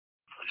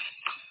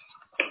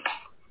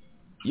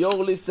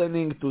You're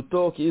listening to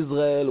Talk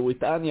Israel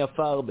with Anya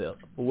Farber,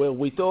 where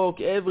we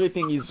talk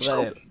everything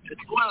Israel.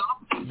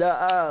 The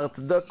art,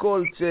 the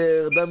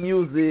culture, the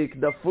music,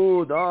 the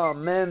food. Oh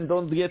man,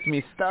 don't get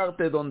me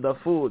started on the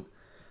food.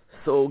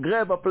 So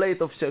grab a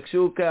plate of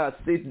shakshuka,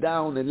 sit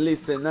down and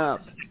listen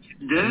up.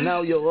 And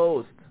now your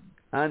host,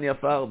 Anya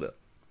Farber.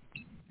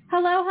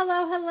 Hello,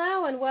 hello,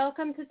 hello, and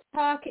welcome to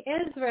Talk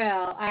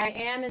Israel. I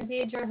am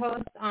indeed your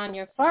host,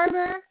 Anya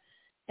Farber,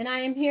 and I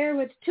am here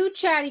with two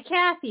chatty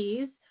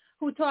Cathys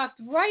who talked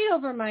right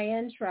over my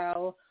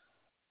intro,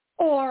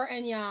 Or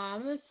and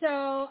Yam.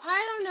 So I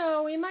don't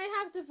know, we might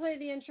have to play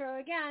the intro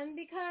again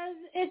because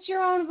it's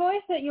your own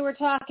voice that you were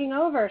talking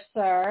over,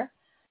 sir.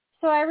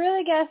 So I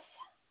really guess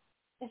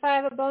if I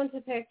have a bone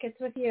to pick, it's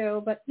with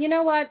you. But you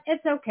know what?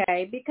 It's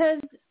okay because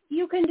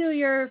you can do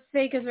your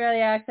fake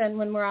Israeli accent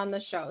when we're on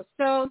the show.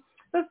 So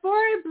before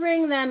I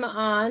bring them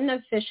on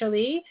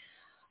officially,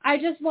 I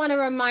just want to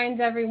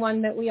remind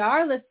everyone that we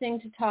are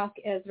listening to Talk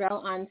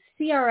Israel on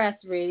CRS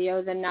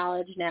Radio, the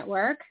Knowledge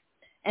Network.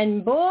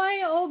 And boy,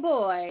 oh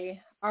boy,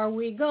 are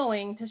we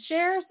going to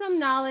share some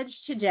knowledge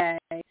today.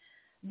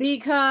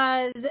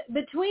 Because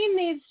between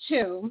these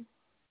two,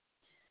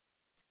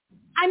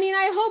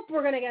 I hope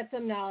we're going to get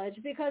some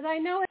knowledge because I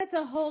know it's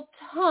a whole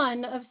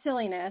ton of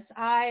silliness.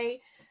 I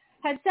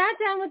had sat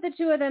down with the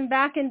two of them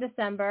back in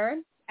December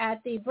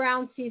at the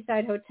Brown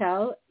Seaside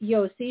Hotel.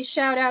 Yossi,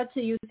 shout out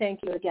to you. Thank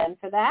you again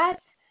for that.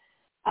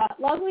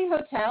 Lovely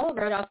hotel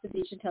right off the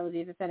beach in Tel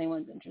Aviv if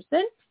anyone's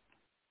interested.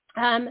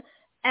 And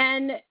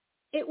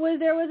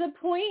there was a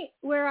point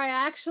where I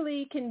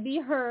actually can be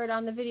heard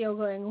on the video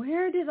going,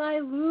 where did I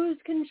lose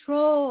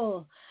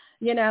control?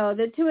 You know,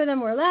 the two of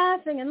them were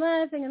laughing and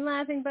laughing and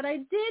laughing, but I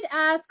did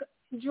ask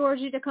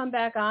Georgie to come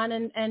back on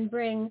and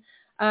bring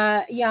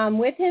Yam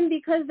with him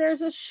because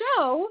there's a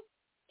show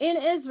in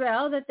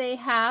Israel that they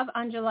have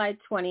on July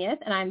 20th,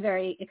 and I'm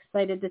very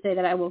excited to say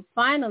that I will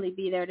finally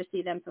be there to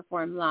see them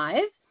perform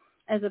live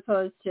as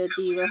opposed to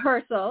the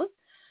rehearsals.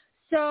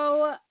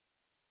 So,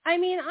 I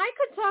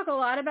could talk a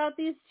lot about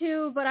these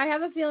two, but I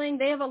have a feeling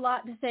they have a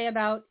lot to say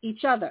about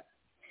each other.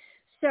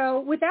 So,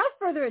 without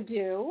further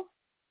ado,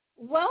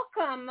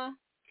 welcome,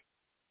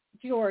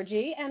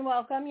 Georgie, and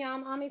welcome,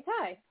 Yam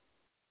Amitai.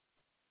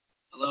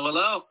 Hello,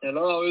 hello.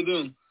 Hello, how are you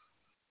doing?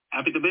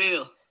 Happy to be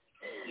here.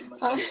 You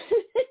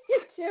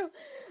too.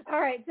 All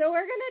right, so we're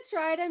going to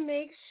try to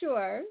make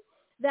sure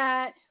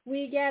that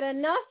we get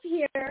enough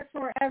here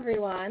for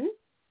everyone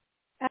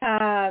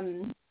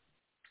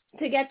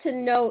to get to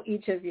know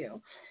each of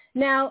you.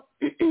 Now,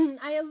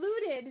 I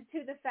alluded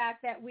to the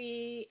fact that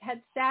we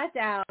had sat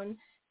down,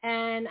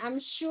 and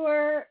I'm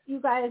sure you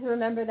guys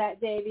remember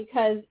that day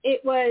because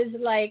it was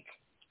like,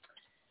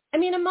 a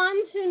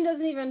monsoon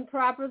doesn't even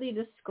properly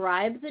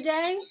describe the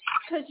day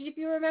because if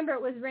you remember,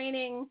 it was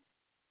raining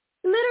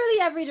literally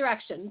every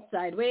direction,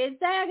 sideways,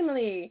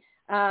 diagonally.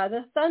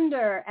 The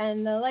thunder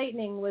and the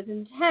lightning was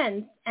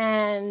intense,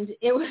 and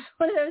it was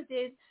one of those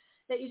days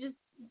that you just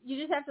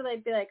have to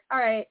be like, all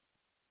right,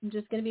 I'm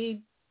just going to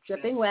be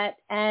dripping wet,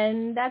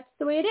 and that's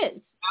the way it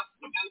is.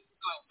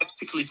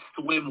 Basically,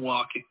 swim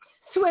walking.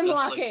 Swim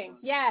walking,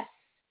 yes.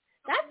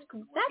 That's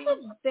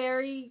a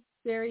very,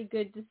 very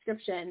good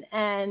description,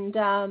 and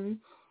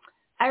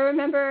I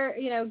remember,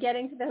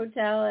 getting to the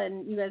hotel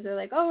and you guys are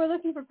like, oh, we're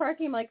looking for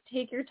parking. I'm like,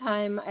 take your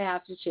time. I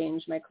have to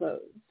change my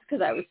clothes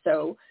because I was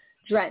so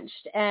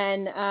drenched.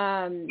 And,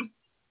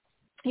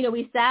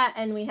 we sat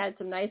and we had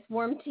some nice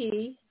warm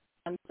tea.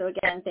 So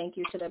again, thank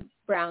you to the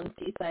Brown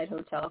Seaside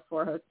Hotel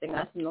for hosting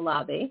us in the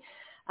lobby.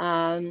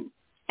 And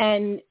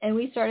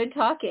we started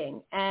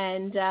talking.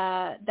 And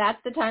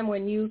that's the time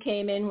when you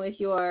came in with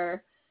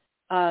your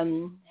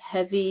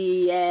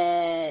heavy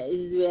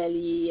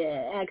Israeli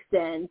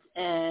accent,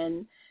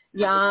 and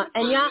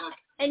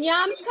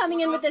Yam's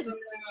coming in with this. I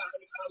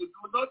do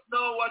not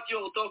know what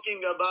you're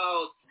talking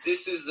about. This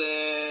is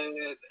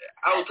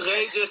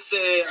outrageous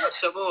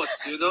hashamot,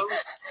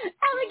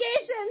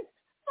 Allegations,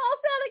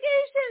 false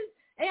allegations.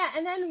 Yeah,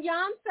 and then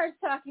Yam starts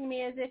talking to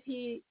me as if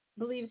he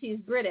believes he's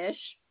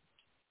British.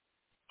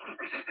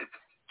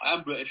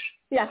 I'm British.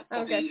 Yeah,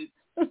 okay.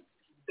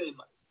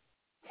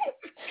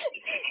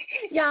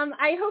 Yam,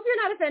 I hope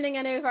you're not offending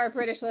any of our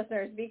British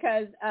listeners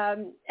because I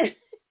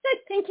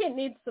think it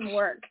needs some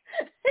work.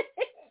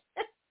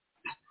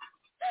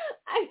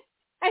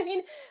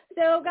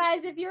 So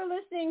guys, if you're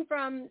listening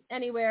from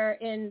anywhere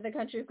in the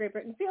country of Great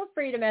Britain, feel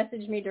free to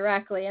message me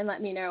directly and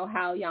let me know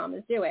how Yam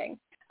is doing.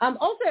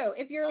 Also,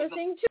 if you're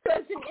listening to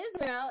us in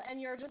Israel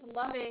and you're just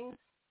loving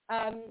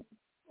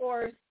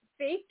or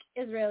fake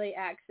Israeli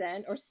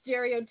accent or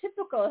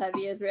stereotypical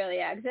heavy Israeli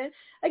accent,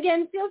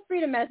 again, feel free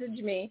to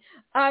message me.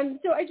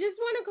 So I just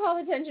want to call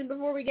attention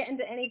before we get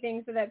into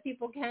anything so that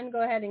people can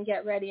go ahead and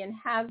get ready and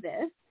have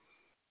this.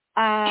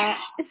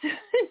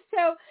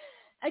 So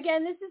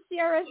again, this is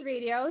CRS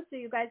Radio, so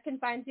you guys can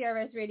find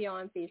CRS Radio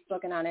on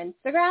Facebook and on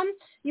Instagram.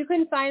 You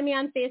can find me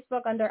on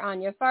Facebook under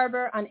Anya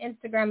Farber. On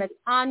Instagram, it's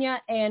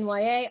Anya,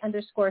 ANYA,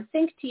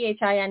 _think,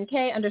 THINK,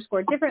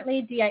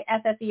 _differently,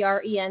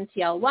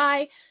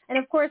 DIFFERENTLY. And,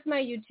 of course,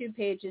 my YouTube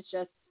page is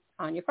just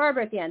Anya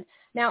Farber at the end.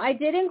 Now, I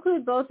did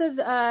include both of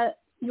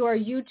your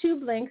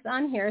YouTube links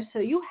on here, so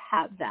you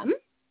have them.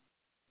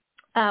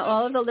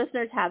 All of the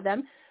listeners have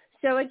them.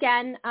 So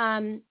again,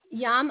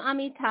 Yam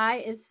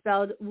Amitai is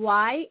spelled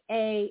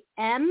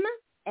YAMAMITAY,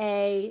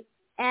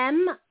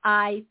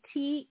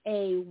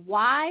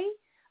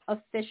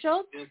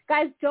 official.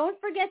 Guys, don't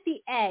forget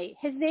the A.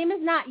 His name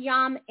is not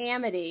Yam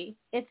Amity.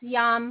 It's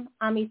Yam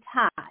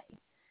Amitai.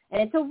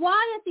 And it's a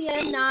Y at the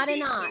end, not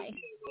an I.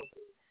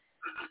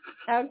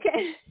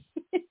 Okay.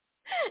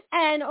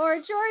 And or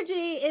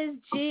Georgie is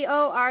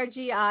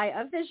GORGI,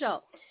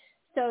 official.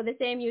 So the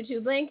same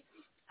YouTube link.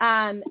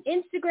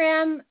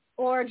 Instagram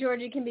or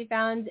Georgie can be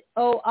found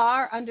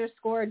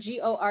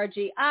OR_GORGI,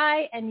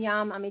 and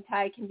Yam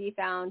Amitai can be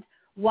found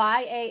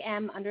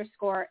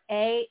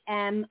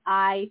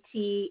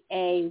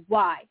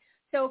YAM_AMITAY.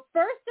 So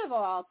first of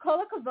all,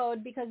 kol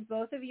hakavod, because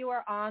both of you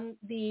are on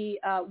the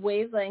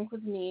wavelength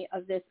with me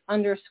of this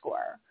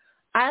underscore.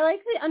 I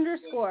like the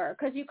underscore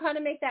because you kind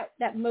of make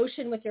that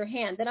motion with your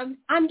hand that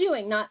I'm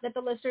doing, not that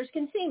the listeners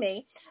can see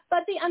me,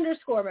 but the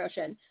underscore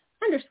motion,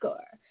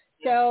 underscore.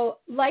 So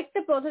like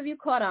that both of you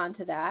caught on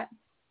to that.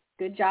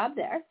 Good job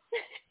there.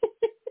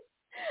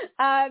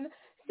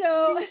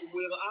 So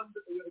we're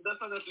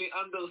definitely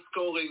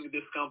underscoring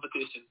this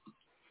competition.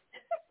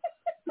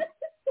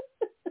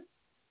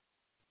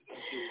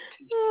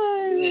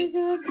 Oh my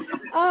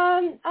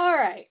God. All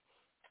right.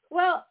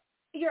 Well,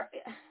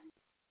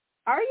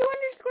 are you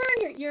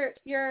underscoring?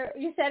 You're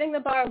setting the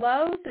bar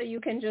low so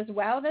you can just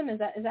wow them. Is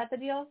that the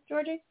deal,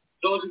 Georgie?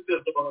 Georgie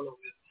sets the bar low.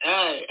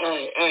 Hey!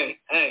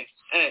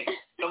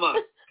 Come on.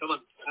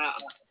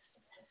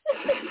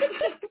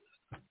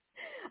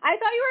 I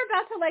thought you were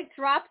about to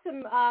drop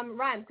some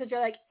rhymes because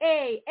you're like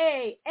A.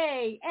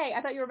 I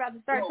thought you were about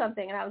to start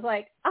something, and I was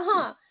like,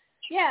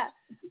 yeah.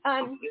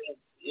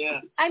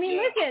 Yeah. I mean,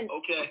 listen.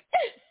 Okay.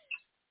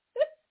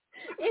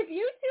 If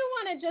you two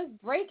want to just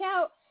break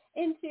out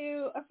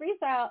into a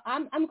freestyle,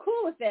 I'm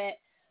cool with it.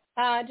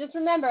 Just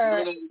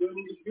remember.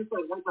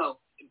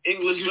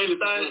 English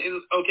freestyle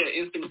is okay.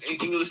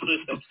 English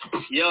freestyle.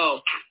 Yo.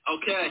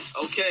 Okay.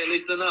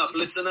 Listen up.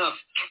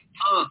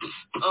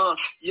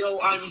 Yo,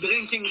 I'm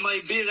drinking my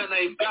beer and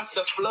I got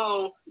the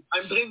flow.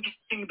 I'm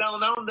drinking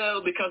down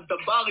under because the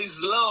bar is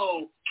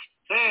low.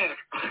 There.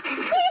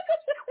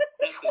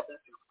 That's it.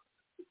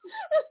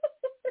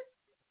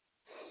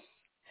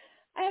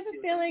 I have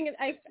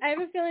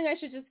a feeling I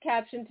should just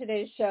caption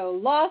today's show: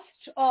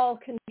 "Lost all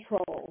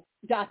control." ...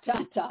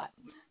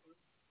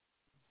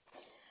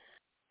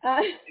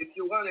 If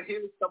you want to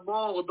hear some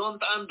more,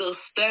 don't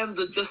understand,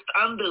 just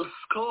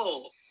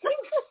underscore.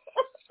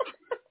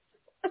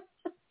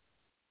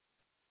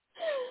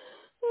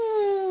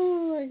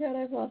 Oh my God,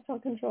 I've lost all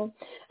control.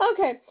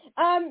 Okay,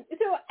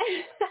 so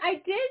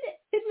I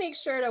did make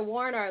sure to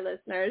warn our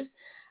listeners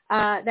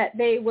that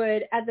they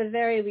would, at the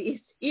very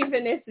least,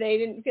 even if they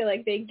didn't feel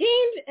like they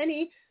gained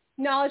any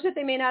knowledge that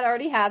they may not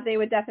already have, they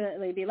would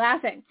definitely be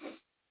laughing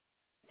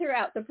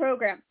throughout the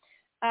program.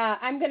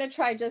 I'm going to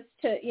try just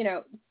to,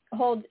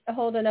 hold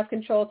enough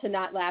control to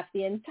not laugh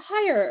the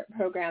entire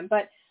program,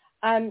 but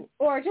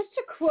or just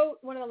to quote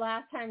one of the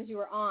last times you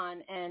were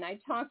on, and I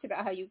talked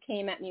about how you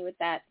came at me with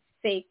that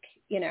fake,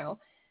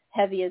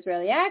 heavy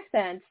Israeli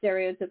accent,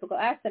 stereotypical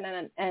accent,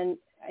 and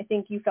I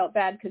think you felt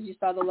bad because you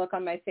saw the look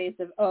on my face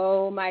of,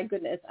 oh my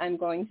goodness, I'm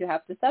going to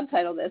have to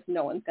subtitle this.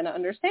 No one's going to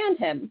understand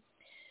him.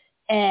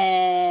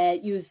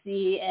 You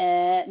see,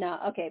 no,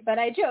 okay, but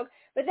I joke.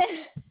 But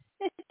then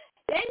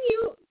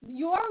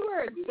your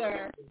words,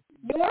 sir,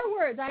 your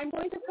words, I'm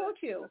going to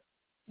quote you.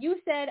 You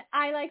said,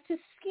 I like to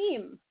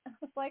scheme. I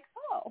was like,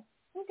 oh,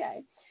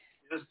 okay.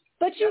 Yes.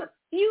 But you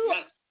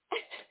Yes.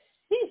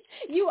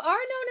 you are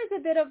known as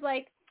a bit of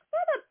not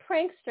a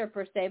prankster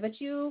per se,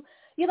 but you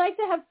like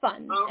to have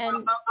fun. A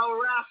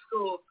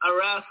rascal,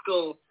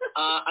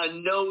 a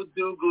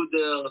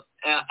no-do-gooder,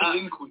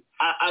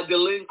 a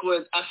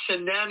delinquent, a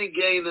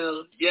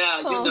shenaniganer.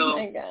 Yeah, Oh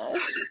my gosh.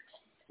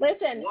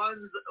 Listen.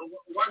 One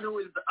who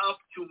is up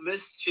to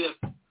mischief.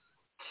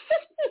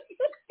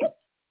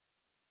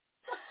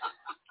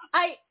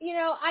 I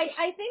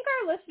think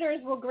our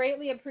listeners will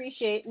greatly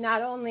appreciate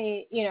not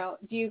only,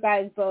 do you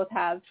guys both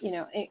have,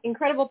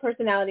 incredible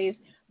personalities,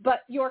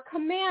 but your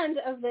command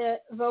of the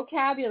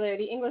vocabulary,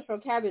 the English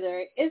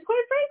vocabulary, is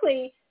quite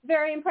frankly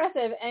very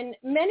impressive. And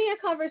many a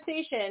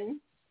conversation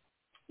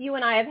you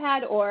and I have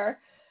had, or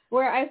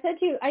where I've said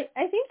to you, I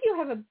think you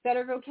have a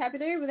better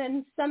vocabulary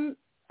than some,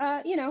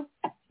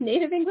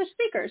 native English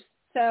speakers.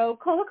 So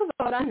kol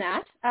hakavod on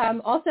that.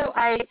 Also,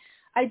 I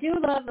do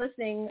love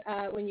listening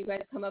when you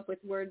guys come up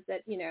with words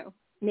that,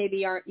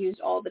 maybe aren't used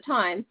all the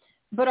time,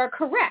 but are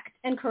correct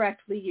and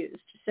correctly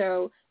used.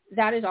 So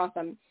that is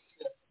awesome.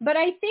 But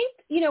I think,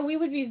 we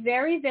would be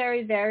very,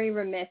 very, very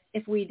remiss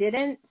if we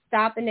didn't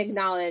stop and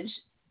acknowledge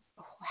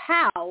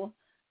how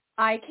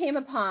I came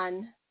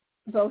upon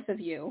both of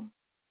you.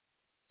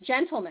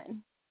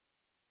 Gentlemen.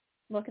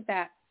 Look at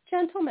that.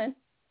 Gentlemen.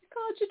 I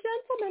called you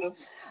gentlemen.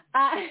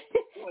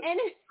 And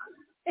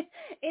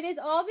it is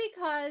all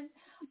because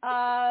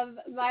of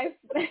my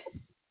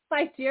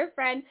my dear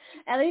friend,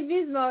 Ellie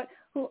Bismuth,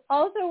 who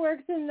also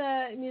works in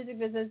the music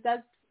business,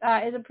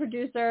 is a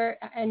producer,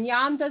 and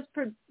Yam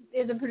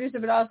is a producer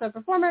but also a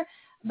performer.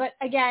 But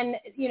again,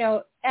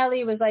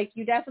 Ellie was like,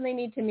 you definitely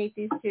need to meet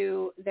these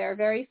two. They're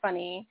very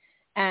funny,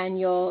 and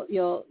you'll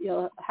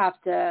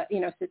have to,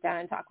 sit down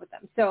and talk with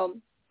them. So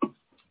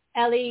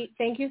Ellie,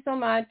 thank you so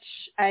much.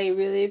 I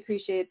really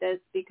appreciate this,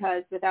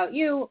 because without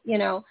you,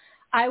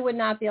 I would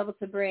not be able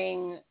to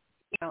bring,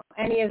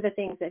 any of the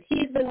things that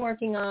he's been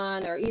working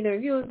on, or either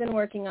of you have been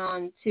working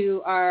on,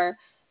 to our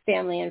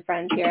family and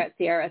friends here at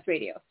CRS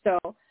Radio. So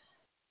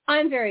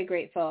I'm very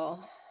grateful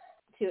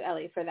to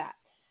Ellie for that.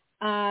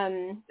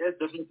 Yes,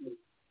 definitely.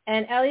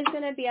 And Ellie's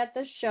going to be at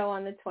the show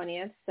on the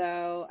 20th,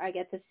 so I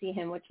get to see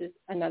him, which is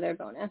another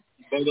bonus.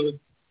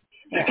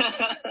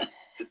 Yeah.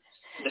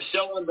 The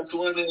show on the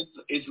 20th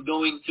is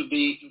going to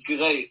be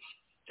great.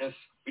 Yes,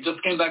 we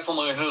just came back from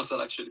a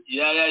rehearsal, actually.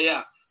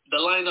 Yeah. The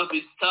lineup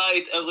is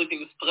tight.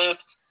 Everything is prepped.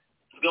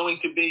 It's going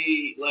to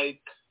be like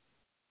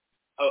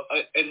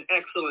an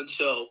excellent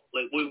show.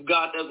 Like, we've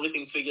got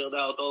everything figured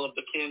out, all of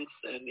the kinks,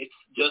 and it's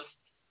just,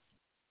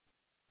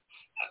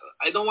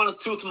 I don't want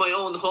to toot my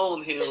own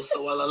horn here,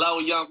 so I'll allow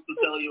Yam to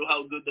tell you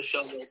how good the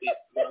show will be.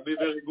 It'll be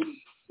very good.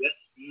 Yes.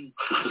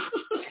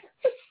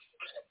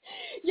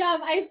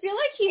 Yam, I feel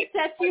like he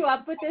sets you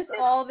up with this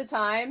all the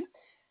time.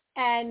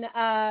 And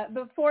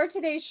before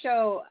today's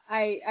show,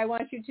 I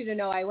want you two to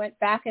know I went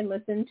back and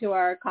listened to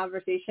our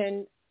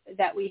conversation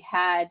that we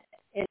had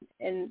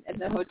in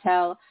the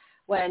hotel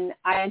when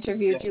I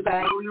interviewed you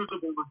guys. No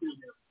usable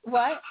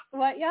material.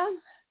 What,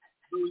 Yam?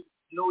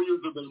 No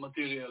usable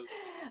material.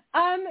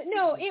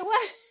 No, it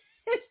was.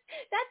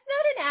 That's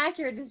not an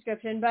accurate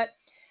description, but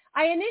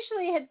I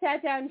initially had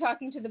sat down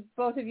talking to the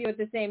both of you at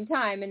the same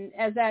time, and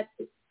as that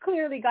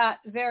clearly got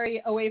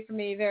very away from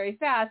me very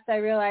fast, I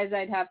realized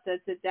I'd have to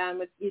sit down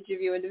with each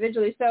of you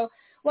individually. So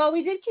while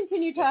we did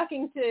continue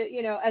talking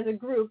to, as a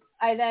group,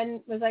 I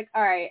then was like,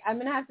 all right, I'm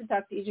going to have to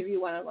talk to each of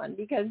you one-on-one,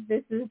 because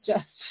this is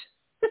just,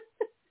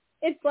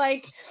 it's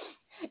like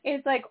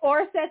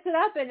Or sets it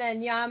up and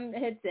then Yam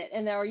hits it,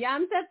 and then or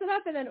Yam sets it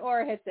up and then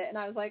Or hits it. And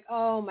I was like,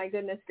 oh my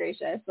goodness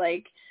gracious.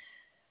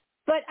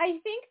 But I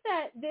think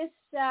that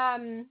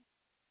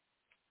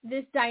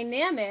this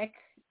dynamic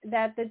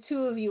that the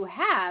two of you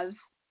have,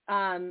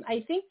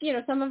 I think,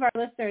 some of our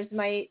listeners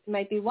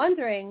might be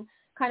wondering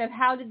kind of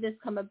how did this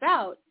come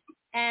about?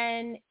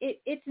 And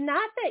it's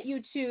not that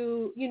you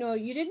two,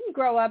 you didn't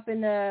grow up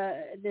in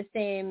the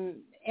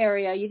same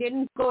area. You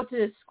didn't go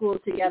to school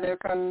together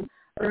from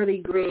early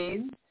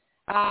grades.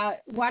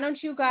 Why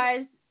don't you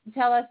guys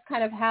tell us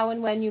kind of how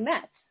and when you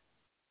met?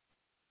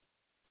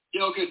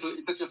 Yeah, okay, so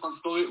it's actually a fun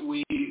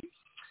story.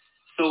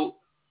 So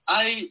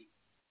I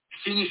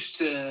finished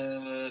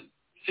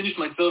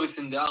my service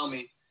in the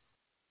army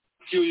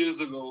a few years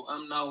ago.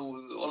 I'm now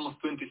almost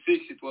 26.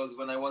 It was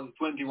when I was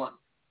 21.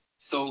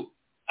 So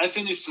I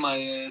finished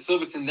my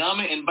service in the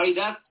army, and by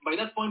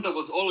that point I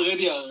was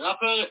already a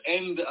rapper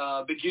and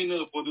a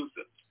beginner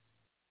producer.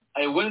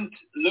 I went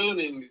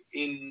learning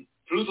in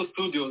Pluto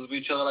Studios,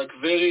 which are like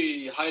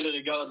very highly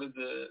regarded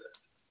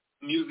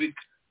music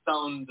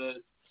sound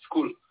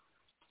school.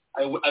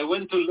 I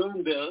went to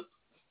learn there,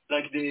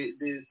 like the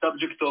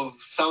subject of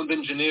sound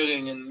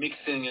engineering and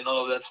mixing and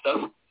all of that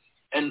stuff.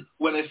 And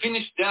when I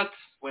finished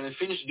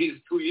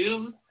these 2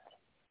 years,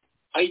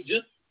 I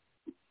did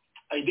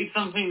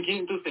something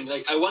interesting.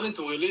 Like, I wanted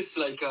to release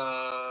like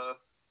a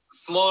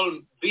small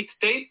beat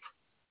tape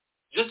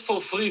just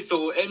for free,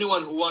 so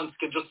anyone who wants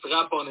can just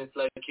rap on it,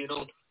 like,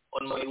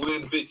 on my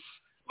weird beats.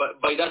 But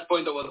by that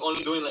point, I was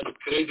only doing like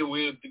crazy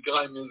weird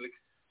grime music.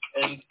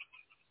 And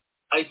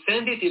I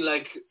sent it in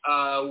like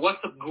a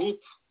WhatsApp group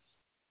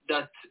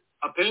that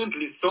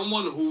apparently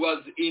someone who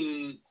was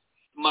in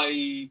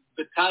my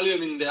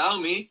battalion in the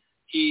army,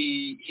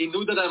 he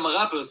knew that I'm a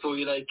rapper, so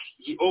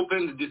he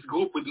opened this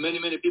group with many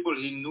people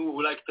he knew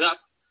who liked rap.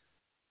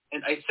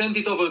 And I sent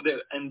it over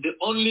there, and the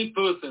only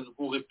person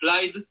who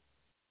replied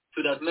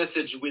to that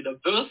message with a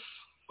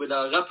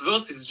rap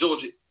verse is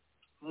Georgie.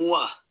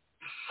 Moi.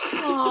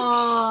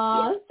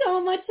 Aww,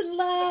 so much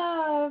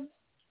love.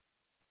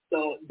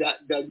 So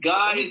the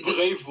guy,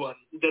 brave one,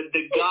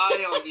 the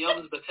guy on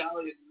Yam's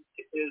battalion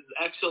is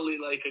actually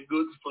like a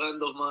good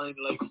friend of mine,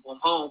 like from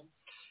home,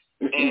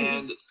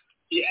 and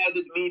he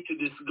added me to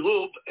this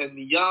group, and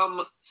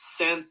Yam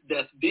sent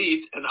that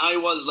beat, and I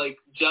was like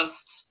just,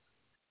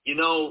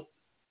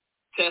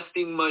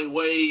 testing my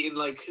way in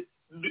like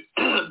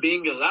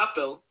being a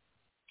rapper.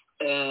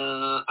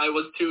 I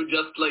was too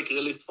just like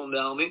released from the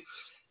army,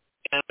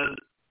 and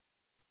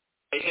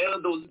I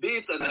heard those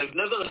beats, and I've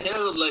never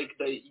heard like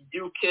the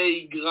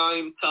UK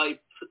grime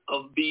type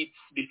of beats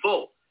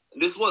before.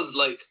 And this was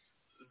like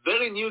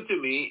very new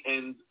to me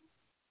and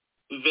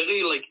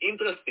very like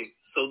interesting.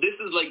 So this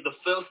is like the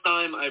first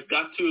time I've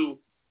got to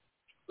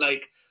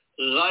like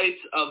write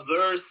a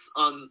verse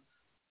on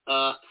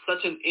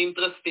such an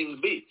interesting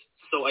beat.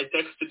 So I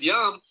texted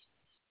Yam,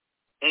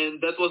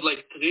 and that was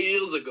like 3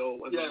 years ago,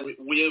 and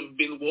we have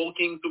been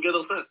working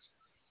together since.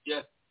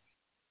 Yeah.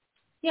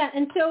 Yeah,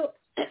 and so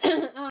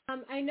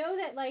I know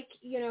that, like,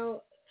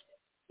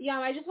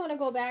 I just want to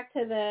go back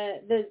to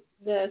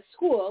the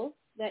school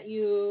that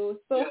you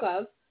spoke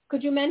of.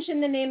 Could you mention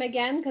the name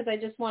again? Because I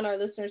just want our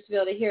listeners to be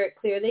able to hear it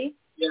clearly.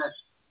 Yes.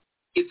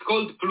 It's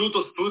called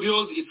Pluto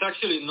Studios. It's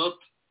actually not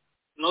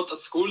a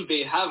school.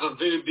 They have a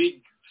very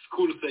big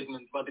school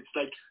segment, but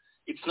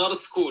it's not a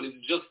school.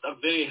 It's just a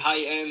very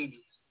high-end,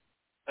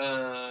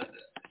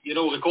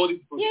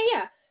 recording studio.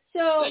 Yeah.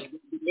 So like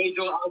the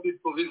major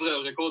artists of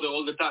Israel record there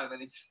all the time,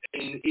 and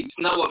it's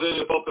now a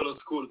very popular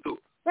school too.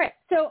 Right.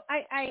 So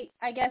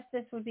I guess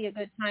this would be a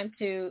good time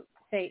to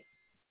say,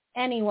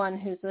 anyone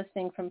who's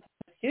listening from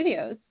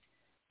studios,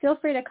 feel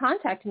free to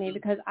contact me,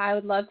 because I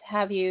would love to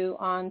have you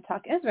on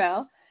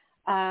TalkISrael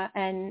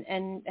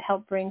and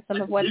help bring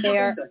some of what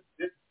they're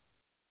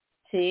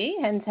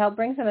and help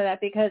bring some of that,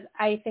 because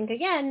I think,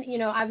 again,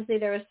 obviously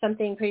there was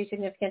something pretty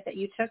significant that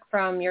you took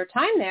from your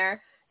time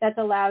there that's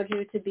allowed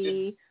you to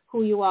be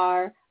who you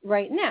are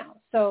right now.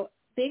 So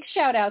big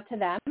shout out to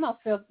them. I'll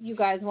feel you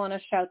guys want to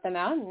shout them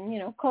out,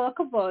 and kol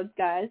hakavod,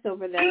 guys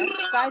over there,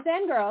 guys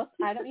and girls.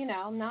 I don't,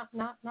 I'm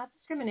not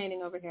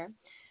discriminating over here.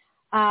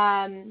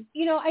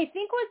 I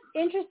think what's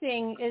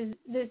interesting is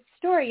this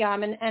story,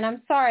 Yam, and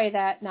I'm sorry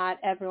that not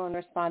everyone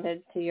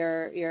responded to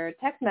your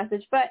text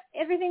message, but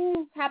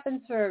everything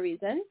happens for a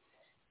reason.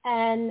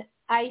 And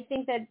I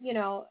think that,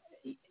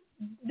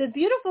 the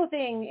beautiful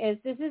thing is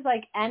this is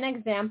like an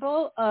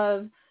example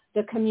of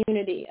the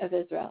community of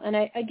Israel.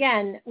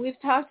 And we've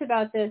talked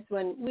about this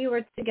when we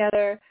were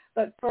together,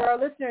 but for our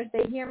listeners,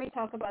 they hear me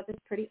talk about this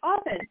pretty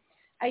often.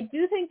 I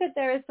do think that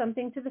there is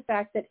something to the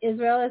fact that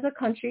Israel as a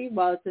country,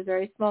 while it's a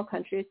very small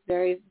country, it's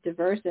very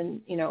diverse and,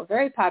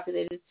 very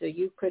populated, so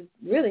you could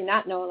really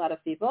not know a lot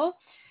of people.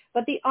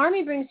 But the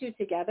army brings you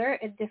together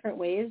in different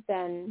ways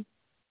than,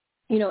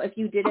 if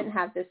you didn't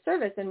have this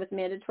service. And with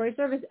mandatory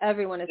service,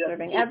 everyone is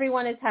serving.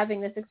 Everyone is having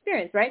this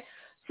experience, right?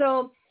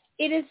 So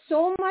it is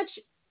so much,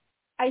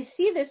 I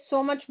see this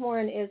so much more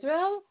in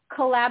Israel,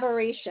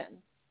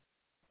 collaboration,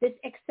 this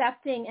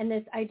accepting and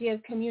this idea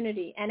of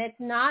community. And it's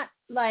not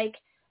like,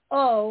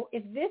 oh,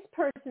 if this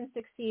person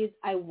succeeds,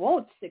 I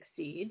won't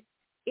succeed.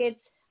 It's,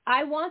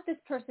 I want this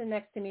person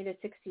next to me to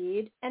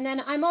succeed, and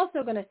then I'm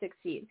also going to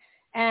succeed.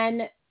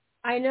 And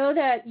I know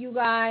that you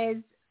guys,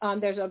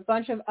 there's a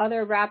bunch of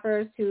other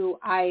rappers who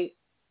I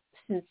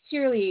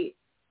sincerely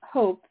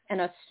hope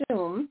and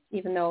assume,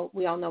 even though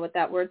we all know what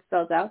that word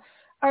spells out,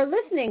 are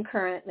listening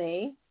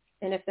currently.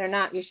 And if they're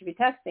not, you should be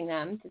texting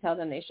them to tell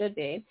them they should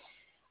be.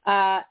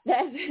 That,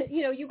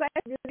 you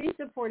guys really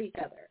support each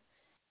other.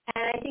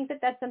 And I think that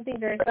that's something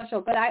very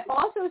special. But I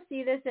also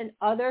see this in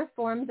other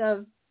forms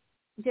of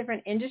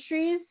different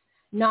industries,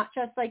 not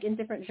just like in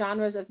different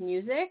genres of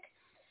music,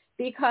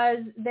 because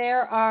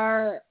there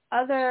are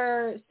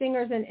other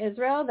singers in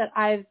Israel that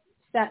I've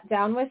sat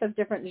down with of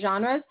different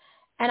genres.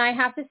 And I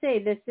have to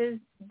say, this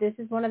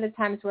is one of the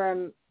times where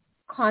I'm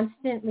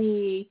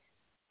constantly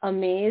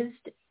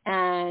amazed,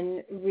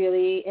 and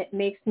really it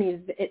makes me,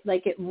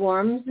 it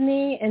warms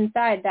me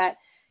inside that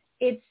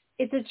it's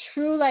a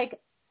true,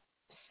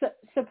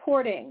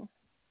 supporting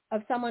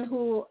of someone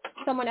who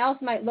someone else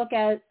might look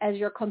at as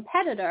your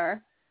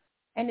competitor,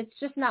 and it's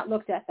just not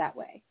looked at that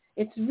way.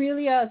 It's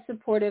really a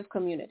supportive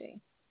community.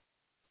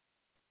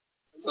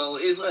 Well,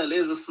 Israel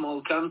is a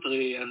small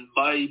country, and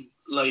by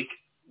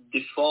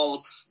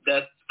default,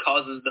 that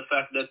causes the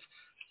fact that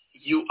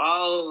you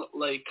are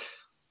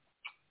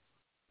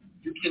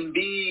you can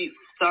be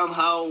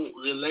somehow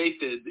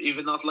related,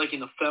 even not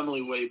in a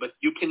family way, but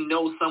you can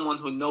know someone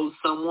who knows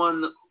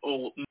someone,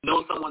 or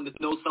know someone that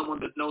knows someone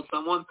that knows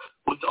someone,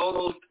 with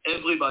almost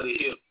everybody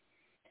here.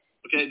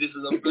 Okay, this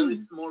is a very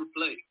small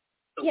place.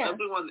 So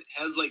everyone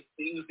has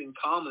things in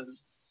common,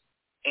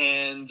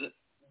 and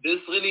this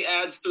really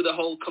adds to the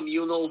whole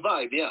communal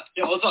vibe. Yeah.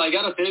 Also, I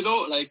gotta say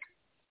though,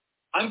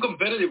 I'm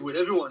competitive with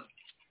everyone,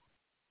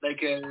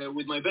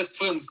 with my best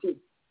friends too.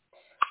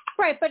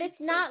 Right, but it's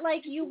not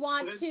like you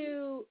want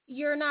to,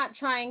 you're not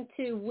trying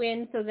to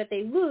win so that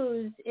they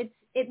lose.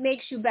 It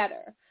makes you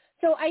better.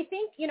 So I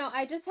think,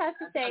 I just have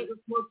to say. I'm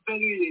just not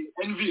very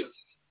envious.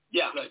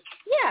 Yeah.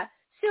 Yeah.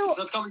 So. It's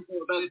not coming from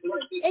a bad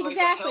place.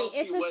 Exactly.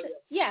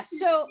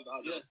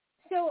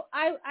 So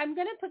I'm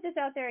going to put this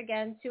out there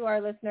again to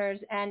our listeners,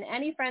 and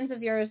any friends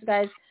of yours,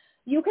 guys,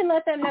 you can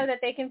let them know that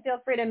they can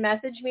feel free to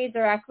message me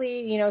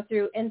directly,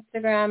 through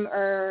Instagram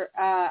or,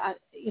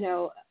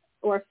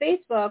 or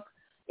Facebook.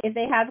 If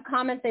they have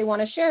comments they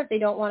want to share, if they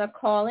don't want to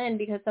call in,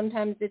 because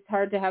sometimes it's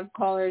hard to have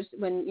callers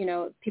when,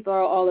 people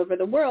are all over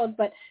the world.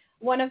 But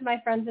one of my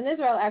friends in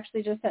Israel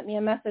actually just sent me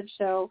a message.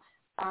 So,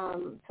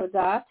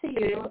 todah to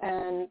you,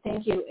 and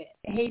thank you.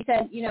 He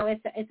said,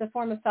 it's a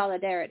form of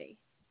solidarity.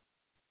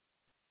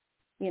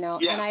 And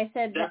I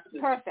said, that's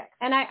perfect.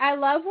 And I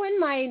love when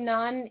my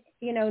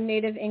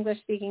native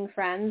English-speaking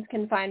friends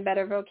can find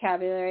better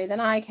vocabulary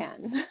than I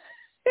can.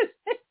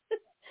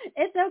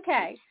 It's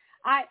okay.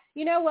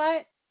 You know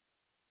what?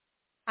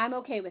 I'm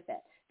okay with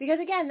it, because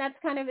again, that's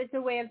kind of, it's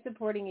a way of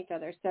supporting each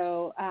other.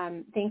 So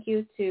thank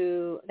you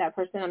to that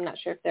person. I'm not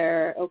sure if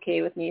they're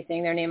okay with me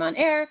saying their name on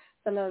air.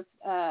 Some of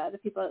the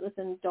people that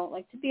listen don't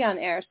like to be on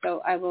air,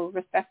 so I will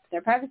respect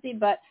their privacy,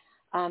 but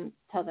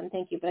tell them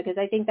thank you, because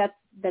I think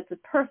that's a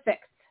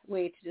perfect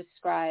way to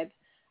describe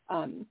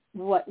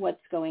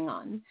what's going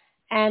on.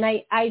 And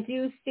I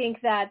do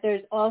think that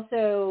there's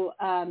also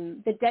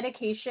the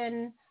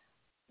dedication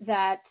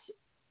that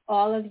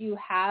all of you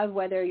have,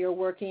 whether you're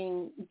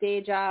working day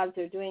jobs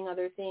or doing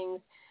other things,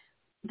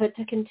 but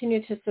to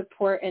continue to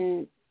support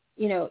and,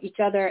 each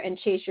other and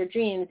chase your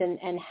dreams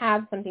and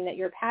have something that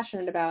you're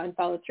passionate about and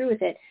follow through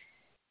with it,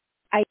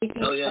 I think,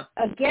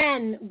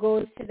 again,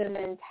 goes to the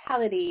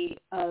mentality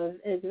of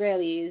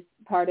Israelis.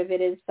 Part of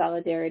it is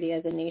solidarity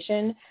as a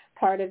nation.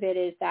 Part of it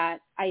is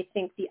that I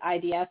think the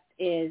IDF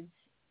is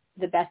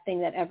the best thing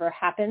that ever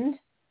happened.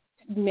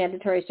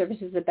 Mandatory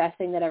service is the best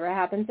thing that ever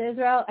happened to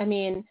Israel. I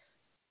mean,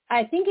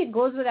 I think it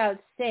goes without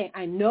saying.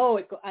 I know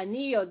it.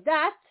 Ani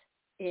yodat.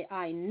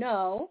 I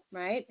know,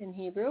 right, in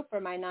Hebrew, for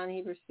my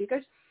non-Hebrew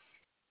speakers.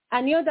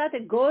 Ani yodat,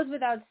 it goes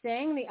without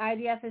saying, the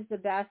IDF is the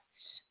best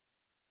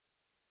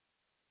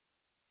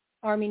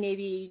Army,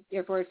 Navy,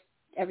 Air Force,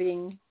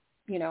 everything,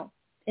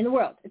 in the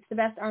world. It's the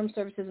best armed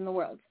services in the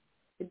world.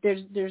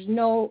 There's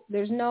no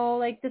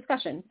like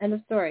discussion. End of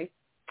story.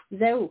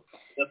 Zeu.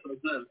 That's what I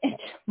said.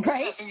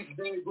 Right? I think it's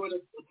very good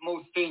at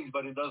most things,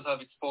 but it does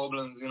have its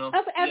problems,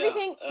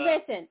 Everything,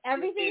 listen,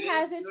 everything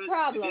has its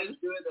problems.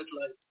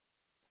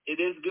 It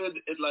is good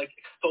at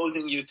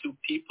exposing you to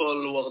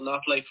people who are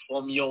not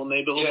from your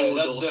neighborhood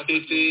or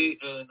city,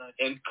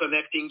 and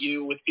connecting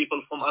you with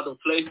people from other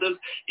places.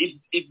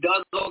 It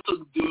does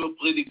also do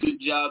a pretty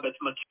good job at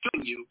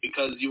maturing you,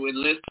 because you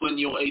enlist when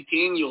you're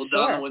 18, you're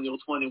done when you're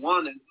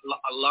 21, and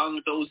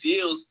along those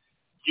years,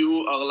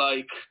 you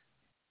are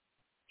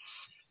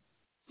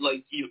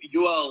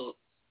you are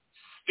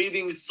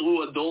speeding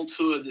through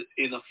adulthood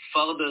in a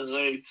farther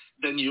rate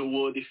than you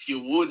would if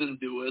you wouldn't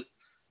do it.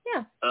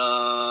 Yeah.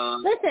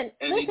 Listen.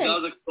 It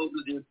does expose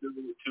you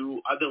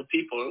to other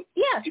people.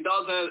 Yeah. It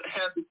does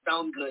have its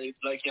downgrades,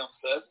 like Yam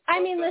said.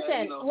 I mean,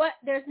 listen.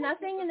 There's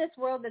nothing in this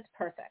world that's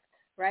perfect,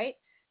 right?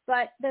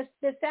 But the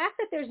fact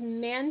that there's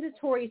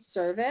mandatory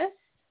service,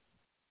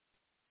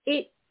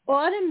 it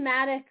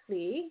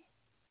automatically,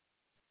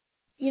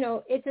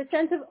 it's a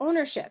sense of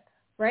ownership,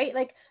 right?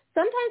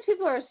 Sometimes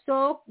people are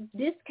so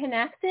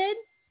disconnected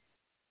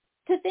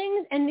to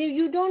things, and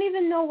you don't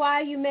even know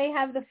why you may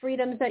have the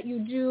freedoms that you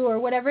do or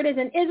whatever it is.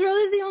 And Israel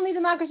is the only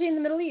democracy in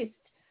the Middle East.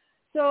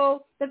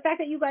 So the fact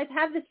that you guys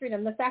have this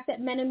freedom, the fact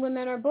that men and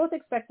women are both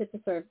expected to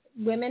serve.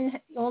 Women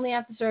only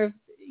have to serve,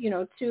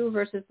 2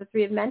 versus the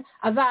 3 of men.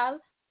 Aval,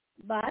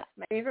 but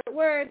my favorite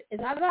word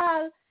is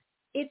aval.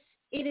 It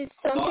is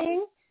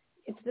something,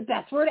 it's the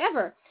best word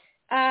ever.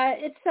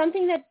 It's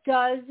something that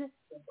does,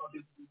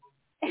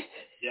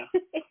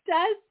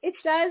 it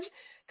does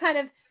kind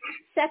of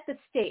set the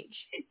stage,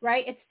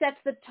 right? It sets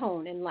the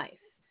tone in life.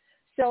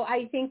 So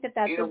I think that's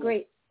a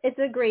great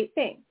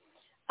thing.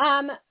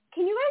 Can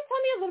you guys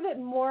tell me a little bit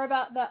more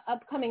about the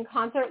upcoming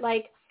concert?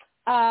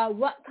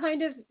 What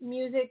kind of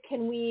music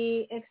can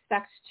we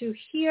expect to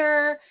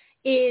hear?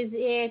 Is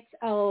it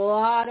a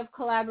lot of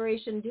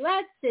collaboration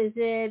duets? Is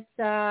it,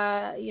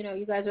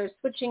 you guys are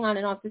switching on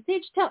and off the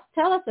stage?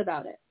 Tell us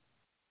about it.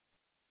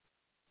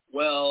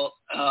 Well,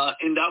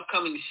 in the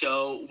upcoming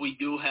show, we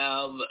do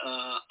have,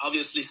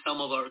 obviously, some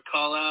of our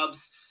collabs.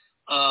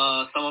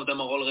 Some of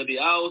them are already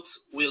out.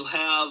 We'll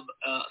have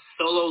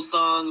solo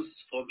songs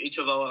from each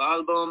of our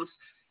albums,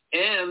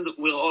 and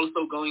we're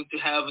also going to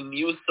have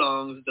new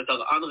songs that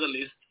are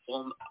unreleased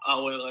from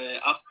our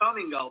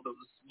upcoming albums.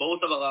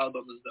 Both of our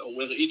albums,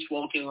 we're each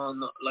working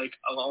on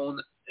our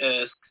own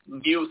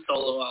new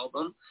solo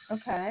album.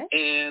 Okay.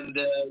 And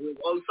we're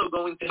also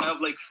going to have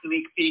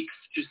sneak peeks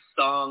to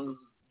songs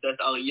that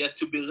are yet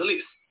to be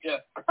released. Yeah.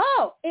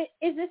 Oh,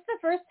 is this the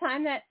first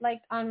time that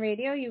on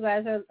radio you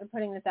guys are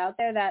putting this out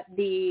there, that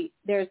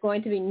there's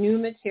going to be new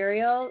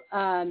material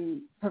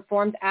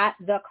performed at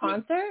the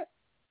concert?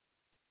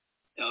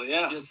 Oh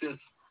yeah. Yes.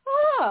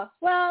 Oh,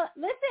 well,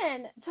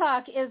 listen,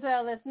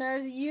 TalkISrael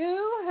listeners,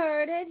 you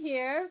heard it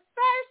here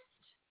first.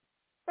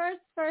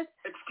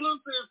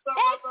 Exclusive.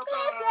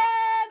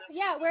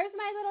 Yeah, where's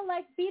my little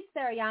beats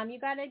there, Yam? You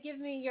got to give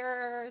me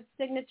your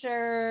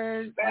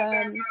signature.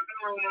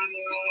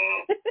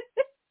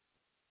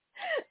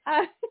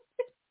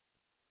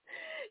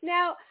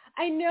 Now,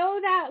 I know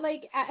that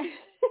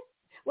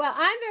well,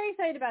 I'm very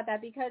excited about that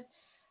because,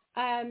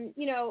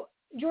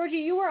 Georgie,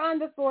 you were on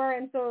before,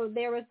 and so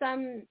there was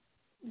some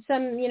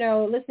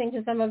listening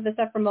to some of the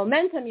stuff from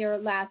Momentum, your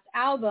last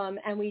album,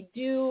 and we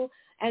do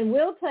and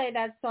will play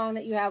that song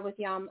that you have with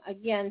Yam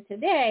again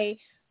today.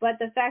 But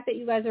the fact that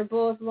you guys are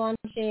both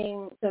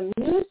launching some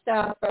new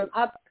stuff from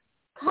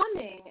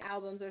upcoming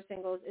albums or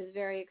singles is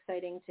very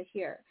exciting to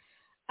hear.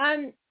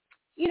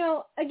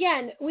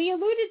 Again, we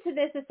alluded to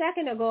this a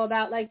second ago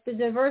about the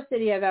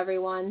diversity of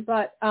everyone,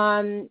 but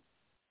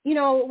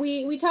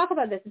we talk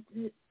about this.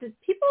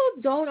 People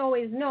don't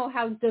always know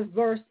how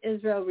diverse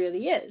Israel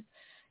really is.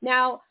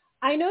 Now,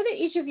 I know that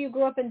each of you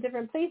grew up in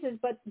different places,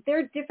 but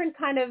they're different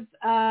kind of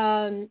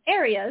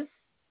areas.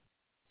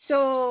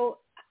 So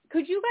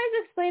could you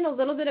guys explain a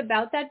little bit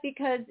about that?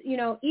 Because,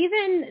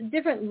 even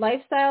different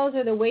lifestyles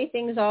or the way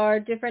things are,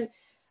 different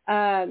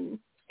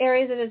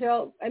areas of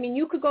Israel. I mean,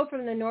 you could go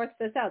from the north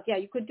to the south. Yeah,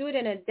 you could do it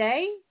in a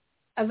day.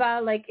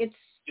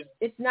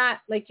 It's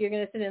not like you're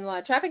going to sit in a lot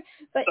of traffic,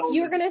 but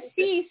you're going to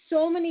see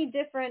so many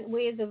different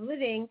ways of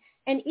living.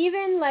 And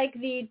even like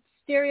the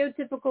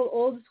stereotypical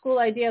old school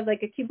idea of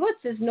like a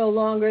kibbutz is no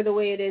longer the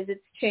way it is.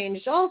 It's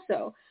changed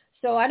also.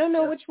 So I don't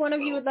know which one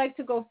of you would like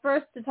to go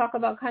first to talk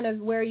about kind of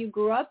where you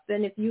grew up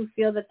and if you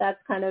feel that that's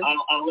kind of...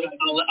 I'll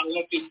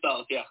let you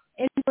start, yeah.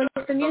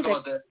 Influence the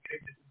music.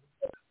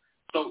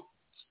 So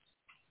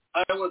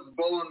I was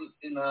born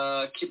in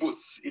a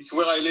kibbutz. It's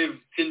where I live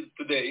till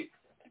today.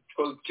 It's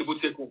called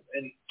Kibbutz Yakum.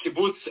 And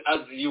kibbutz, as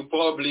you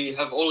probably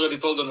have already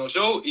told on our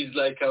show, is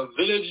like a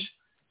village.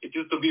 It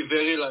used to be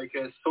very like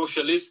a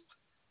socialist,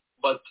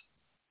 but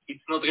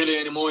it's not really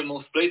anymore in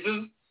most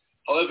places.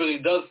 However,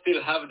 it does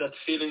still have that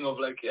feeling of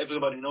like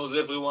everybody knows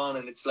everyone,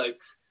 and it's like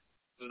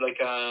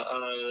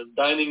a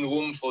dining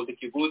room for the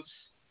kibbutz.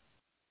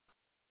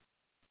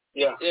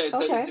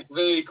 It's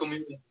very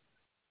communal.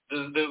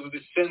 There's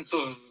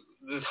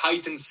this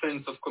heightened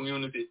sense of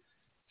community.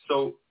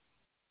 So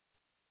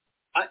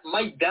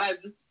my dad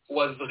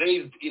was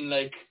raised in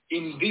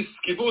this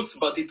kibbutz,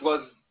 but it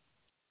was,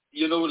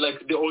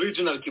 like the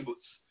original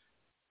kibbutz,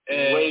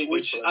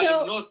 which I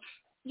am not.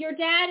 Your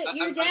dad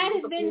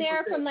has been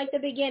there from like the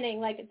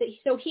beginning,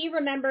 so he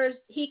remembers.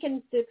 He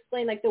can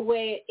explain like the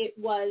way it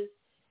was,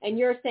 and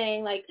you're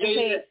saying like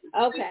okay.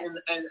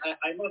 And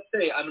I must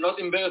say, I'm not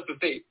embarrassed to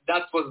say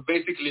that was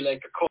basically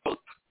like a cult.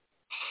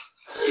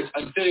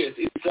 I'm serious.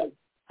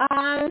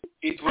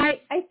 It's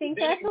like I think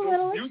that's a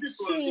little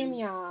extreme,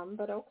 Yam,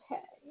 but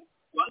okay.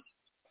 What?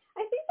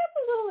 I think that's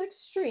a little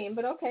extreme,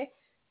 but okay.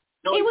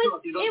 No, it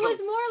was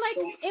more like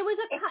it was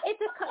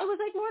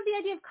like more of the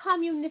idea of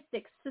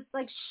communistic, just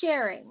like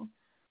sharing.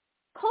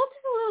 Cult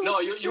is a little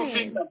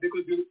extreme.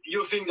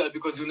 You think that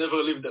because you never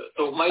lived there.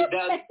 So my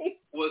dad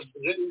was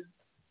raised.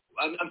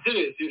 I'm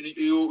serious.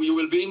 You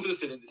will be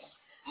interested in this.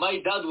 My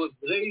dad was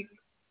raised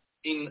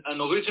in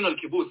an original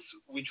kibbutz,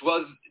 which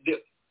was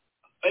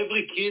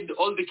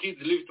all the kids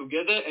live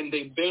together and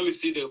they barely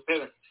see their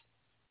parents.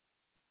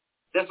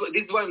 This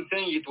is why I'm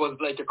saying it was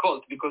like a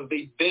cult, because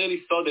they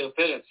barely saw their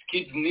parents.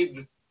 Kids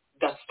need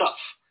that stuff.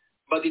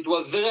 But it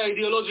was very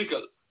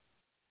ideological,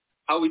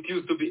 how it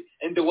used to be.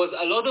 And there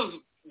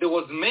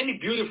was many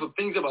beautiful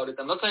things about it.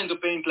 I'm not trying to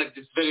paint like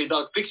this very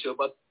dark picture,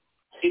 but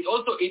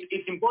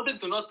it's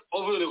important to not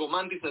overly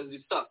romanticize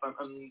this stuff.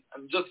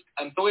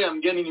 I'm sorry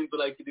I'm getting into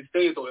like this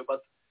territory,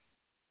 but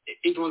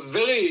it was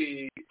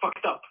very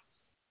fucked up.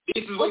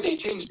 This is why they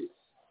changed it.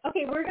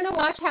 Okay, we're going to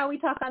watch how we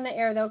talk on the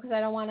air, though, because I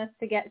don't want us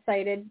to get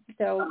cited.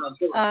 So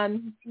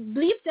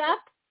bleeped up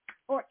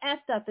or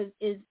effed up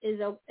is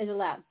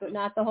allowed, but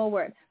not the whole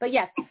word. But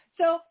yes,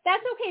 so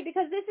that's okay,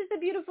 because this is the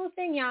beautiful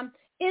thing, Yam.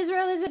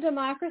 Israel is a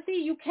democracy.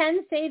 You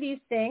can say these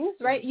things,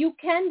 right? You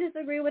can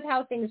disagree with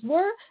how things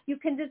were. You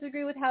can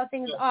disagree with how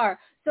things are.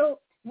 So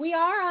we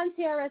are on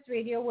CRS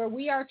Radio, where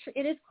we are.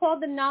 It is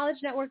called the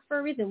Knowledge Network for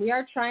a reason. We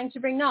are trying to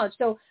bring knowledge.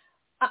 So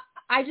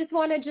I just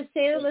want to just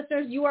say to the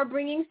listeners, you are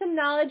bringing some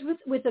knowledge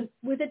with a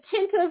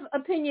tint of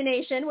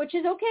opinionation, which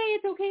is okay.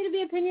 It's okay to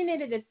be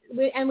opinionated,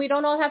 and we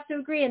don't all have to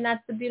agree, and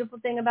that's the beautiful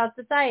thing about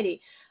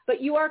society.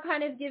 But you are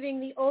kind of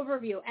giving the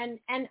overview, and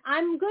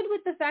I'm good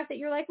with the fact that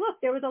you're like, look,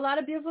 there was a lot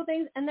of beautiful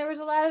things, and there was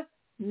a lot of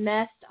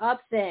messed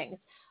up things.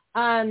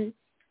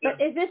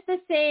 But is this the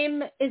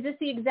same? Is this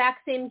the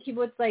exact same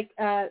kibbutz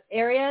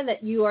area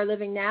that you are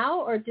living now,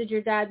 or did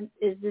your dad?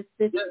 Is this?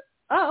 Yes.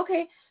 Oh,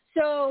 okay.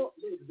 So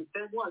it's the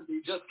same one. They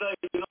just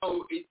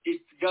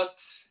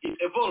it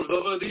evolved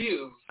over the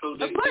years. So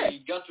they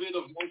got rid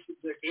of most of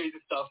the crazy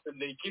stuff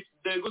and they keep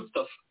the good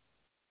stuff.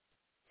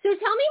 So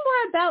tell me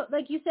more about,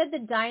 like you said, the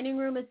dining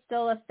room is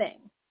still a thing.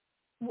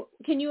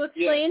 Can you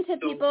explain to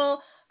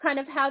people kind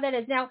of how that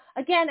is? Now,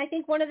 again, I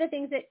think one of the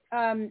things that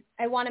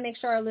I want to make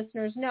sure our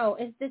listeners know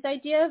is this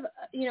idea of,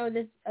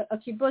 a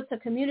kibbutz, a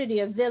community,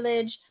 a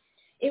village.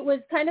 It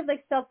was kind of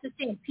like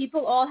self-sustained.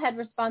 People all had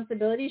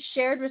responsibilities,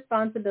 shared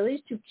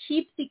responsibilities to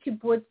keep the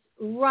kibbutz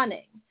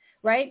running,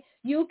 right?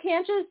 You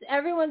can't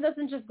everyone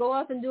doesn't just go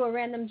off and do a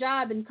random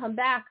job and come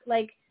back.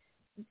 Like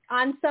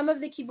on some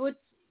of the kibbutzes,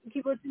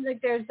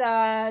 like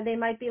they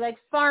might be like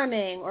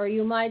farming, or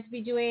you might be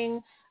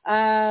doing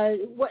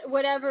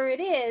whatever it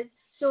is.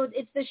 So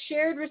it's the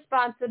shared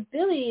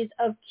responsibilities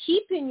of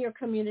keeping your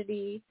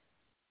community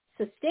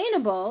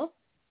sustainable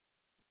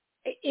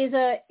is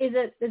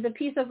a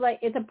piece of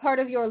it's a part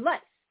of your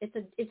life.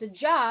 It's a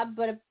job,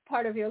 but a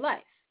part of your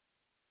life.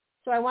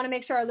 So I want to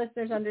make sure our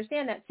listeners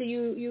understand that. So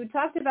you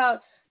talked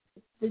about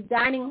the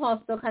dining hall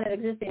still kind of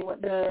existing,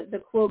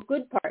 the quote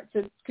good part.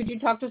 So could you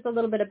talk to us a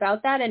little bit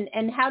about that,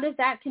 and how does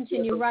that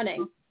continue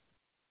running?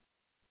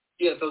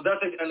 Yeah, so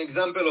that's an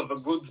example of a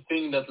good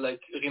thing that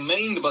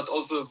remained but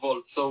also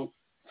evolved. So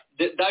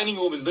the dining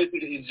room is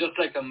basically just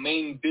like a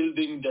main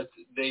building that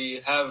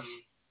they have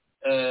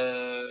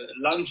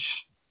lunch.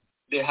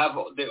 They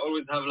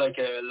always have like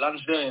a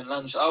lunch there and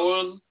lunch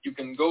hours. You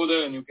can go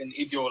there and you can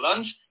eat your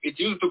lunch. It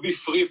used to be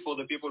free for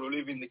the people who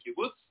live in the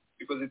kibbutz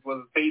because it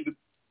was paid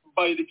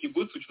by the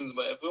kibbutz, which means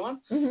by everyone.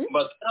 Mm-hmm.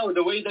 But now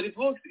the way that it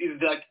works is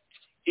that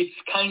it's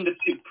kind of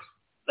cheap.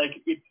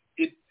 Like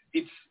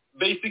it's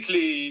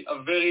basically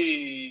a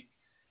very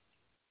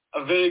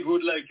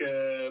good like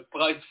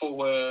price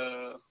for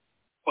the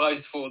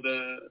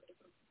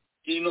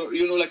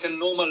like a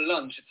normal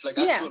lunch. It's like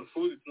actual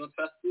food. It's not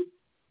fast food.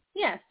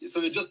 Yes.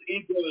 So you just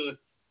eat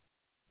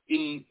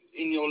in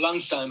your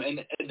lunchtime,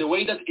 and the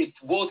way that it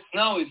works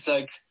now is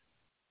like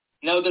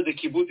now that the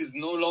kibbutz is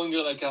no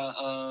longer like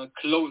a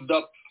closed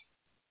up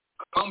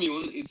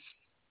commune. It's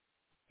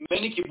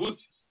many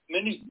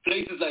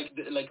places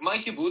like my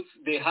kibbutz.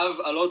 They have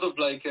a lot of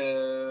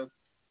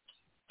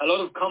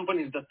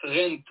companies that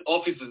rent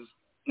offices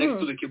next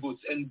to the kibbutz,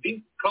 and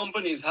these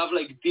companies have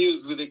like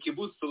deals with the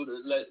kibbutz so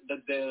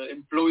that their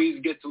employees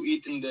get to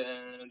eat in the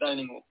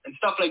dining room and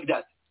stuff like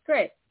that.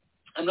 Great.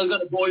 I'm not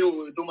gonna bore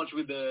you too much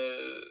with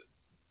the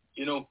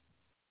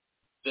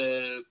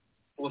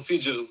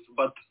procedures,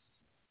 but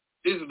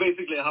this is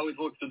basically how it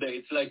works today.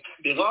 It's like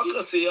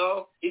bureaucracy,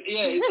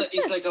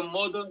 it's like a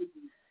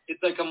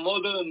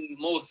modern,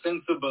 more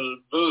sensible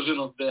version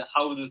of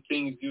how the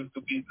things used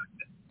to be.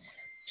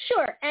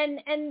 Sure,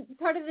 and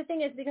part of the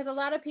thing is because a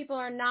lot of people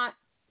are not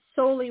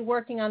solely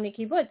working on the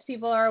kibbutz.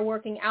 People are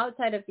working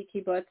outside of the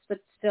kibbutz, but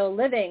still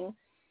living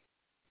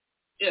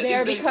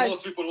there because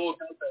most people work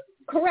outside.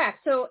 Correct.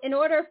 So in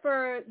order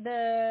for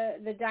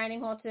the dining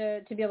hall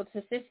to be able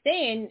to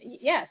sustain,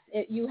 yes,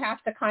 you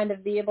have to kind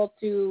of be able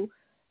to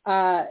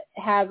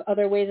have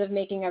other ways of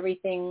making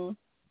everything,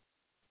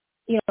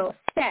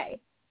 stay,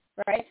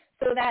 right?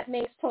 So that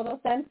makes total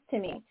sense to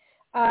me.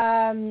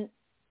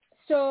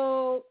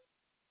 So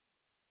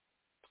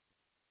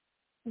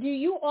do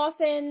you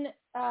often,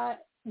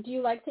 do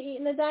you like to eat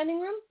in the dining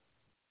room?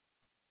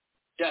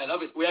 Yeah, I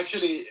love it.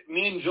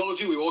 Me and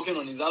Georgie, we're working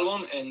on his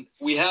album, and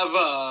we have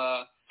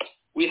a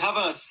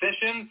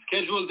session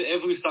scheduled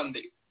every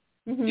Sunday.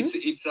 Mm-hmm.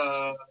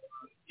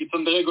 It's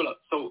on the regular.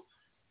 So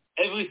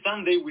every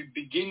Sunday we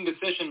begin the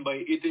session by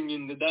eating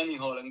in the dining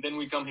hall, and then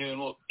we come here and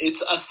work. It's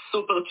a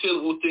super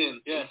chill routine.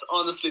 Yeah, it's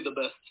honestly the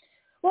best.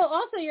 Well,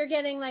 also you're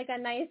getting like a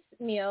nice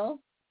meal,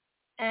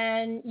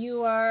 and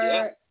you are.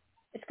 Yeah.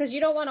 It's because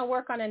you don't want to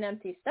work on an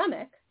empty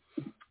stomach.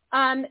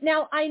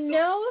 Now I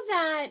know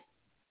that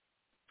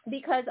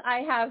because I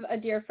have a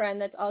dear friend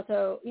that's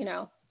also,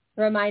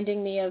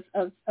 reminding me of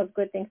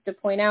good things to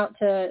point out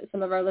to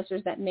some of our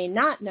listeners that may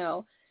not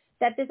know,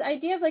 that this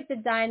idea of like the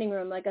dining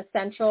room, like a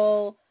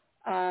central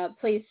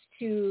place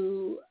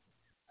to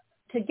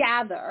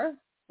gather,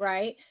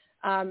 right,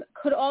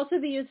 could also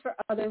be used for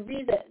other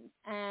reasons.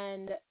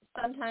 And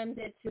sometimes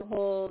it's to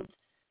hold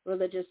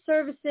religious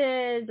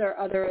services or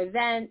other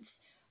events.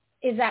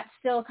 Is that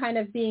still kind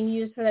of being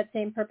used for that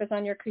same purpose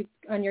on your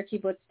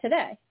kibbutz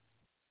today?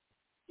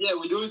 Yeah,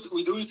 we do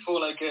it for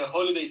like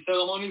holiday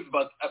ceremonies,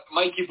 but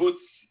my kibbutz,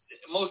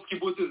 most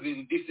kibbutzes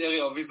in this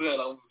area of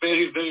Israel are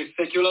very, very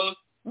secular.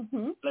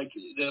 Mm-hmm. Like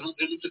they're not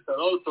religious at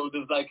all, so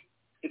there's like,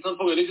 it's not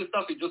for religious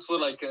stuff, it's just for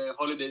like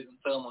holidays and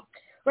ceremonies.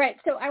 Right,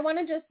 so I want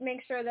to just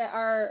make sure that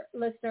our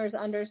listeners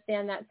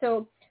understand that.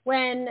 So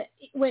when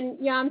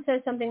Yam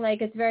says something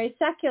like it's very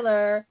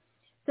secular,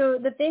 so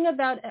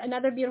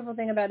another beautiful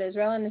thing about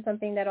Israel, and it's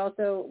something that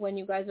also when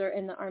you guys are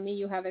in the army,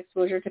 you have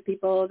exposure to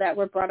people that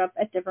were brought up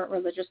at different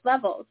religious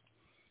levels.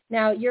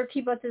 Now, your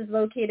kibbutz is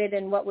located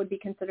in what would be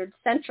considered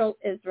central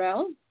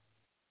Israel,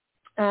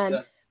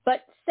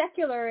 but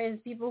secular is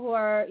people who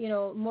are,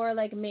 more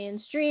like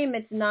mainstream.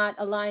 It's not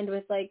aligned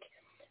with like,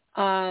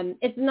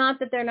 it's not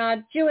that they're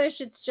not Jewish.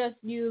 It's just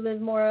you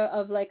live more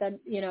of like a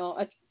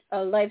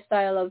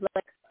lifestyle of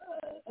like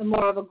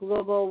more of a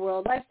global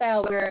world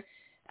lifestyle where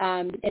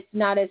it's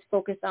not as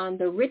focused on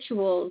the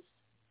rituals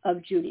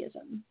of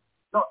Judaism.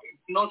 No,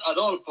 it's not at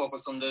all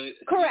focused on the...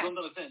 Correct. You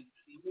don't understand.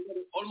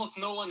 Almost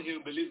no one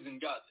here believes in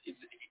God.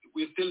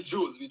 We're still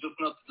Jews. We're just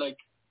not like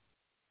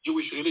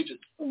Jewish religion.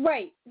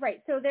 Right.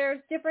 So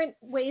there's different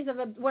ways of...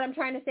 What I'm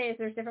trying to say is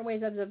there's different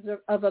ways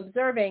of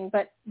observing,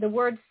 but the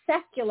word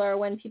secular,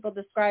 when people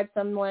describe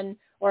someone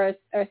or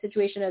a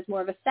situation as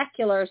more of a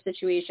secular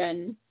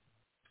situation...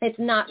 It's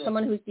not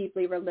someone who's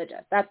deeply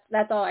religious.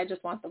 That's all I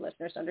just want the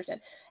listeners to understand.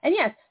 And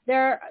yes,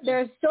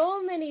 there's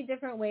so many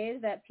different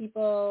ways that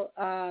people,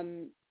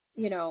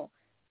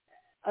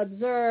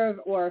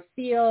 observe or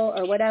feel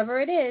or whatever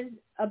it is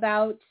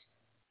about,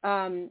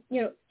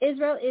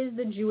 Israel is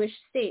the Jewish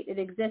state. It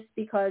exists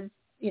because,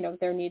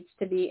 there needs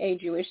to be a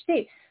Jewish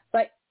state.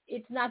 But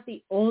it's not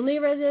the only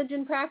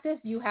religion practice.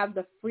 You have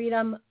the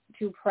freedom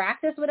to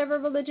practice whatever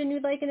religion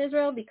you'd like in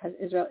Israel because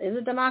Israel is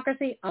a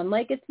democracy,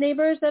 unlike its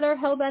neighbors that are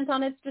hell-bent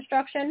on its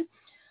destruction.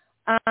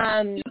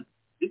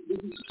 This is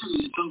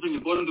something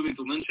important to me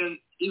to mention.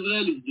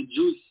 Israel is the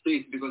Jewish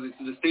state because it's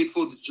the state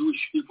for the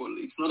Jewish people.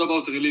 It's not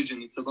about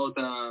religion. It's about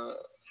a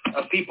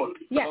people.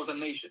 It's about a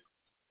nation.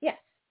 Yes,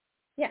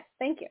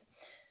 thank you.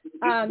 This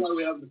is why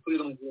we have the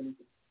freedom of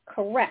religion.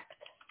 Correct.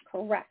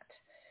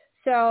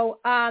 So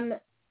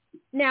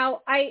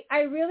now I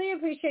really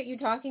appreciate you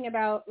talking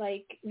about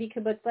like the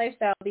kibbutz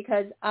lifestyle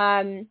because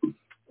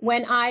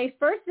when I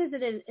first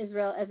visited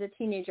Israel as a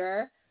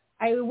teenager,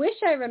 I wish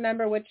I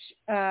remember which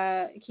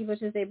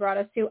kibbutzes they brought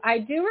us to. I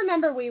do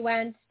remember we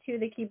went to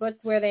the kibbutz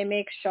where they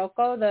make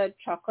shoko, the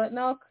chocolate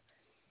milk.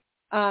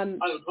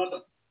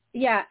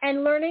 Yeah,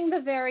 and learning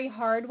the very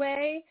hard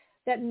way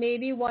that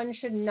maybe one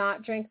should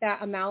not drink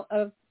that amount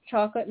of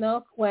chocolate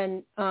milk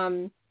when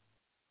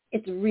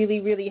it's really,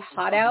 really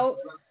hot out.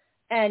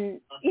 And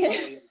you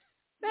know,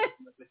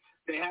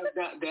 they have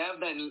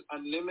that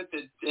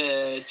unlimited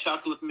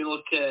chocolate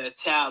milk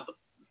tab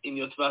in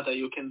your tvata.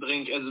 You can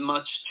drink as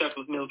much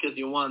chocolate milk as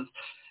you want.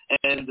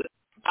 And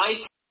I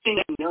think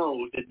I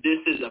know that this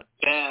is a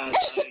bad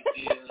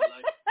idea.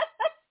 Like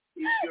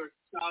if you're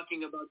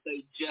talking about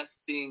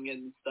digesting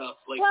and stuff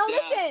like well,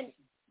 that. Listen,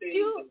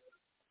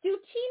 do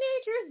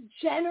teenagers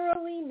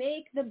generally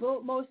make the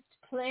most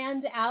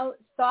planned out,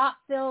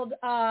 thought-filled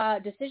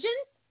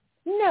decisions?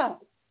 No.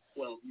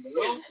 Well,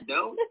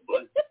 no,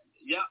 but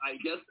yeah, I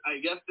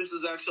guess this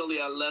is actually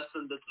a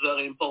lesson that's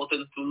very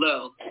important to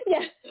learn.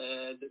 Yeah.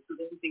 That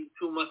drinking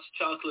too much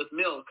chocolate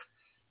milk,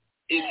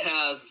 it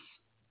has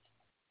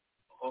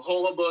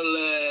horrible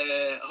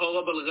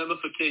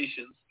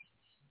ramifications.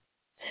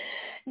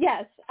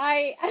 Yes,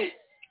 I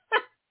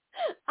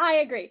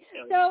agree.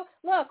 So,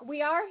 look,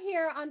 we are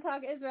here on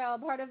TalkISrael,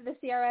 part of the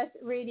CRS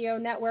radio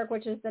network,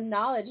 which is the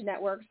Knowledge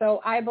Network. So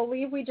I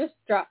believe we just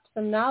dropped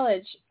some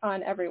knowledge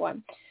on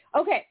everyone.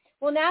 Okay,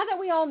 well, now that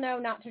we all know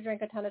not to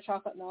drink a ton of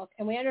chocolate milk,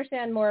 and we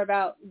understand more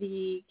about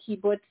the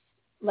kibbutz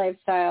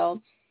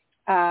lifestyle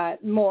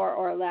more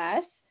or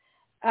less,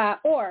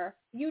 or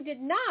you did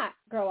not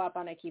grow up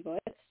on a kibbutz.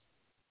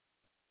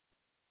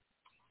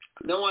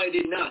 No, I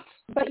did not.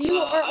 But you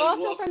are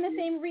also from the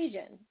same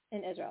region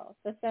in Israel,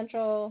 the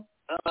central...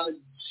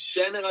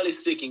 Generally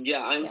speaking,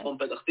 yeah, I'm from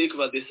Petah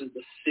Tikva. This is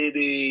the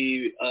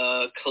city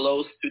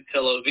close to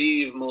Tel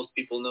Aviv. Most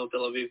people know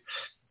Tel Aviv.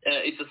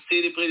 It's a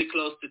city pretty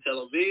close to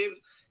Tel Aviv,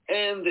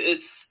 and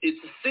it's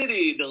a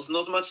city. There's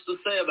not much to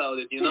say about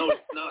it, you know.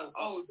 It's not.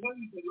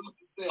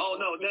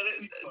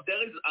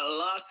 There is a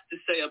lot to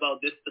say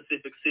about this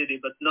specific city,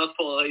 but not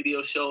for a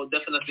radio show.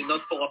 Definitely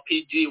not for a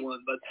PG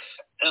one. But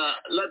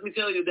let me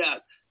tell you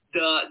that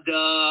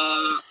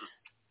the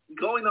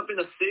growing up in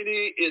a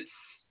city, it's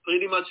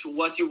pretty much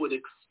what you would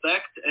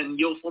expect, and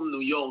you're from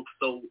New York,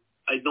 so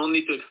I don't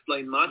need to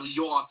explain much. New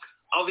York.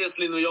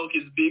 Obviously, New York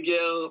is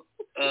bigger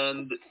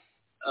and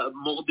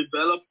more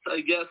developed,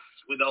 I guess,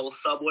 with the whole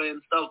subway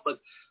and stuff, but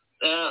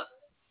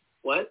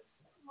what?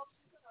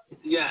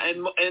 Yeah,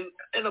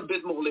 and a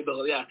bit more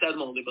liberal, yeah, a tad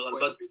more liberal,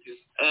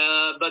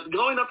 but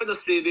growing up in the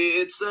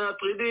city, it's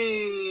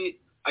pretty,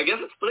 I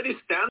guess it's pretty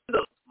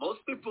standard.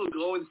 Most people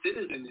grow in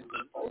cities in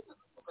Israel.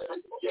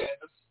 Yeah,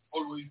 that's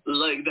always...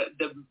 Like,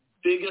 the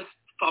biggest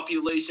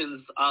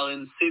populations are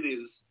in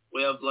cities.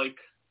 We have, like,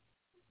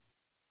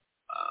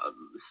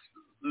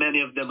 many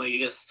of them, I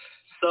guess.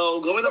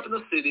 So growing up in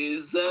the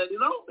cities,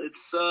 it's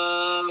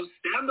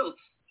standard,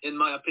 in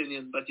my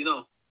opinion. But,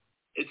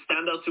 it's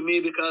standard to me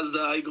because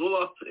I grew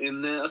up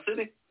in a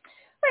city.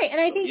 Right,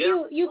 and I think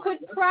you could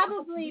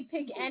probably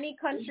pick any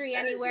country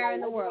anywhere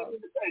in the world.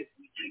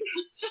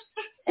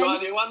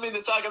 You want me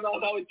to talk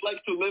about how it's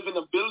like to live in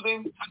a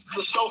building?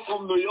 The show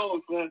from New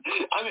York, man.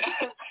 I mean,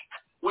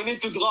 we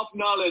need to drop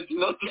knowledge,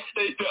 not to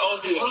state the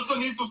obvious. They also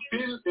need to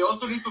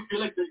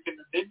feel like they can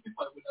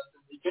identify with us.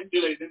 They can't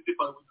really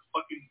identify with the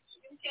fucking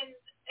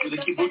with the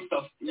kibbutz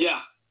stuff.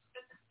 Yeah.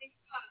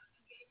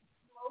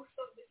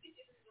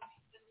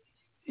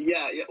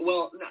 Yeah.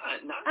 Well,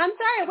 I'm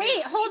sorry.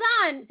 Wait, hold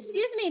on.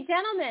 Excuse me,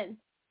 gentlemen,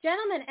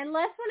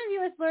 unless one of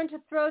you has learned to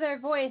throw their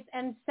voice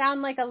and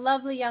sound like a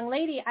lovely young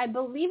lady, I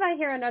believe I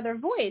hear another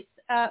voice.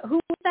 Who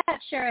is that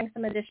sharing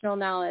some additional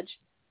knowledge?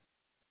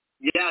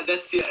 Yeah,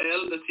 that's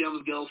Yael, that's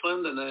Yam's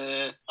girlfriend, and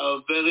a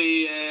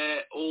very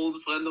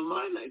old friend of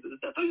mine. Is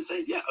that how you say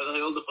it? Yeah, a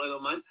very old friend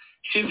of mine.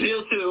 She's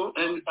here too.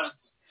 And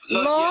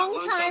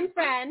long-time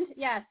friend,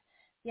 yes.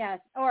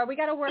 Or we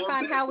got to work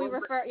on how we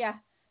refer,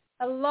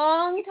 a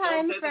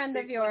long-time friend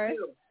of yours.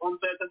 On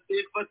Petah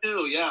Tikva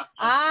too, yeah.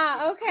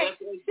 Ah, okay.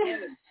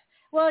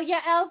 Well,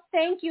 Yael,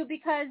 thank you,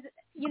 because,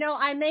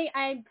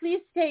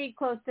 please stay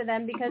close to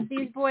them, because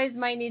these boys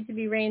might need to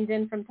be reined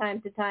in from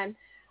time to time.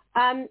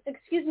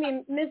 Excuse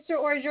me, Mr.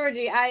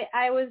 Or-Georgi,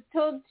 I was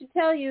told to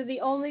tell you the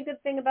only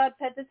good thing about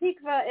Petah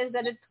Tikva is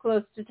that it's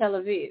close to Tel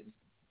Aviv.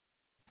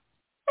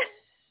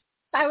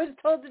 I was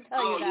told to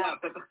tell you that. Oh, yeah,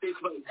 Petah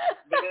Tikva is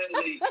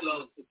very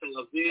close to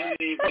Tel Aviv.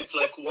 It's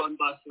like one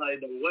bus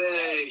ride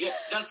away. Yeah,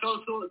 that's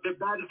also the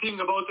bad thing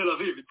about Tel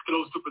Aviv. It's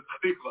close to Petah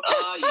Tikva.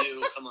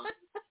 Come on.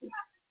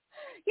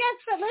 Yes,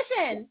 but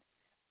listen,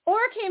 Or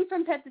came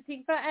from Petah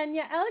Tikva, and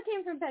Yael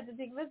came from Petah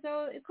Tikva,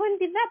 so it couldn't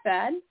be that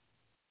bad,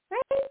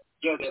 right?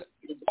 Yeah,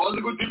 all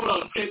the good people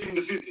are escaping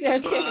the city.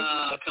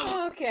 Come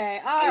on. Okay,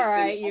 all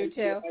right, you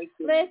two.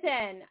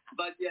 Listen,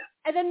 but yeah,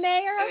 the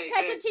mayor of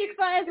Petah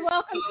Tikva is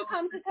welcome to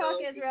come to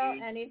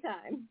TalkISrael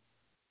anytime.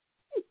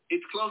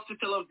 It's close to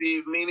Tel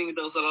Aviv, meaning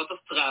there's a lot of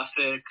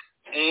traffic.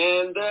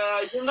 And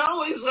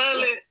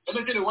Israeli. Let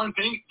me tell you one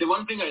thing. The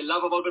one thing I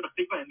love about Petah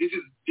Tikva, and this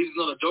is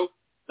not a joke.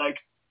 Like,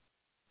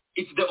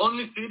 it's the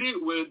only city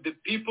where the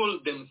people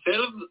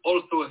themselves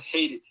also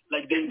hate it.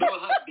 Like, they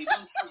don't have any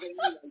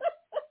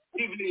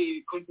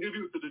actively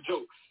contribute to the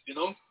jokes. You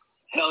know?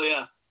 Hell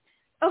yeah.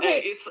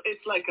 Okay. Hey,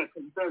 it's like a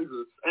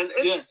consensus, and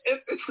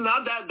it's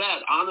not that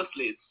bad.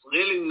 Honestly, it's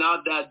really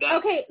not that bad.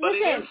 Okay, but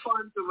listen. it is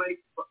fun to make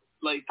fun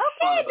Okay,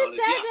 about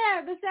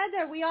it.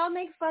 beseder. We all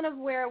make fun of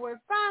where we're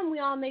from. We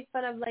all make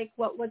fun of like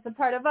what's a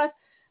part of us.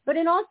 But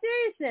in all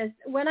seriousness,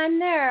 when I'm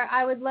there,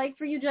 I would like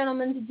for you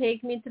gentlemen to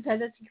take me to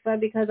Petah Tikva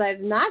because I've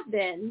not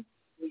been,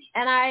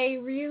 and I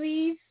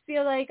really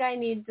feel like I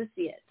need to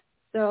see it.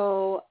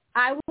 So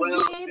I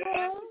will be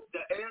able. The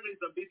air is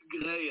a bit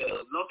grayer,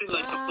 not in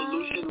like a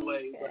pollution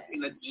way, but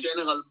in a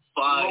general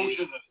vibe.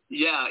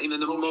 In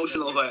an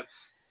emotional vibe.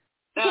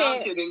 No,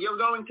 I'm kidding. You're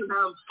going to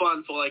have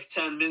fun for like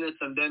 10 minutes,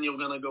 and then you're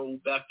going to go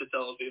back to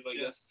Tel Aviv, I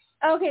guess.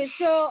 Okay,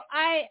 so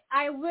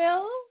I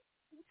will,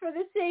 for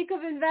the sake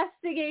of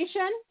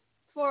investigation,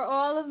 for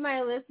all of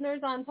my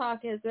listeners on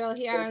TalkISrael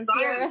here on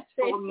PRS.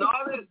 For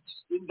knowledge,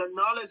 in the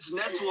Knowledge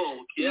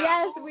Network. Yeah.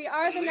 Yes, we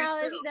are the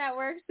Knowledge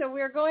Network, so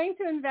we're going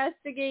to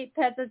investigate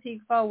Petah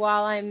Tikva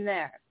while I'm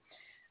there.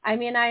 I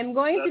mean, I'm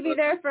going to be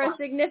there for a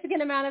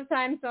significant amount of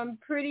time, so I'm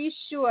pretty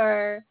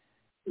sure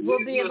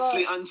we'll be able.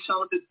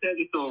 Uncharted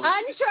territory.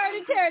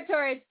 Uncharted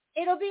territory.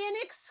 It'll be an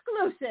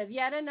exclusive,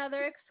 yet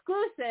another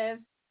exclusive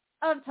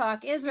of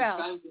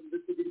TalkISrael.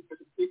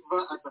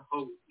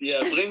 Yeah,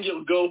 bring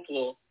your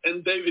GoPro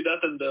and David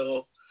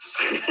Attenborough.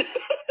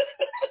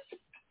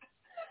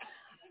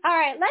 All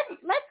right, let's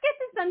get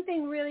to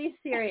something really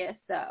serious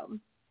though.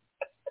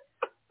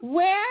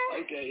 Where?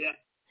 Okay, yeah.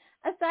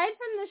 Aside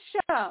from the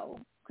show,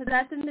 because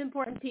that's an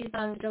important piece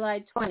on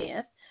July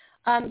 20th,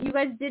 you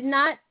guys did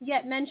not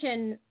yet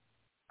mention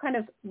kind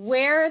of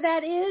where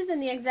that is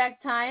and the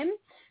exact time.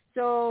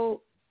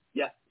 So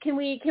yeah, can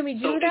we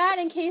do that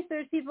in case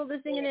there's people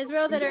listening in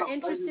Israel that are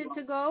interested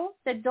to go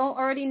that don't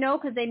already know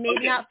because they may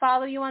not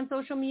follow you on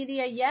social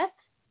media yet?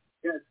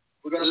 Yes.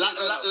 We're gonna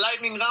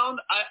lightning round.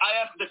 I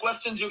ask the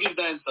questions, you give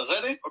the answer.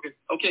 Ready?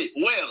 Okay.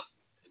 Where?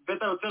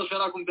 בית היוצר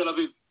של אקו"ם תל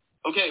אביב.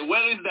 Okay.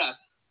 Where is that?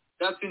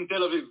 That's in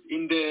Tel Aviv,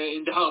 in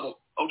the harbor.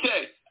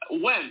 Okay.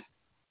 When?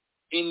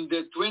 In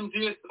the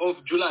 20th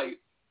of July.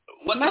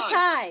 What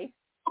time?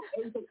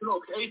 8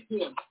 o'clock, 8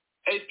 p.m.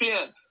 8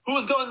 p.m.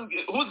 Who's gonna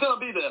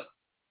be there?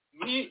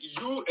 Me,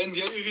 you, and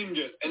Yair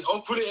Ringer, and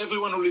hopefully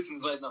everyone who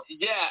listens right now.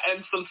 Yeah,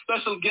 and some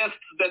special guests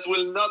that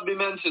will not be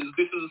mentioned.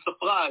 This is a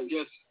surprise.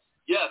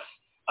 Yes.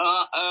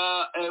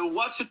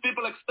 What should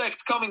people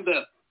expect coming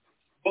there?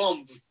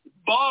 Bombs.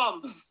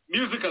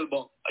 Musical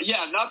bomb.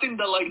 Yeah, not in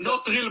the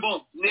not real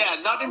bomb. Yeah,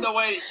 not in the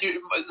way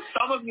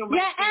some of you may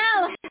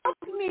Yael, help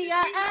me,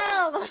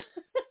 Yael.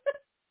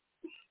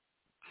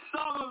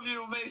 Some of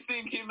you may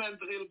think he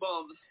meant real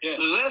bombs. Yeah.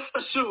 Rest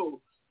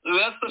assured.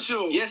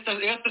 Yes,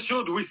 rest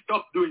assured, we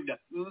stopped doing that.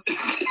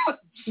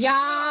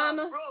 Yum.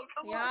 Bro,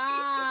 come Yum.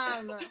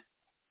 on.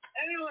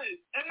 Anyways.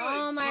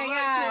 Oh my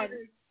God.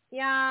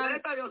 Yum.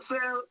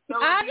 Yourself,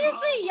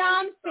 Obviously,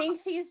 Yum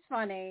thinks he's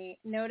funny.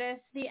 Notice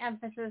the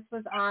emphasis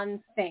was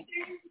on think.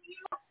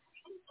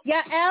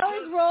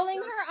 Yael is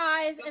rolling her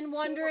eyes and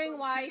wondering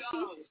why she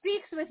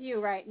speaks with you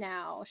right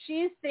now.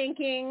 She's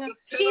rethinking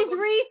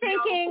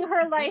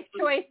her life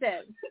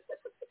choices.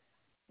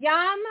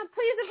 Yum,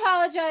 please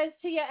apologize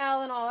to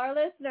Yael and all our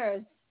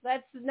listeners.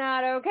 That's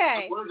not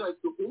okay. Apologize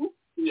to who?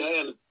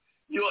 Yael.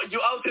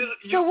 You out here.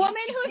 The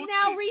woman who's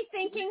now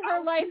rethinking her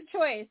life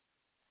choice.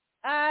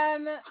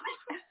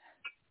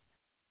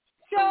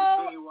 So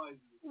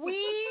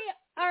we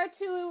are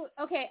to,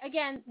 okay,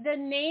 again, the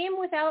name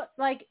without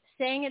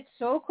saying it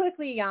so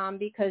quickly, Yam,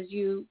 because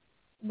you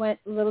went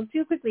a little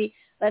too quickly.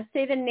 Let's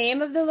say the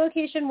name of the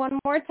location one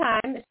more time.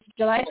 It's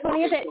July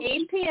 20th at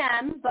 8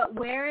 p.m., but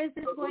where is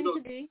this going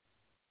to be?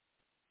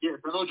 Yes,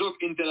 no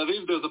joke. In Tel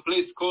Aviv, there's a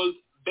place called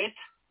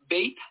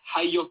Beit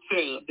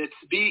Hayotzer. That's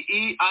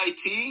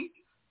BEITHAYOTZER.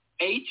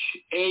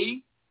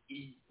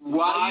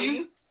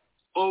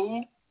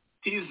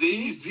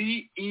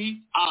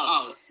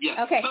 Yes.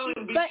 Okay,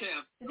 but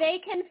they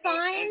can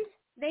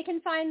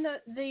find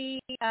the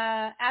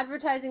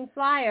advertising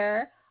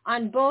flyer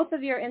on both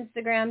of your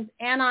Instagrams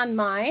and on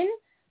mine.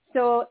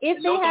 So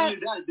if not only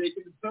that,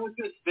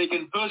 they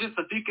can purchase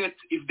a ticket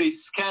if they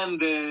scan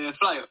the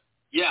flyer.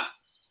 Yeah.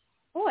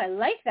 Oh, I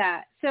like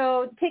that.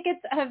 So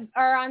tickets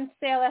are on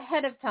sale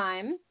ahead of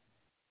time.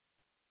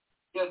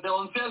 Yes, they're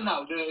on sale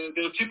now.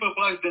 They're cheaper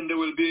price than they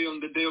will be on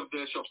the day of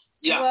the show.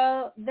 Yeah.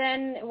 Well,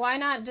 then why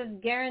not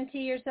just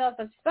guarantee yourself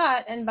a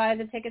spot and buy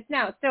the tickets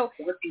now? So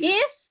if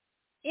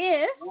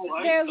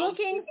they're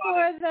looking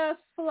for the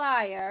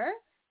flyer,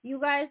 you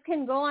guys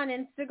can go on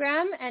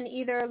Instagram and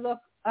either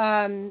look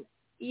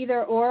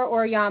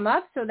or Yam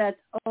up. So that's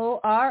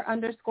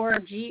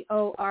OR_GORGI,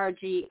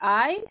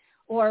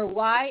 or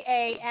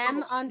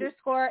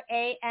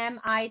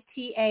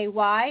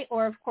YAM_AMITAY,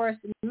 or of course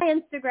my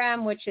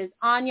Instagram, which is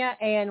Anya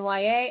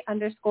ANYA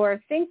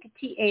 _think THINK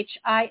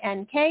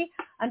 _differently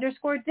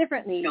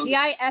DIFFERENTLY.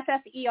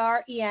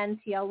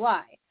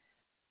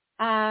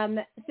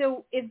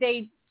 So if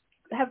they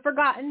have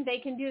forgotten, they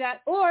can do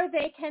that, or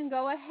they can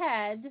go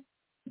ahead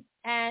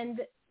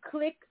and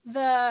click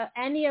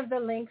any of the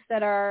links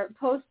that are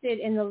posted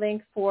in the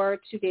link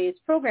for today's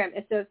program.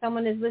 So if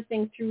someone is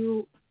listening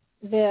through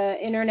the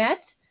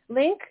internet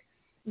link,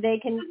 they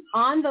can,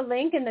 on the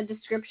link in the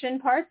description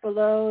part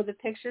below the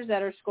pictures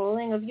that are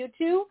scrolling of you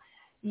two,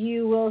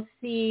 you will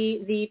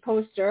see the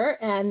poster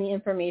and the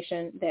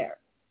information there.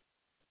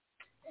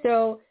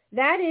 So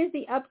that is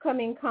the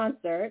upcoming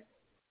concert.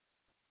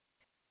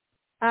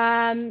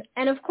 And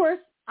of course,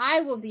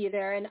 I will be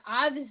there. And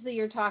obviously,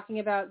 you're talking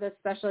about the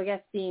special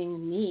guest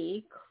being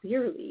me,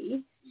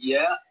 clearly.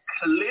 Yeah,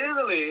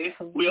 clearly.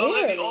 We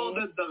already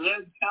ordered the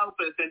red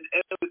carpet and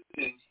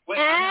everything. Wait,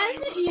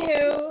 and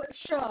you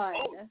should.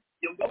 Oh,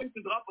 you're going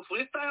to drop a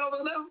freestyle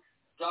over there?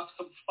 Drop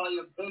some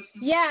fire verses?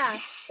 Yeah,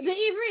 the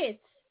Ivrit.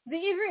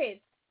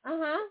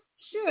 Uh-huh,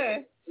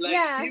 sure. Like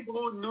yeah.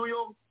 Hebrew New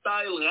York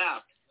style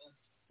rap.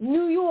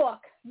 New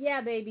York.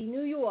 Yeah, baby,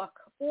 New York.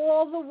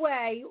 All the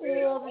way,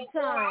 all the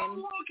time.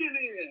 I'm walking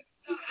here.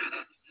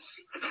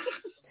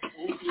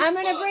 I'm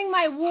going to bring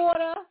my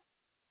water,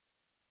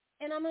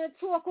 and I'm going to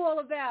talk all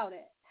about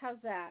it. How's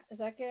that? Is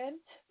that good?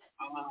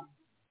 Hell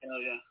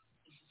yeah.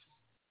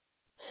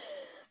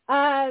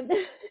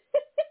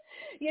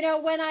 You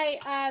know,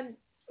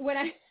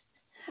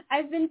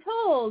 I've been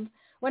told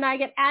when I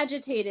get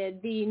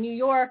agitated, the New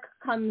York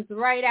comes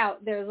right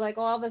out. There's like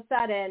all of a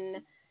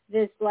sudden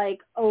this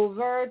like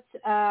overt,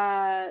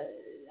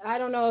 I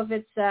don't know if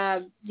it's,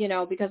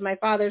 because my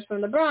father's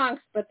from the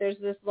Bronx, but there's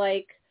this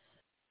like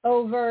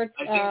overt.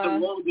 I think the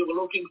word you're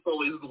looking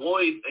for is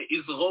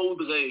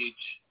road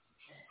rage.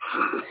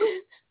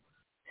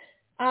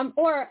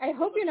 Or I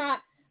hope you're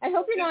not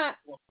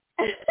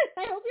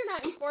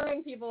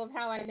informing people of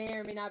how I may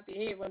or may not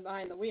behave when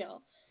behind the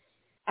wheel.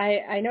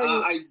 I know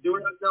you. I do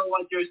not know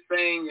what you're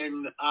saying,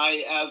 and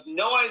I have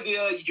no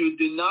idea. You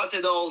do not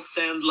at all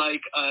sound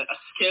like a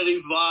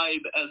scary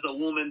vibe as a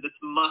woman that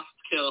must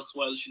curse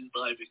while she's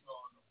driving.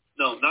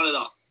 No, not at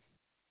all.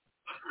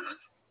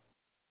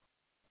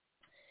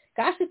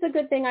 Gosh, it's a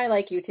good thing I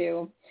like you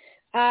too.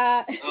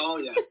 Oh,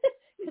 yeah.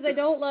 Because I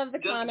don't love the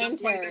commentary.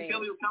 Just wait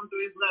until you come to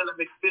Israel and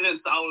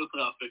experience our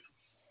traffic.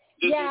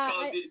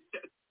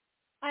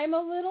 I'm a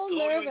little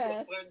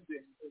nervous.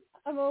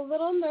 I'm a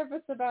little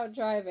nervous about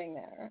driving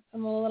there.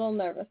 I'm a little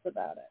nervous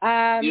about it.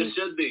 You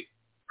should be.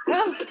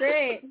 Oh,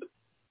 great.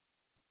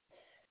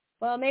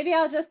 Well, maybe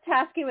I'll just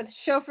task you with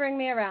chauffeuring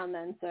me around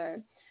then, sir.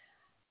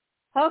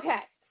 Okay,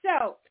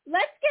 so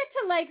let's get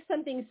to like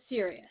something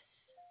serious.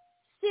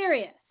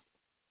 Serious.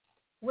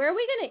 Where are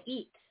we going to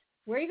eat?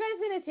 Where are you guys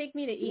going to take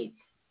me to eat?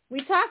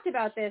 We talked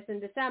about this in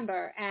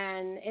December,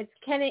 and it's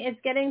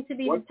getting to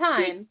be the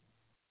time.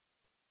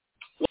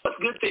 What's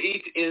good to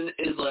eat in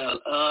Israel?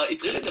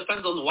 It really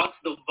depends on what's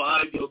the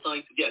vibe you're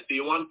trying to get. Do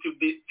you want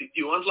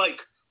like...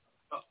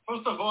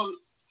 First of all,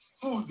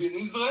 food in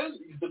Israel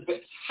is the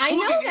best. I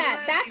know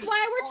that. That's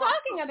why we're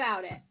talking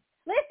about it.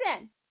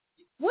 Listen,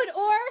 would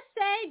Or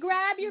say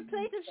grab your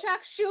plate of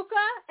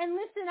shakshuka and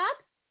listen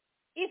up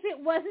if it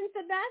wasn't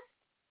the best?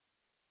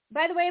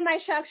 By the way, my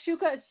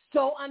shakshuka is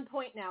so on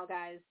point now,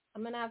 guys.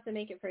 I'm going to have to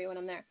make it for you when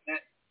I'm there.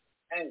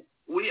 And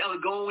we are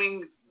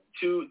going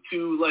to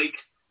like...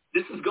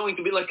 This is going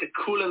to be like a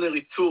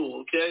culinary tour,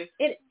 okay?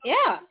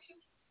 Yeah.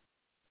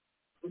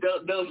 There are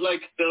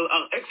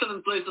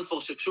excellent places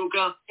for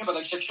shakshuka. Yeah, but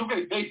like shakshuka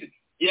is basic.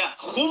 Yeah,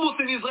 hummus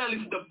in Israel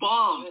is the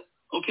bomb,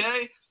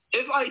 okay?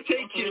 If I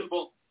take you...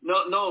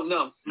 No,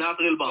 not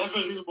real bomb.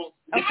 Never real bomb.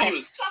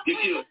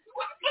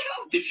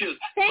 Diffuse.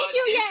 Thank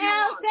you,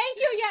 Yael.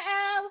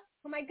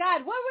 Oh my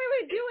God, what would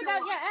we do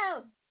without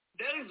Yael?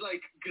 There is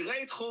like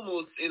great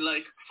hummus in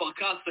like Kfar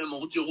Kasem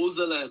or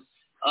Jerusalem.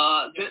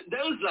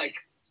 There is like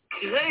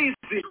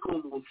crazy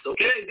hummus,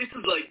 okay? This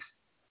is like,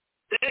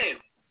 damn,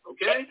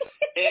 okay?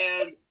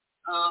 And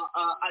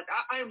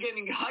I am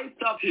getting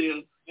hyped up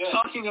here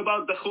talking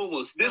about the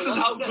hummus. This is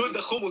how good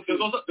the hummus is.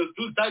 There's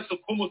two types of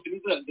hummus in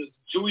Israel. There's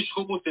Jewish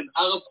hummus and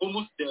Arab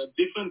hummus. They're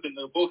different and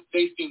they're both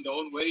tasty in their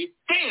own way.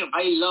 Damn!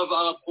 I love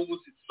Arab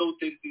hummus. It's so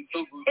tasty,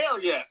 so good. Hell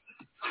yeah!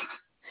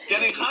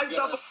 Getting hyped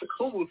up on the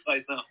hummus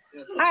right now.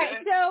 Okay? All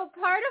right, so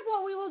part of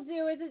what we will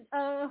do is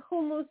a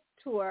hummus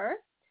tour,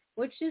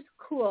 which is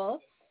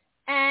cool.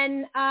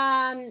 And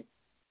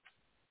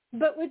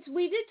but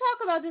we did talk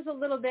about this a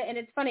little bit, and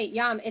it's funny,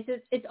 Yam.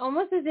 It's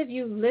almost as if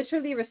you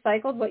literally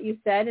recycled what you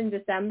said in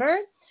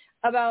December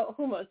about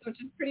hummus,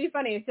 which is pretty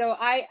funny. So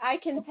I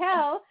can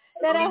tell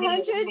that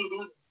 100%.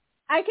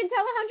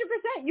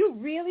 You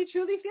really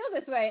truly feel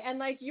this way, and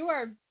like you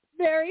are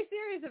very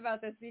serious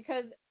about this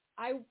because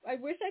I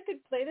wish I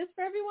could play this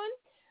for everyone.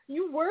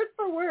 You word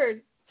for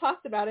word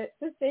talked about it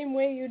the same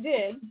way you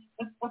did.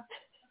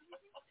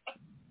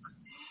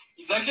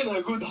 It's actually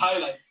a good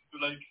highlight to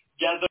like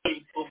gather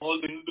from all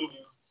the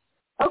interviews.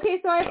 Okay,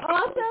 so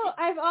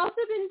I've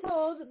also been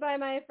told by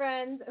my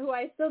friends, who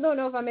I still don't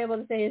know if I'm able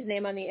to say his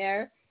name on the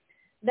air,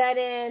 that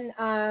in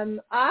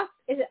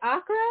is it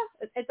Accra?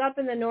 It's up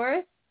in the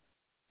north.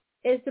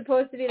 Is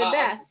supposed to be the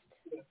best.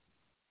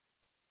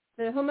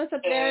 The hummus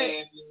up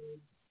there.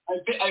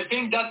 I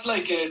think that's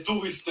like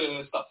tourist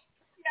stuff.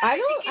 I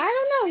don't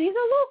know. He's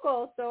a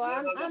local, so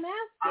I'm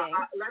asking.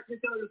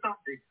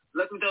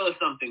 Let me tell you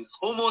something.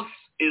 Hummus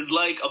is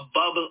like a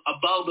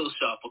barber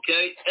shop,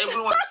 okay?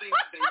 Everyone thinks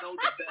they know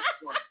the best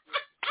one.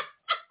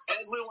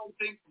 Everyone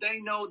thinks they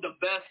know the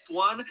best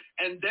one,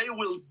 and they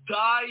will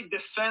die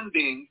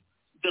defending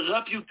the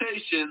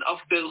reputation of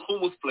their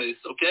hummus place,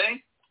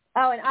 okay?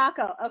 Oh, in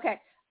Akko. Okay.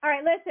 All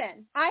right,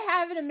 listen. I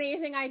have an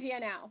amazing idea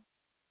now.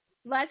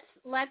 Let's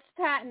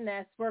patent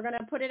this. We're going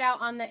to put it out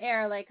on the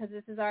air, because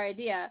this is our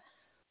idea.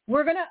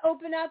 We're going to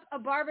open up a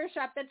barber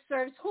shop that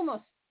serves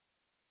hummus.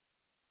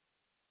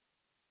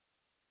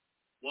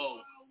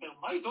 Whoa. A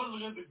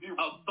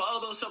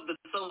barber shop that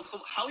sells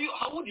hummus.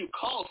 How would you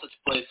call such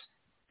a place?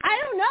 I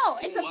don't know.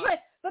 It's a place.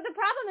 But the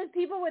problem is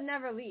people would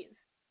never leave.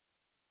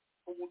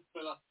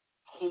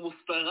 Hummus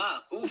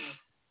pera. Oof.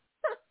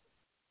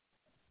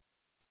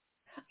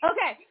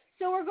 Okay,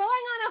 so we're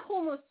going on a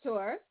hummus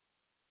tour.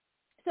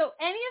 So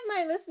any of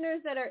my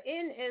listeners that are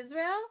in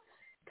Israel,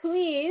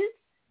 please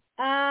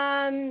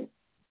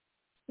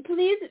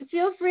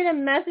feel free to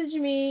message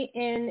me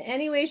in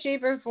any way,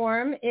 shape, or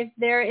form if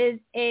there is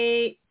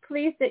a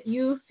place that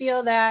you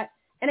feel that,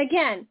 and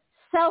again,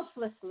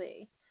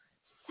 selflessly,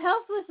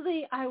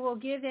 I will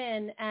give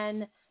in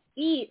and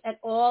eat at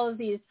all of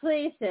these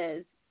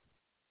places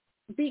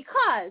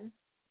because,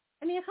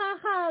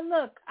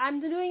 look,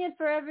 I'm doing it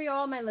for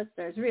all my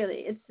listeners,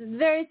 really. It's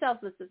very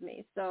selfless of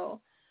me,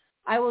 so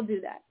I will do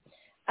that.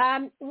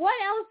 What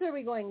else are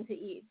we going to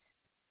eat?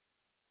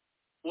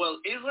 Well,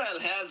 Israel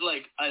has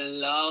a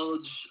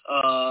large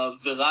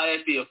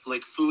variety of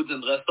foods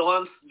and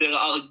restaurants. There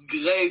are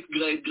great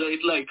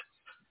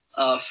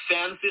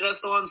fancy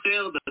restaurants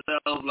here that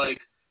have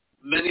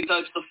many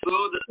types of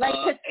food. Like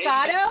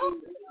pescado?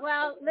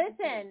 Well,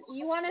 listen,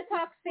 you want to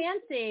talk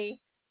fancy?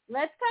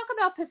 Let's talk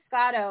about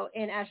pescado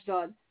in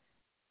Ashdod.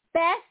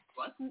 Best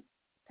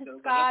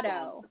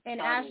pescado in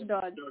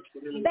Ashdod.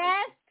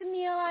 Best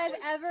meal I've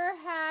ever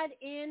had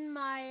in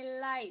my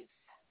life.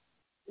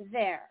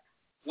 There.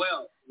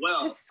 Well.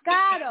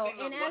 Pescado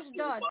in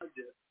Ashdod.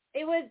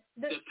 It was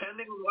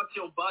depending on what's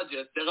your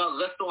budget. There are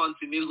restaurants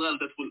in Israel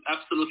that will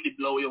absolutely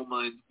blow your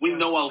mind. We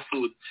know our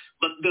food,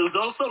 but there's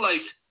also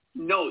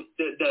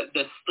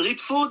the street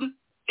food.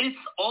 It's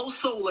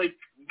also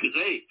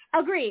great.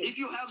 Agreed. If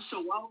you have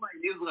shawarma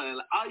in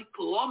Israel, I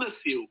promise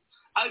you,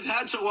 I've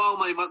had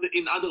shawarma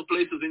in other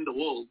places in the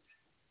world.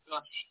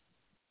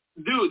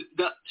 Dude,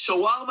 the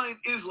shawarma in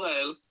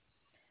Israel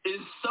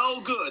is so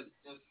good.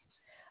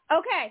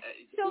 Okay,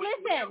 so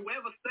listen. We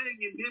have a saying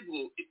in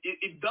Hebrew,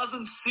 it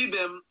doesn't see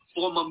them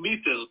from a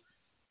meter,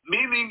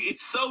 meaning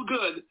it's so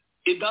good,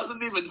 it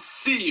doesn't even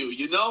see you,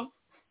 you know?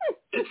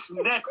 It's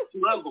next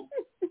level.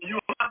 You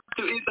have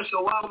to eat the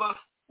shawarma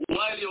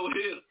while you're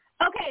here.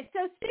 Okay,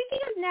 so speaking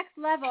of next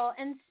level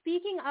and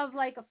speaking of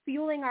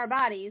fueling our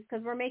bodies,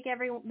 because we're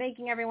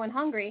making everyone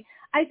hungry,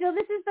 I feel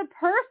this is the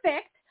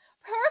perfect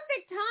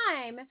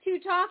time to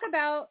talk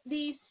about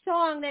the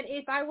song that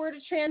if I were to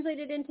translate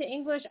it into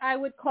English, I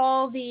would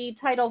call the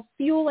title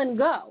Fuel and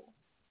Go.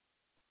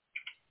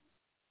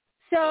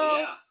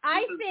 So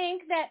I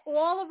think that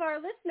all of our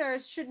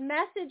listeners should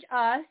message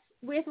us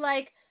with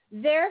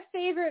their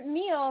favorite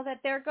meal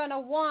that they're going to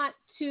want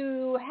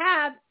to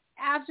have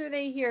after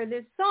they hear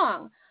this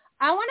song.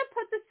 I want to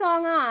put the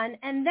song on,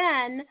 and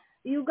then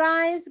you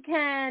guys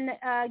can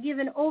give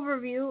an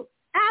overview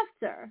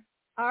after.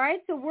 All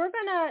right, so we're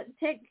going to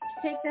take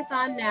this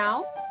on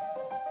now.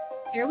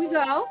 Here we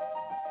go.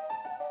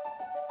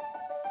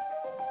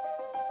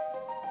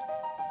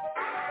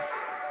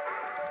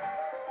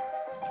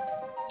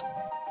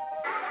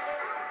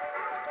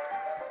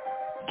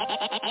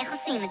 איך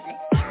עושים את זה?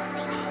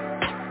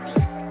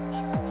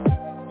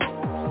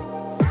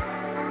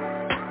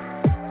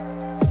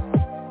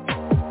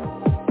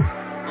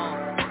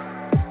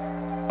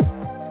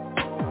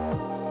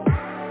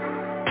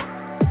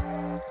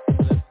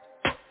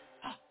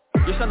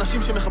 יש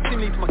אנשים שמחפשים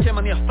להתמקם,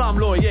 אני אף פעם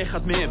לא אהיה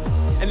אחד מהם.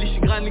 אין לי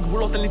שגרה, אין לי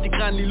גבולות, אין לי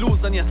תקרה, אין לי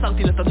לוז, אני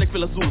עצרתי לתדלק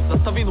ולזוז. אז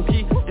תבינו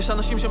כי יש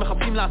אנשים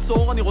שמחפשים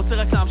לעצור, אני רוצה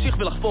רק להמשיך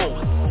ולחפור.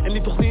 אין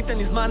לי תוכנית, אין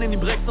לי זמן, אין לי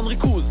ברקס, אין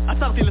ריכוז.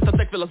 עצרתי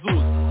לתדלק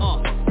ולזוז.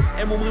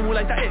 הם אומרים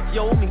אולי תעט,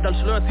 יאו, מגדל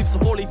שלא יציב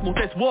סופו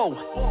להתמוטט, וואו.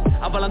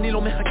 אבל אני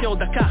לא מחכה עוד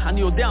דקה,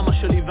 אני יודע מה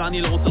שלי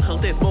ואני לא רוצה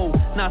לחרטט, בואו.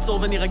 נעצור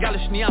ונירגע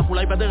לשנייה,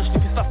 אולי בדרך שלי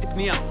פספסתי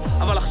פנייה.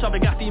 אבל עכשיו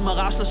הגעתי עם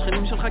הרעש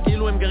לשכנים שלך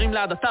כאילו הם גרים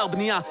ליד אתר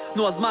בנייה.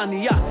 נו אז מה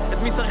נהיה? את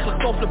מי צריך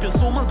לחטוף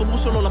לפרסום? אל תאמרו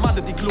שלא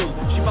למדתי כלום.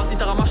 שיפרתי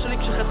את הרמה שלי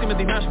כשחצי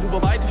מדינה ישבו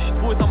בבית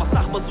ושיתפו את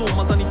המסך בזום.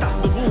 אז אני טס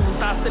בבום,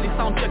 תעשה לי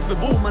סאונד צ'ק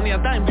ובום, אני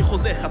עדיין בלי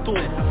חוזה חתום.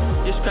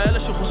 יש כאלה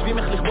שחושבים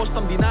איך לכבוש את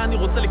המדינה, אני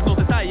רוצה לקנות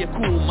את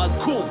היקום. אז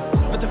קום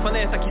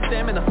ותפנה את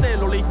הכיסא, מנסה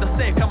להתבשל או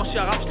להתנסה כמה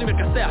שהרב שלי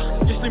מכסח.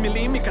 יש לי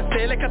מילים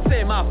מקצה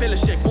לקצה, מה הפלא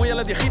שכמו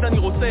ילד יחיד אני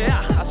רוצה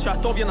אז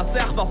שהטוב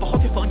ינצח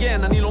והפחות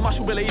יפרגן. אני לא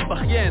משהו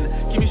בלהתבכיין,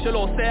 כי מי שלא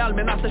עושה על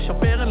מנת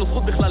לשפר אין לו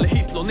זכות בכלל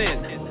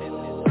להתלונן.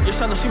 יש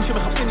אנשים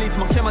שמחפשים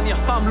להתמקם, אני אף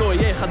פעם לא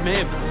אהיה אחד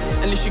מהם.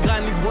 אין לי שגרה,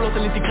 אין לי גבולות,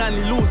 אין לי תקרה, אין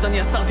לי לוז,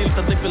 אני עצרתי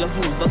לתדלק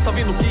ולזוז. אז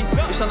תבינו כי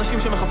יש אנשים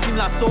שמחפשים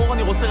לעצור,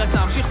 אני רוצה רק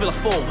להמשיך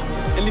ולחפור.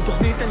 אין לי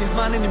תוכנית, אין לי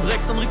זמן, אין לי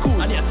ברקס, אין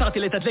ריכוז. אני עצרתי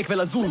לתדלק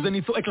ולזוז,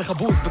 אני צועק לך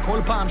בוז. וכל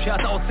פעם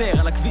שאתה עוצר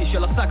על הכביש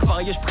של עשה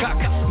כבר יש פקק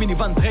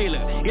מיניבן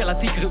טריילר, יאללה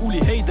תקראו לי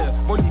היידר.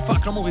 בוא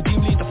נמפק, לא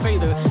מורידים לי את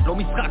הפיידר. לא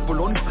משחק, בוא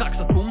לא נשחק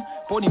סתום.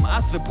 פה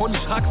נמאס ופה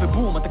נשחק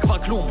ובום, אתה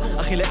כבר כלום.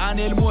 אחי לאן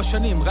נעלמו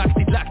השנים, רק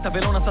תדלקת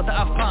ולא נסעת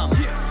אף פעם.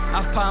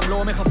 אף פעם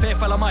לא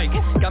מחפף על המייק,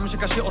 גם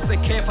שקשה עושה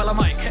כיף על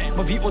המייק.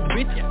 מביא עוד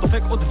ביט,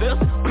 דופק עוד ורס,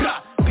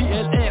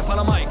 PLF על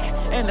המייק.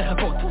 אין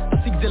לחכות,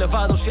 תשיג זה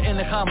לבד או שאין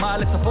לך מה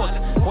לצפות.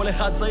 כל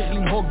אחד צריך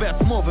לנהוג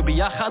בעצמו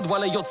וביחד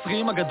וואלה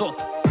יוצרים אגדות.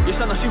 יש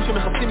אנשים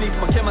שמחפשים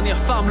להתמקם, אני אף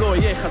פעם לא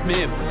אהיה אחד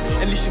מהם.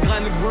 אין לי שגרה,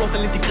 אין לי גבולות,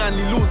 אין לי תקרה, אין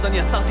לי לוז, אני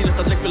עצרתי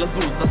לתדלק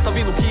ולזוז. אז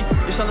תבינו כי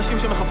יש אנשים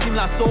שמחפשים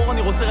לעצור,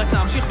 אני רוצה רק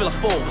להמשיך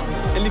ולחפור.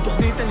 אין לי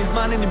תוכנית, אין לי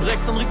זמן, אין לי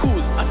ברקס, אין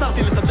ריכוז.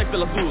 עצרתי לתדלק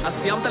ולזוז. אז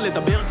סיימת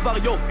לדבר כבר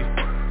יופי,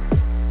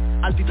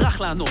 אל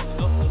תטרח לענות,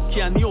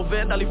 כי אני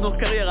עובד על לבנות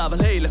קריירה,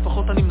 אבל היי,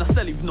 לפחות אני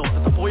מנסה לבנות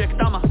את הפרויקט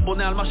תמה,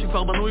 בונה על מה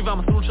שכבר בנוי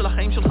והמסלול של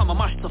החיים שלך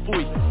ממש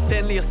צפוי.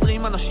 תן לי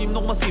 20 אנשים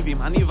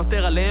נורמטיביים, אני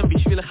אוותר עליהם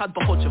בשביל אחד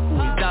פחות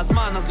שפוי. זה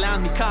הזמן, אז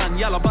לאן מכאן,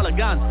 יאללה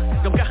בלגן.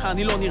 גם ככה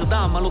אני לא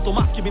נרדם, על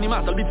אוטומט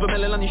קיבינימט, על ביט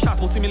ומלל אני שט,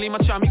 מוציא מילים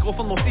עד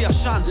שהמיקרופון מוציא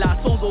עשן.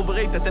 לעצור זה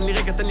אוברייטד, תן לי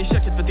רגע, תן לי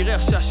שקט ותראה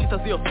איך שהשיט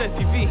הזה יוצא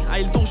טבעי.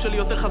 האלתור שלי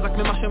יותר חזק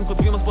ממה שהם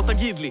כותבים, אז בוא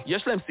תגיד לי,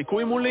 יש להם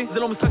סיכוי מולי? זה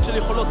לא משחק של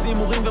יכולות, זה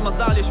הימורים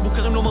ומזל, יש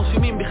בוקרים לא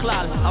מרשימים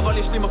בכלל, אבל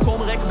יש לי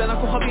מקום ריק בין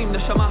הכוכבים,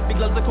 נשמה,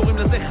 בגלל זה קוראים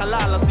לזה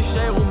חלל. אז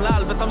תישאר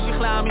אומלל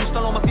ותמשיך להאמין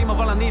שאתה לא מתאים,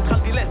 אבל אני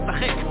התחלתי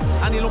לשחק,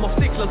 אני לא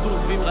מפסיק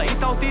לזוז, ואם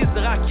ראית אותי זה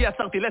רק כי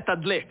עצרתי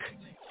לתדלק.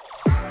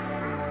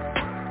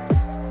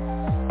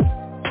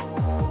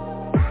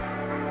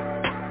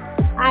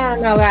 I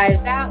don't know, guys.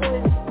 That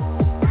was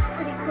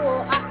pretty cool.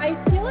 I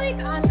feel like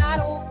I'm not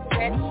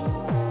already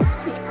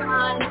taking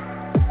on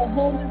a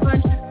whole new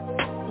bunch of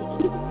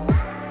things.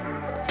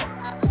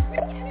 I'm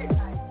pretty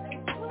energized.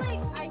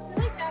 I feel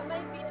like that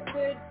might be a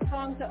good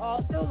song to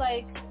also,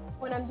 like,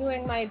 when I'm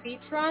doing my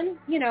beach run,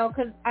 you know,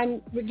 because I'm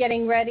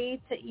getting ready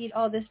to eat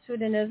all this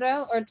food in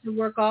Israel, or to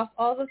work off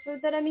all the food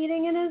that I'm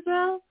eating in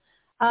Israel,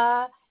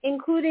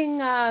 including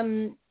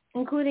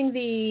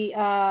the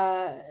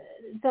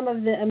some of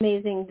the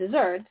amazing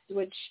desserts,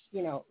 which,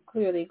 you know,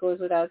 clearly goes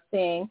without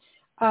saying.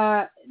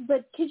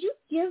 But could you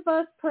give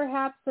us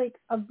perhaps like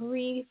a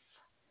brief,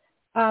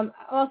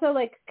 also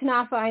like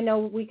knafa, I know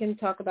we can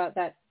talk about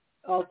that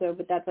also,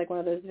 but that's like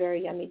one of those very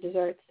yummy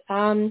desserts.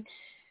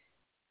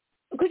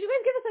 Could you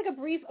guys give us like a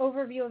brief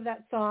overview of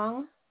that song?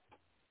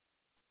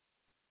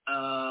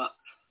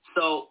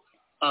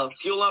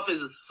 Fuel Up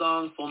is a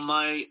song from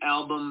my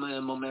album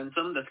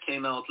Momentum that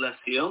came out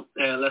last year.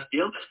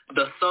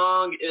 The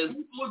song is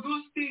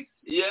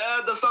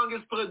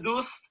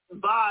produced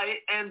by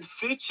and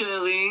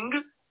featuring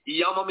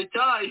Yama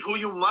Mitai, who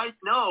you might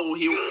know.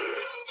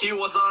 He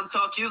was on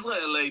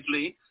TalkISrael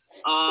lately,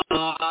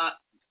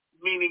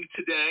 meaning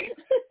today.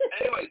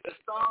 Anyway, the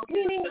song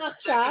meaning is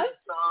Achshav?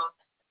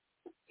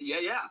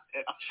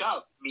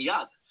 Achshav,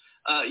 miyad.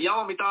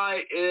 Yama Mitai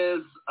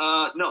is,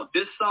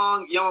 this song,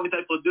 Yama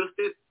Mitai produced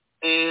it,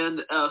 and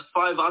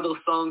 5 other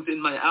songs in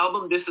my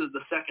album. This is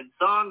the second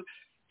song.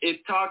 It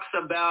talks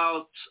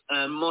about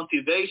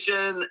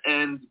motivation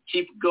and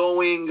keep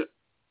going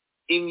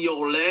in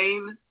your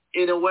lane,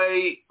 in a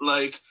way,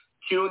 like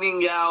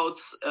tuning out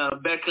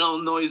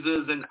background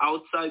noises and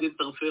outside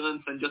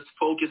interference and just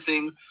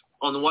focusing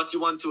on what you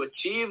want to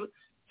achieve.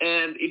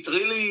 And it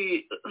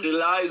really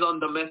relies on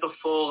the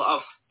metaphor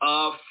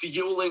of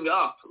fueling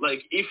up.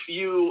 Like, if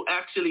you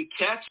actually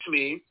catch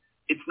me,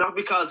 it's not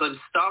because I'm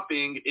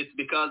stopping, it's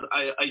because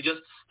I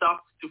just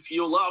stopped to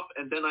fuel up,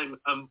 and then I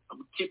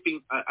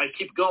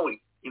keep going,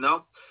 you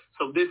know?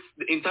 So the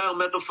entire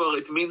metaphor,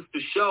 it means to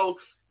show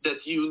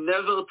that you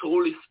never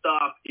truly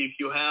stop if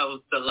you have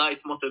the right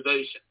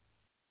motivation,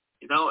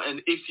 you know?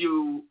 And if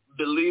you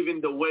believe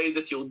in the way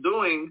that you're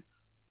doing,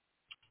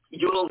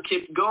 you'll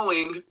keep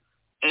going,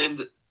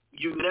 and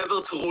you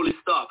never truly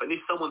stop. And if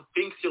someone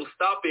thinks you're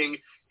stopping,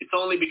 it's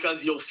only because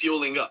you're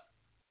fueling up.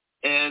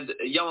 And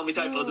Yama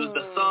Mitai produced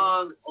the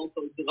song,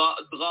 also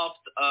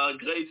dropped a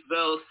great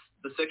verse.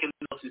 The second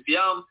verse is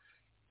Yam.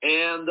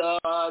 And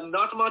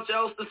not much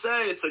else to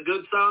say. It's a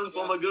good song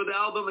from a good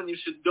album, and you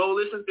should go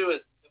listen to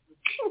it.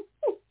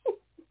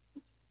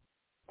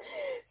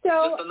 So,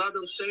 just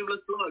another shameless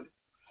plug.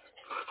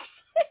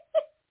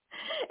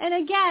 And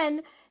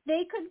again,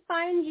 they could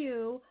find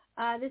you,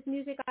 this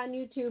music on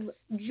YouTube,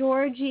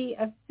 Georgie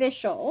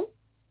Official.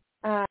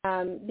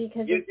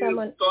 Because YouTube, if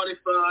someone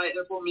Spotify,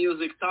 Apple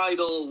Music,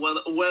 Tidal,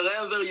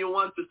 wherever you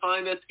want to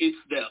find it, it's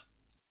there.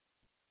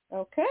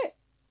 Okay,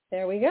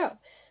 there we go.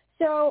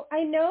 So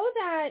I know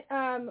that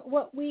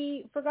what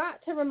we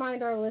forgot to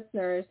remind our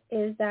listeners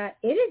is that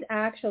it is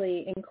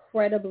actually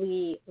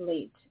incredibly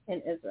late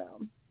in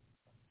Israel.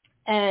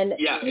 And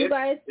you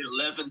guys,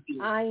 11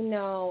 p.m. I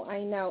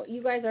know.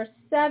 You guys are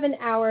 7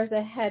 hours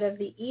ahead of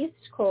the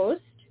East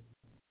Coast.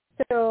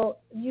 So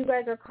you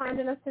guys are kind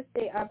enough to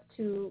stay up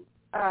to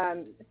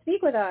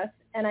speak with us.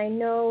 And I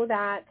know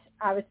that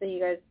obviously you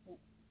guys,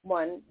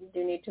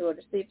 do need to go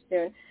to sleep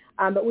soon.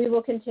 But we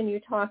will continue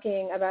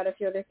talking about a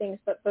few other things.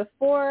 But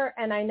before,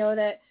 and I know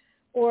that,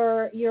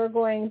 or you're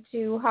going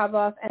to hop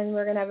off and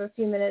we're going to have a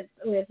few minutes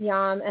with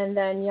Yam, and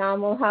then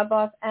Yam will hop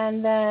off,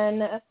 and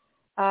then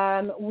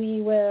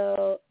we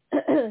will,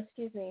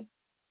 excuse me,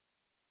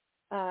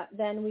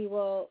 then we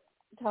will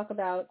talk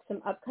about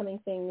some upcoming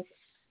things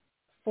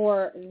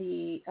for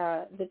the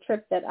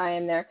trip that I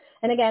am there.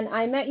 And again,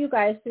 I met you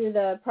guys through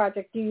the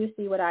project Do You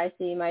See What I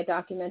See, my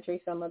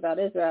documentary film about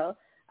Israel.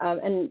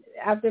 And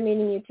after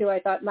meeting you two, I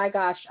thought, my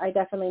gosh, I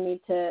definitely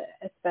need to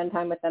spend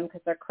time with them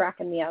because they're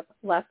cracking me up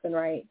left and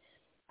right.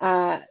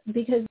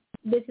 Because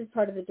this is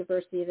part of the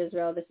diversity of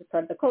Israel. This is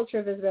part of the culture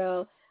of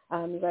Israel.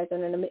 You guys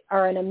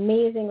are an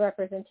amazing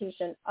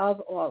representation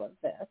of all of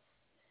this.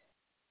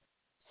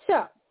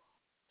 So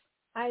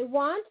I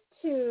want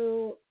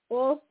to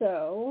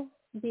also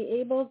be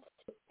able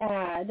to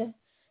add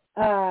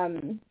a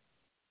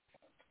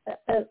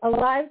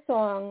live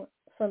song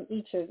from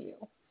each of you.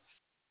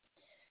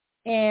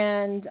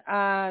 And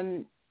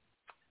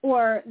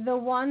or the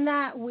one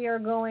that we are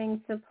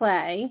going to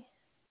play,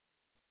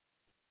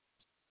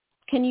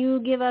 can you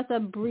give us a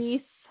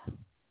brief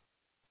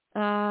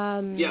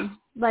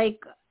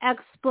like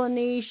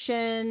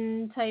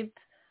explanation type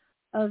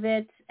of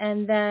it,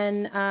 and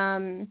then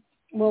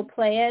we'll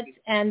play it,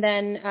 and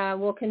then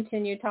we'll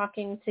continue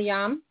talking to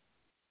Yam,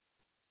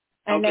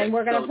 and then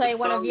we're going to play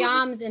one of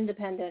Yam's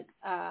independent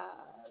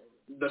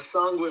the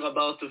song we're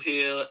about to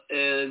hear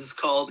is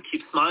called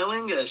Keep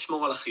Smiling,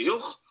 Shmor Al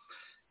HaChiyuch.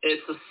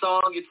 It's a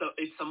song,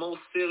 it's a more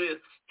serious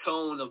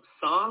tone of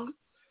song.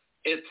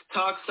 It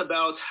talks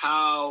about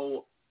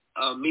how,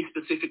 me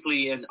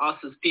specifically and us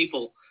as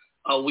people,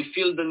 we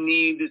feel the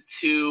need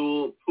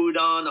to put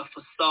on a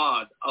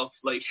facade of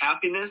like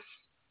happiness,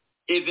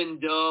 even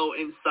though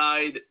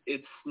inside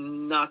it's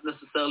not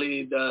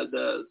necessarily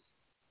the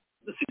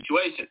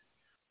situation.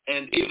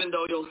 And even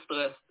though you're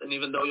stressed, and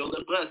even though you're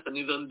depressed, and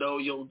even though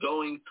you're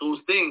going through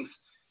things,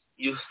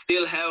 you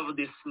still have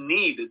this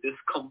need, this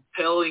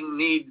compelling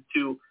need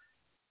to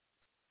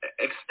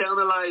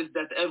externalize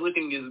that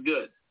everything is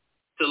good.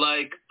 To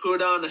like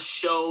put on a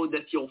show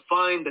that you're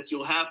fine, that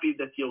you're happy,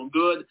 that you're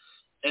good,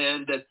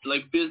 and that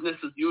like business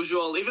as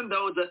usual, even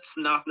though that's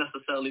not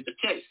necessarily the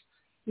case.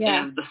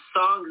 Yeah. And the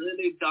song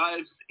really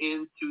dives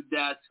into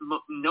that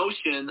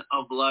notion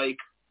of like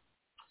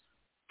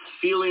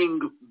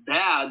feeling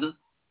bad,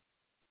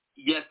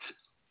 yet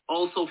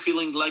also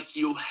feeling like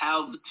you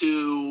have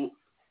to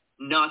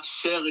not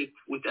share it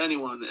with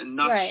anyone and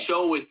not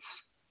show it.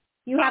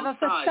 You have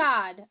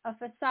outside. a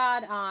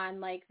facade on,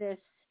 like this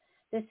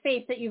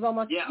face that you've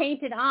almost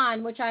painted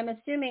on, which I'm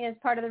assuming is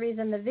part of the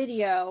reason the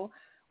video,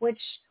 which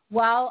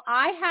while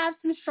I have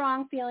some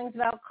strong feelings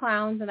about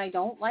clowns, and I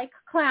don't like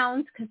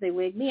clowns because they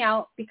wig me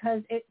out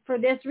for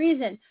this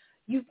reason,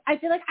 I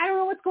feel like I don't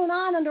know what's going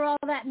on under all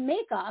that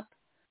makeup,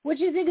 which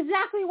is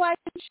exactly why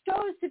you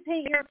chose to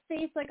paint your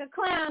face like a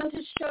clown,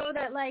 to show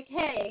that, like,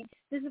 hey,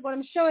 this is what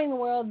I'm showing the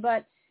world,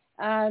 but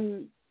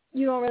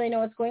you don't really know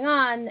what's going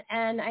on.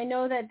 And I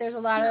know that there's a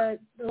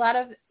lot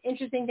of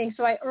interesting things.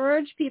 So I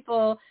urge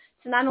people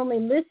to not only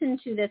listen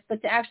to this,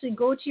 but to actually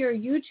go to your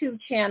YouTube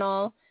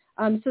channel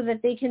so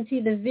that they can see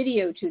the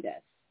video to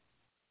this.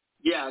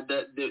 Yeah,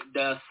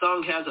 the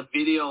song has a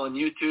video on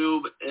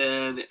YouTube,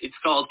 and it's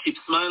called Keep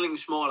Smiling,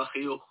 Shmor Al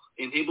HaChiyuch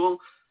in Hebrew.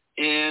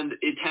 And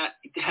it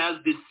has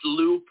this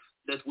loop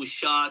that we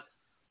shot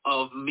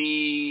of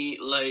me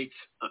like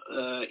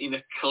in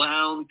a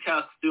clown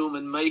costume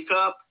and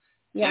makeup.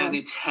 Yeah. And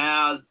it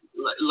has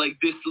like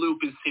this loop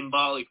is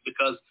symbolic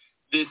because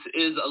this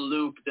is a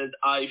loop that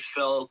I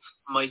felt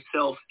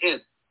myself in.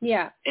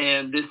 Yeah.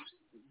 And this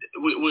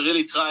we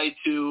really try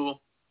to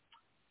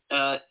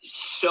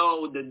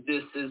show that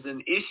this is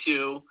an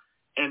issue,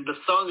 and the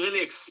song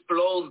really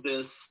explores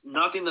this,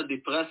 not in a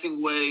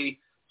depressing way,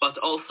 but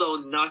also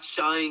not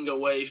shying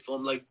away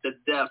from like the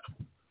depth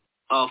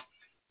of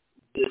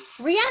this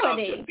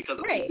reality subject, because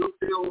I do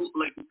feel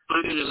like it's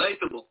pretty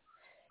relatable.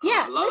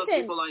 Yeah, a lot of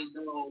people I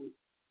know.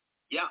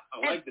 Yeah,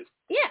 I like this.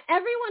 Yeah,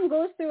 everyone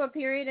goes through a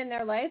period in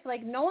their life,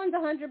 like no one's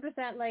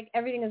 100% like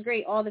everything is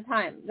great all the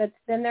time.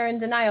 Then they're in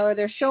denial, or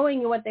they're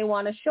showing you what they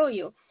want to show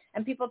you.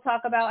 And people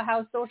talk about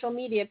how social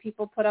media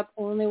people put up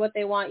only what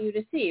they want you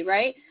to see,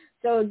 right?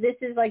 So this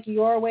is like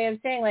your way of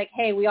saying like,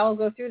 hey, we all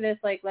go through this,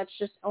 like let's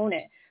just own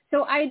it.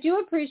 So I do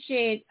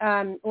appreciate,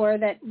 or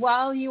that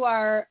while you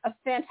are a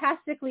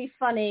fantastically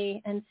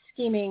funny and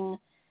scheming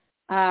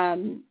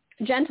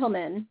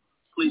gentleman,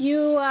 please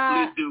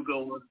do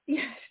go on.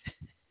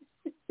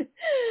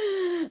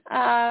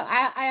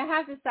 I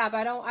have to stop.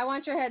 I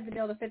want your head to be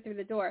able to fit through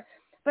the door.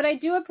 But I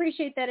do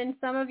appreciate that in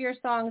some of your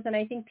songs, and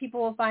I think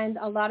people will find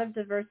a lot of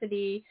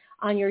diversity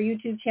on your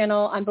YouTube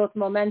channel on both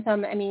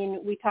Momentum. I mean,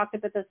 we talked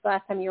about this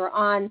last time you were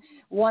on.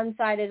 One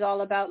side is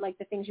all about like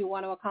the things you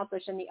want to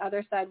accomplish, and the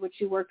other side, which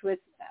you worked with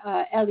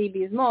Eli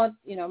Bismuth,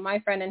 my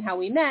friend and how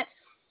we met,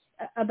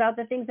 about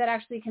the things that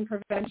actually can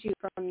prevent you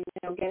from,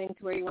 getting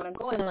to where you want to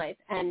go in life,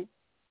 and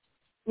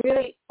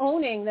really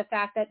owning the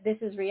fact that this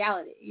is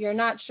reality. You're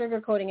not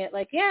sugarcoating it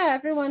like, yeah,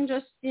 everyone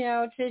just,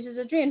 chases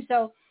a dream.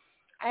 So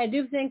I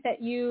do think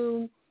that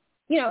you,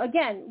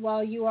 again,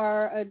 while you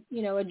are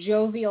a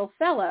jovial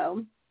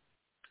fellow,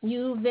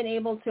 you've been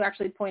able to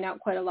actually point out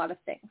quite a lot of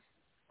things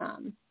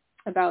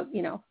about,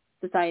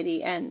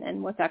 society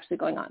and what's actually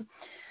going on.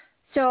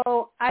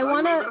 So I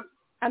want to,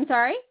 I'm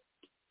sorry?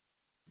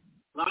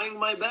 Trying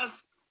my best.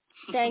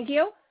 Thank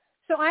you.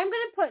 So I'm going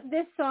to put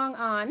this song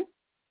on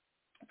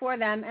for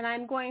them, and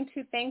I'm going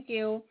to thank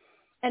you.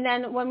 And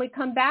then when we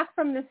come back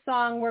from this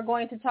song, we're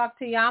going to talk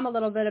to Yam a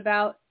little bit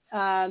about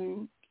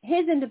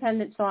his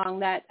independent song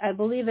that I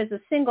believe is a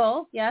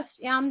single, yes,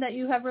 Yam, that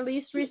you have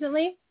released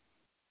recently?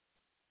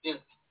 Yes.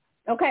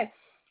 Okay.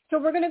 So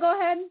we're going to go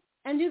ahead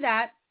and do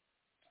that.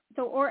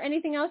 So, or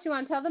anything else you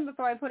want to tell them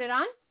before I put it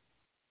on?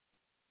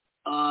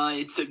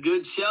 It's a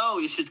good show.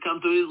 You should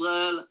come to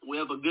Israel. We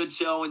have a good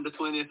show on the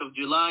 20th of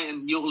July,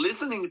 and you're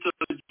listening to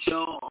a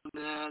show on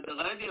the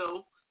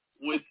radio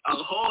with our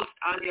host,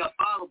 Anya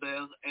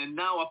Farber, and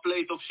now a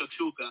plate of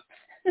shakshuka,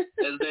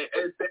 as they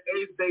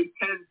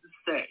tend to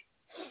say.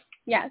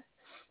 Yes.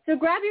 So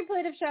grab your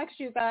plate of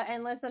shakshuka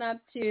and listen up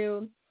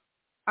to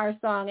our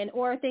song. And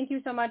Or, thank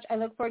you so much. I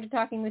look forward to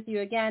talking with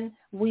you again.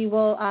 We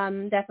will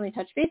definitely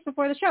touch base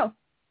before the show.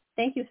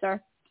 Thank you, sir.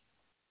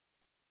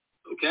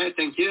 Okay,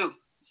 thank you.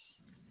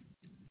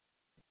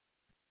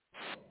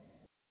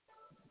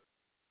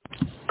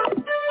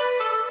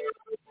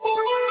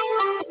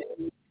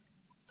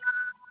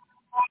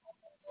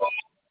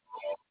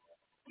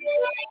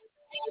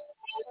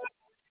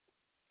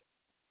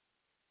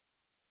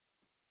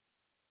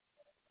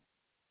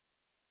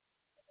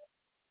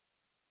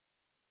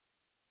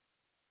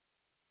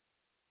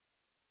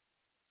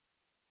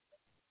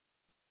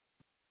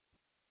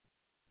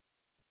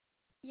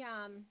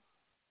 Yeah,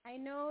 I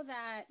know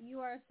that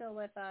you are still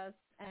with us,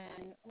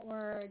 and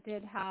Or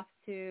did have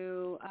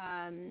to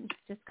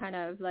just kind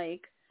of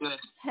like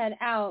head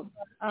out.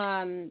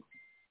 I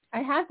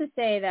have to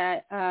say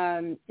that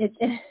it's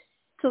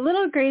a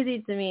little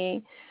crazy to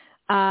me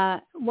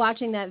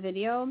watching that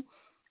video,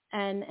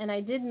 and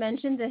I did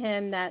mention to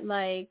him that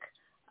like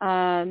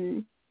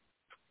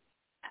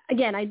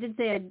again, I did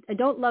say I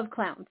don't love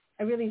clowns.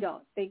 I really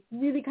don't. They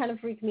really kind of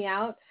freak me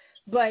out,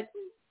 but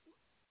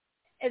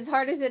as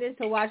hard as it is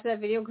to watch that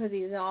video because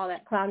he's in all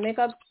that clown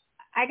makeup,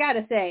 I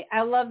gotta say,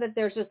 I love that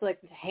there's just like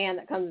this hand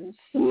that comes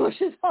and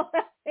smushes all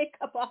that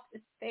makeup off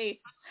his face.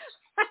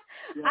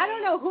 Yeah. I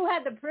don't know who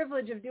had the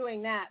privilege of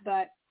doing that,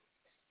 but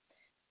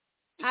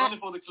it's only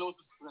for the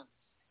closest friends.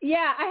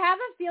 Yeah, I have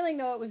a feeling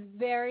though it was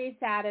very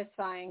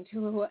satisfying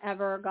to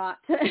whoever got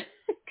to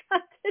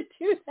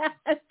do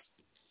that.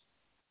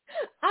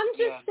 I'm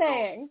just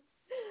saying.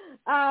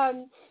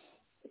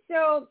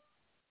 So.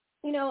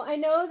 I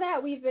know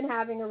that we've been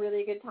having a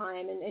really good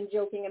time and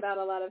joking about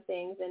a lot of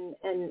things,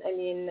 and I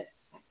mean,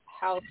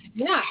 how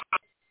not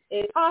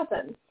it's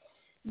awesome.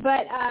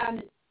 But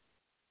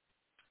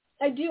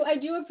I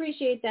do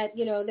appreciate that,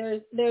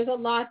 there's a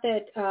lot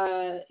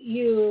that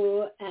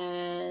you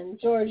and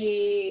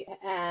Georgie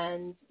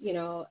and,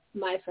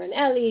 my friend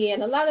Ellie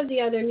and a lot of the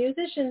other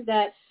musicians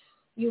that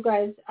you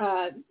guys,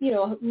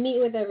 meet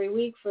with every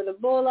week for the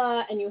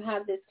Bola, and you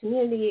have this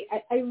community.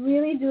 I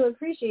really do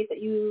appreciate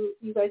that you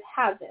guys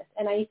have this.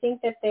 And I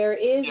think that there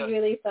is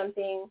really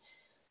something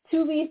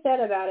to be said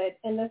about it.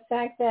 And the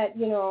fact that,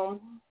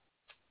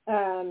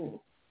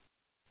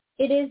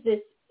 it is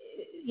this,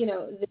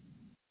 this,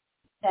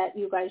 that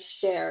you guys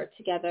share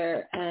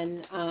together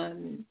and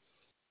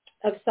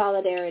of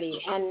solidarity.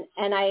 And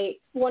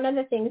one of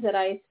the things that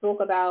I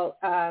spoke about,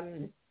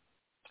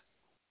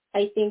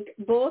 I think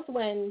both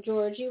when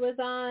Georgie was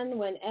on,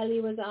 when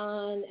Ellie was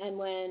on, and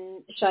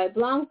when Shai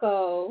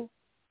Blanco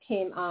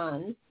came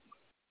on,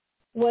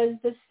 was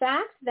the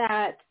fact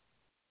that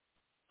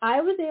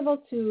I was able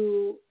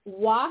to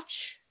watch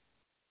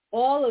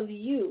all of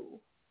you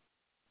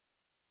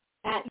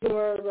at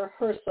your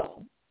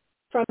rehearsal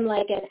from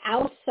like an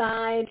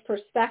outside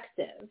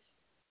perspective.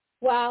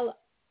 While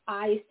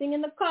I sing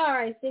in the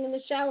car, I sing in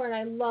the shower, and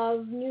I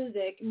love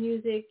music.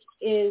 Music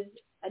is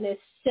an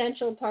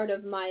essential part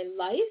of my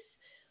life.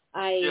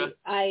 I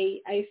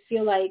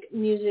feel like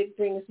music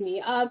brings me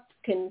up,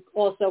 can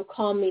also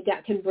calm me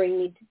down, can bring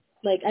me,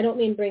 like, I don't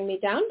mean bring me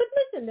down, but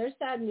listen, there's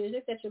sad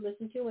music that you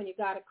listen to when you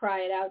got to cry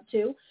it out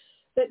too.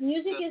 But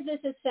music is this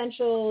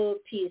essential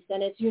piece,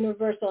 and it's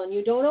universal, and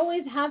you don't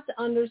always have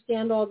to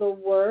understand all the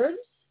words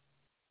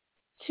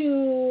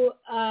to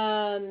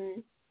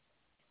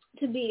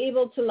be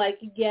able to, like,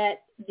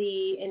 get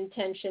the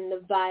intention,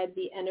 the vibe,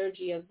 the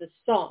energy of the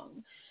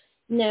song.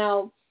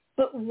 Now,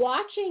 but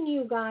watching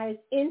you guys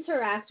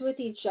interact with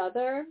each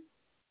other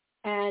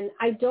And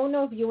I don't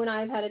know if you and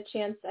I have had a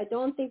chance. I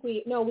don't think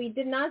we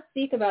did not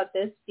speak about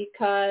this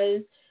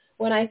because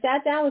when I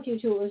sat down with you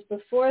two, it was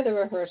before the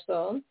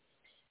rehearsal.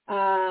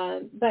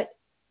 But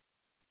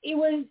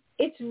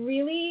it's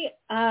really,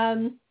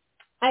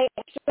 I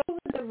chose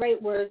the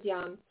right words,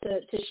 Yam,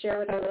 to share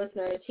with our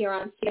listeners here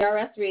on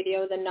CRS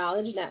Radio, the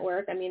Knowledge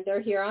Network. I mean, they're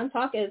here on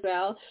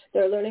TalkISrael.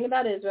 They're learning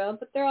about Israel,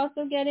 but they're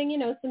also getting,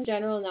 some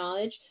general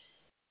knowledge.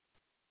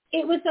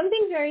 It was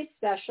something very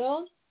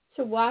special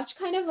to watch,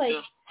 kind of like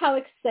how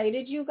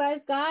excited you guys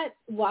got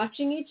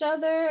watching each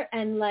other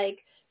and like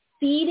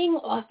feeding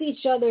off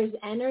each other's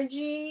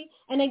energy.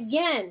 And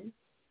again,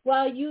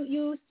 while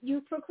you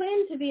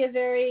proclaim to be a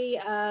very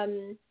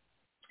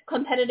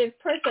competitive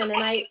person,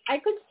 and I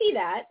could see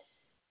that,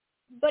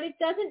 but it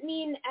doesn't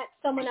mean at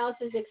someone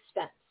else's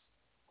expense,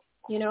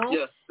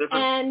 Yeah,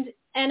 definitely.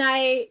 And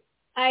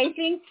I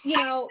think,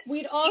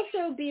 we'd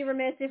also be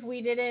remiss if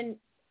we didn't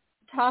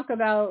talk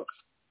about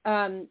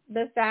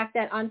the fact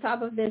that on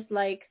top of this,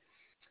 like,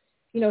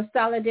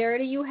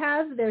 solidarity you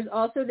have, there's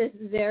also this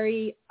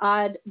very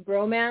odd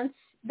bromance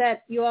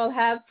that you all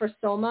have for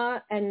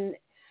Soma. And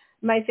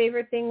my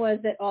favorite thing was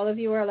that all of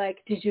you were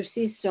like, did you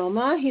see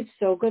Soma? He's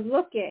so good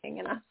looking.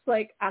 And I was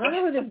like, I don't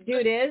know who this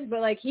dude is,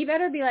 but like, he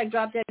better be like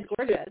drop dead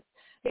gorgeous,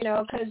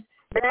 because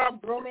they're all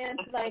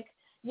bromance, like,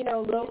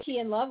 low key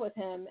in love with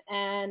him.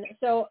 And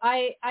so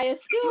I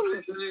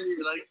assume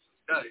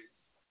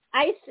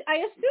I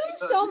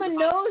assume Soma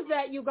knows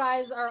that you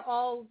guys are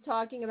all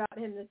talking about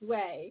him this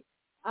way.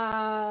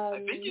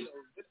 I think he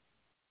knows it.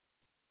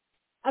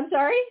 I'm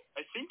sorry?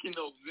 I think he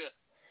knows it.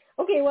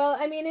 Okay, well,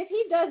 I mean, if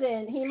he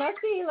doesn't, he must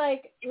be,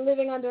 like,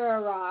 living under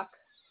a rock.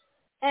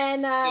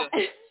 And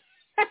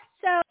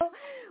so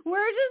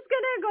we're just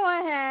going to go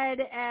ahead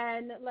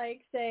and,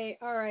 like, say,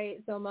 all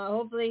right, Soma,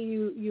 hopefully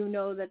you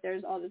know that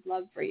there's all this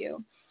love for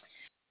you.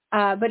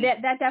 But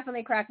that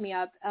definitely cracked me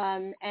up.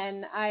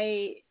 And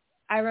I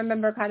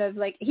remember kind of,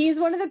 like, he's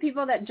one of the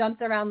people that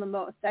jumps around the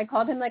most. I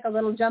called him, like, a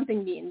little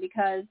jumping bean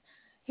because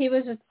he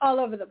was just all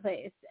over the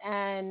place.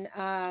 And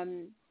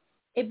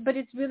but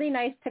it's really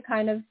nice to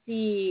kind of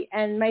see.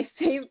 And my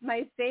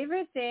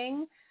favorite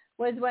thing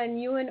was when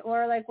you and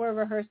Or like were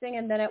rehearsing,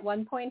 and then at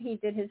one point he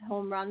did his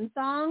home run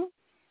song.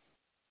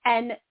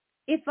 And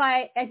if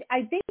I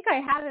think I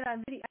have it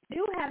on video. I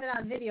do have it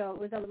on video. It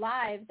was a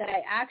live that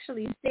I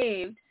actually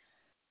saved.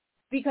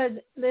 Because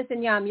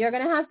listen, Yam, you're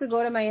gonna have to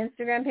go to my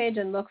Instagram page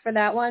and look for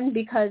that one,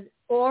 because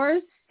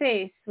Or's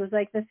face was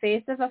like the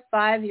face of a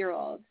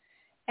 5-year-old.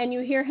 And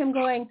you hear him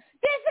going,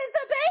 "This is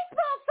the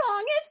baseball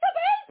song! It's the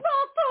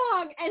baseball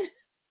song!" And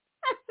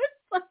I was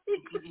like,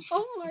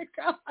 oh my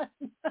God.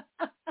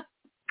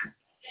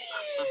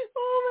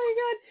 Oh my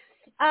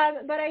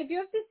God. But I do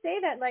have to say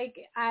that, like,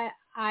 I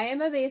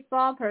am a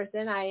baseball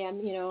person. I am,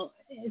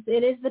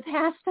 it is the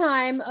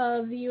pastime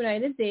of the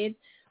United States,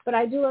 but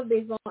I do love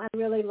baseball. I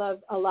really love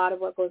a lot of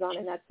what goes on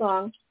in that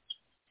song.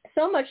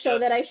 So much so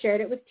that I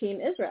shared it with Team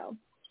Israel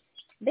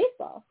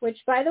Baseball, which,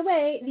 by the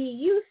way, the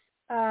youth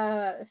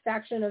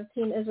faction of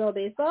Team Israel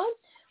Baseball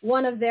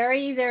won a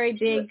very, very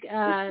big...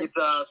 it's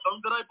a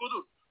song that I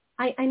produced.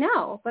 I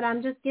know, but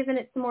I'm just giving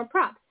it some more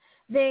props.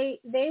 They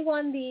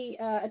won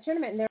a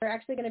tournament, and they're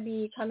actually going to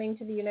be coming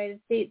to the United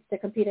States to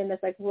compete in this,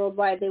 like,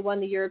 worldwide. They won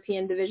the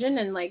European division,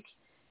 and, like,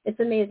 it's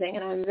amazing.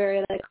 And I'm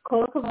very, like,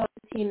 kol hakavod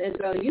to Team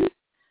Israel Youth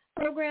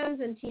programs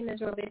and Team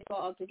Israel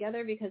Baseball all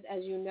together, because,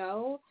 as you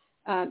know,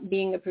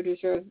 being a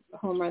producer of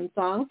Home Run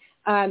Song,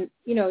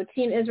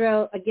 Team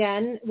Israel,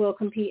 again, will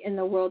compete in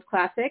the World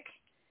Classic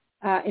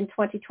in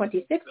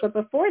 2026. But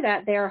before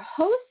that, they are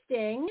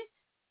hosting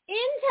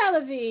in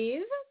Tel Aviv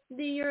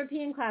the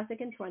European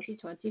Classic in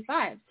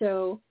 2025.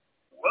 So,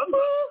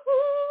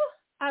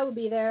 I will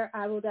be there.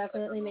 I will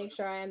definitely make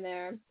sure I am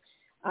there.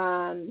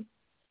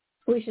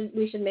 We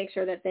should make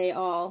sure that they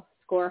all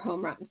score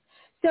home runs.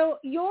 So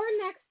your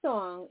next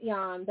song,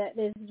 Jan, that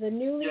is the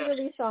newly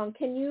released song,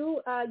 can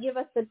you give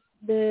us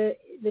the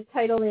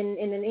title in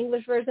an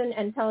English version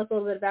and tell us a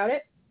little bit about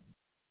it?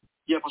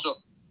 Yeah, for sure.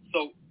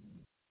 So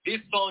this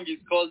song is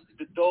called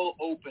 "The Door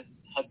Opens,"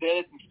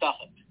 Haderet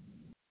Miftachat.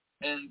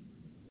 And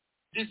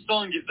this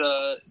song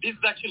is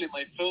actually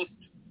my first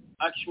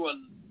actual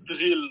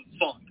drill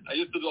song. I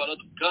used to do a lot of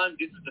grime.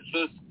 This is the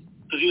first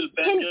drill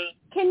banger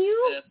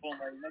for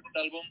my next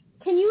album.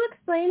 Can you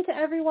explain to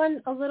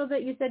everyone a little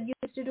bit? You said you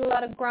used to do a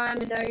lot of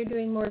grime and now you're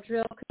doing more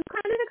drill. Could you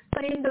kind of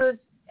explain those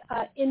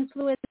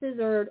influences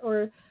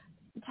or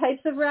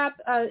types of rap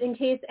in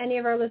case any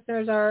of our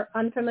listeners are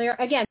unfamiliar?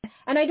 Again,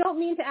 and I don't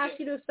mean to ask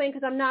you to explain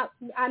because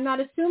I'm not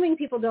assuming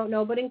people don't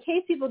know, but in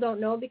case people don't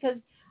know, because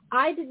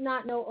I did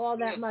not know all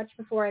that much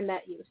before I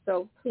met you.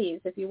 So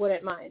please, if you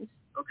wouldn't mind.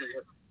 Okay,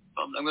 yes.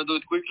 I'm going to do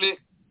it quickly.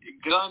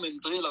 Grime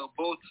and drill are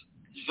both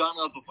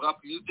genres of rap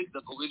music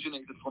that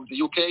originated from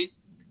the UK.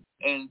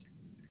 And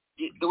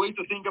the way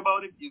to think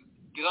about it is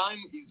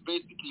grime is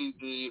basically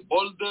the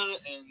older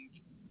and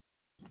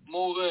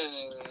more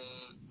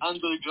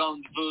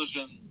underground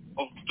version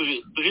of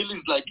drill. Drill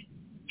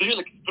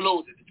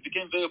exploded. It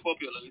became very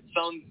popular. It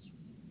sounds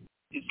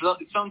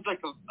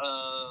like a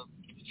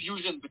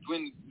fusion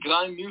between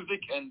grime music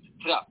and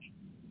trap.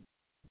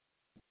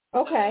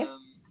 Okay.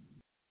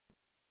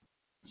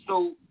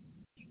 So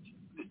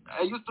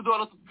I used to do a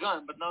lot of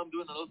grime, but now I'm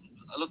doing a lot of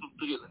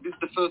drill. And this is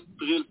the first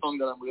drill song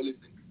that I'm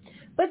releasing.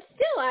 But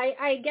still,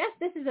 I guess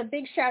this is a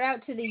big shout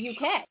out to the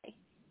UK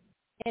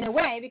in a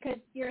way, because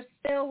you're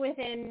still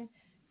within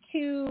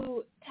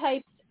two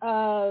types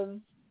of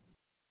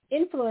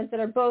influence that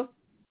are both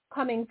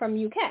coming from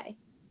UK,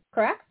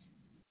 correct?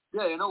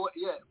 Yeah, you know what?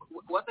 Yeah,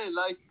 what I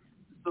like.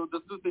 So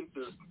the two things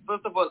here.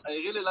 First of all, I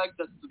really like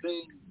that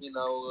today in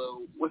our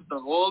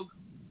Western world,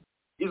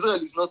 Israel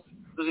is not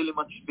really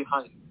much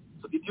behind.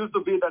 So it used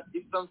to be that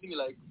if something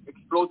like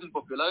explodes in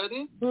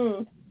popularity,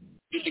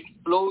 it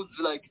explodes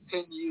like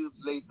 10 years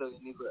later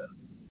in Israel.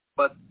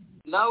 But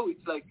now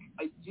it's like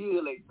a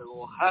year later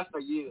or half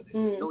a year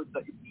later. You know, it's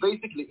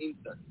basically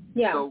instant.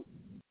 Yeah. So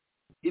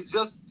it's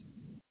the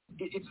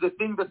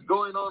thing that's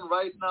going on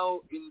right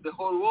now in the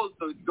whole world.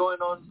 So it's going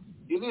on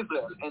in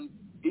Israel, and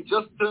it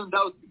just turned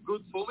out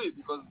good for me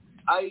because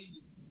I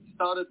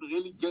started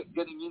really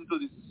getting into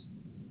this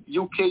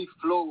UK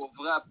flow of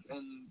rap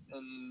and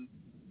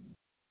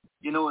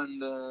you know,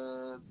 and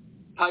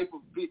type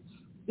of beats.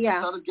 Yeah.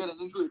 I started getting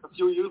into it a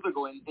few years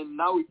ago, and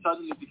now it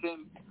suddenly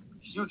became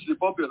hugely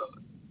popular.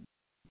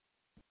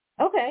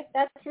 Okay,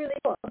 that's really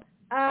cool.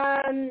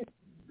 Yeah.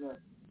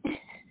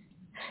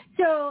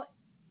 So,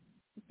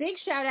 big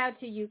shout out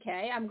to UK.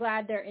 I'm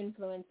glad they're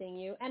influencing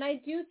you. And I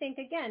do think,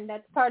 again,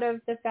 that's part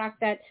of the fact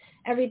that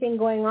everything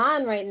going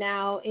on right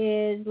now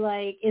is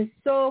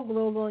so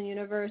global and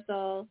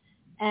universal.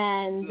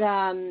 And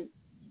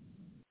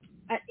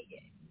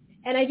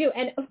I do.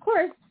 And, of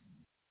course,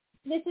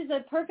 this is a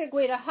perfect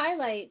way to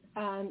highlight,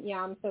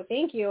 Yam, so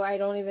thank you. I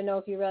don't even know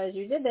if you realize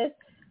you did this.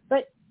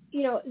 But,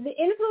 you know, the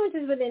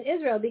influences within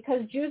Israel,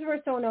 because Jews were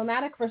so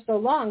nomadic for so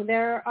long,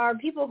 there are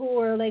people who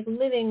were,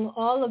 living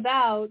all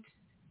about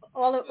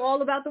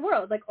the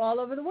world, all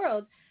over the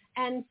world.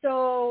 And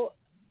so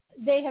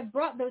they have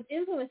brought those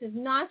influences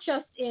not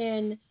just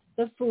in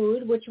the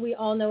food, which we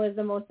all know is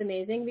the most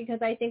amazing,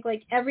 because I think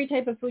every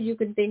type of food you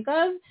could think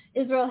of,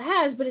 Israel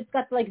has, but it's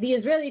got the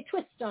Israeli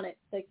twist on it,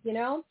 you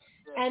know?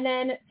 Yeah. And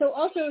then, so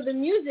also the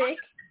music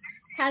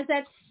has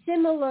that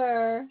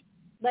similar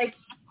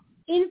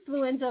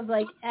influence of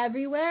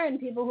everywhere and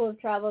people who have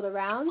traveled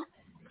around.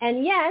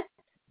 And yet,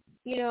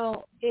 you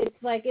know, it's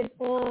its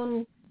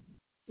own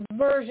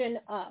version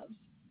of.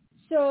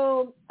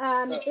 So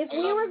if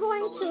we were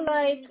going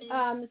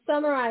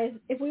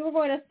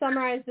to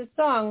summarize the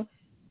song,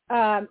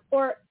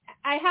 or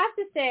I have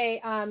to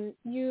say,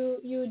 you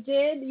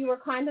were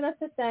kind enough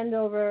to send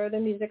over the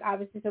music,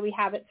 obviously, so we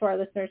have it so our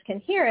listeners can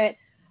hear it.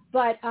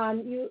 But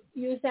you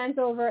sent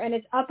over, and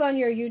it's up on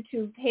your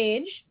YouTube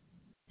page,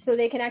 so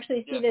they can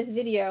actually see this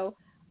video.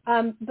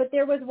 But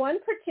there was one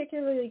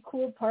particularly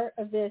cool part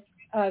of this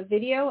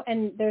video,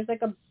 and there's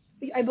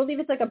I believe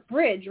it's a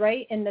bridge,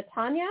 right, in the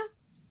Tanya?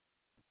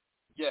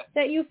 Yeah.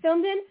 That you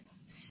filmed in?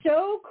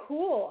 So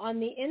cool on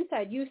the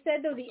inside. You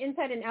said, though, the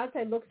inside and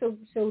outside look so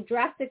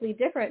drastically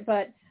different,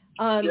 but...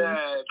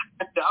 yeah,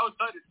 the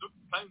outside it looks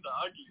kind of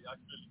ugly,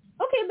 actually.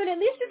 Okay, but at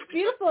least it's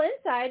beautiful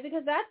inside,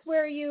 because that's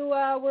where you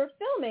were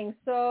filming.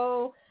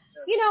 So,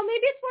 you know,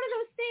 maybe it's one of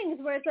those things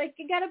where it's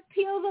you got to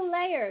peel the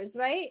layers,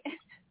 right?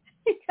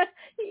 Yeah,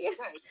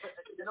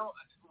 you know,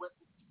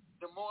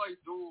 the more I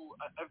do,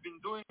 I've been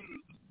doing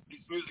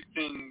this music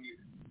thing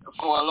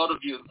for a lot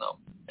of years now,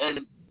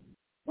 and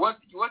what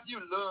you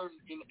learn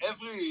in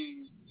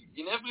every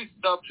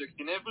subject,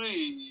 in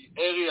every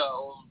area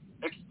of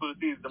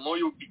expertise, the more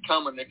you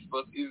become an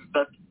expert, is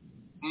that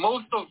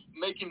most of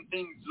making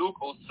things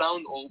look or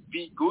sound or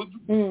be good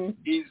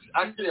is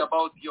actually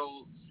about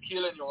your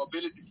skill and your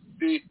ability to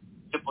see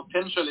the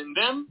potential in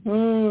them,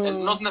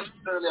 and not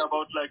necessarily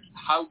about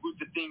how good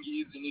the thing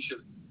is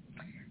initially.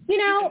 You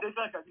know, you can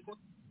take a good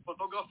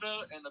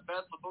photographer and a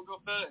bad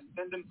photographer and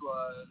send them to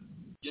a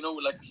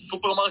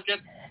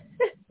supermarket.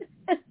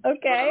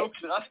 Okay. It looks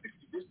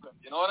drastically different.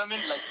 You know what I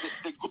mean?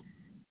 The good.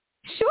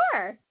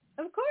 Sure.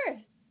 Of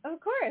course.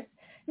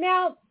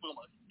 Now,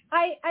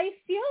 I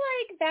feel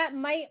that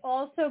might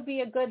also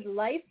be a good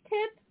life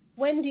tip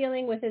when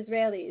dealing with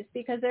Israelis,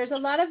 because there's a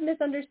lot of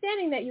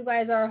misunderstanding that you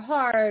guys are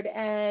hard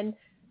and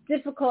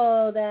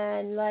difficult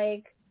and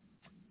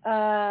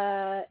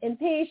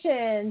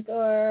impatient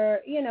or,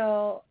 you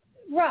know,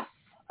 rough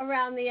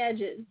around the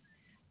edges.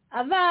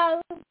 Aval,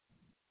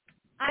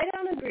 I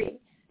don't agree.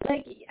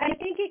 I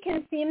think it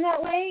can seem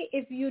that way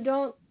if you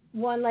don't,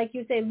 like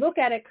you say, look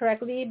at it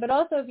correctly, but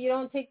also if you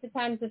don't take the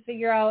time to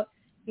figure out,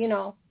 you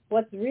know,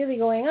 what's really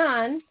going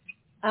on.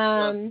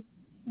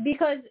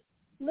 Because,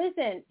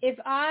 listen, if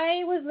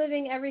I was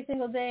living every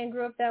single day and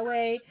grew up that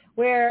way,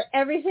 where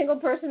every single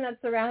person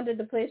that surrounded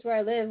the place where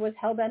I live was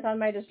hell-bent on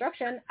my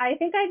destruction, I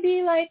think I'd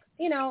be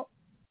you know,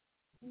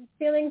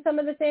 feeling some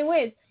of the same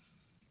ways.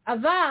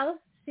 Aval,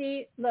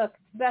 see, look,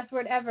 best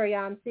word ever,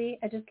 Yam, see?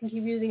 I just can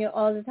keep using it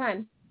all the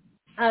time.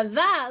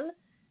 Aval,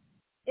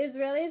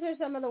 Israelis are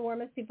some of the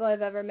warmest people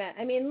I've ever met.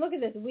 I mean, look at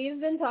this. We've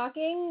been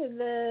talking,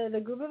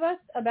 the group of us,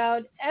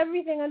 about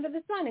everything under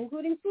the sun,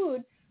 including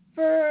food,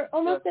 for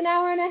almost an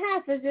hour and a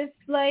half. As if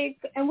like,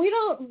 and we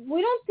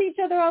don't see each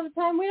other all the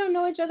time. We don't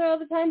know each other all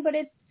the time, but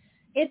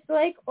it's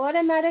like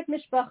automatic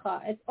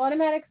mishpacha. It's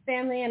automatic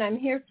family, and I'm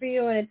here for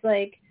you. And it's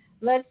like,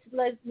 let's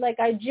like,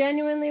 I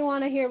genuinely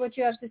want to hear what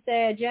you have to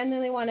say. I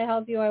genuinely want to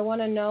help you. I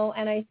want to know.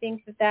 And I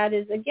think that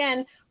is,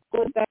 again,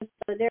 goes back to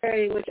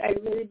solidarity, which I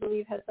really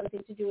believe has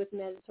something to do with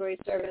mandatory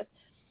service.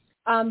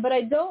 But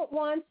I don't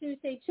want to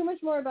say too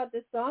much more about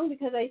this song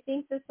because I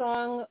think the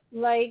song,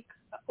 like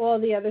all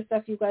the other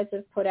stuff you guys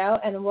have put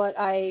out and what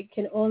I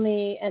can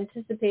only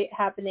anticipate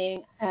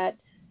happening at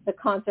the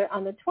concert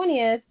on the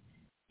 20th,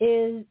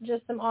 is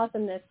just some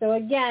awesomeness. So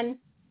again...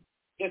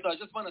 Yes, I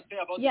just want to say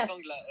about the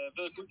song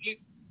very quickly.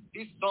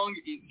 This song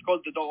is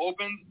called The Door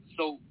Opens.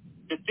 So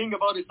the thing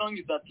about this song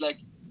is that like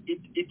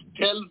it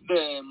tells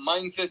the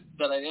mindset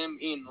that I am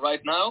in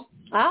right now.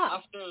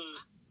 After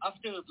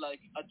like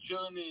a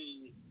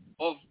journey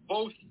of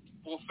both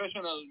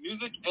professional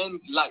music and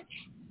life.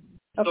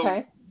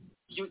 Okay.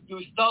 So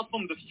you start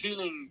from the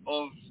feeling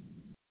of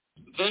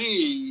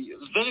very,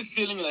 very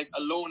feeling like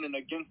alone and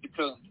against the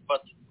current.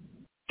 But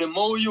the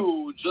more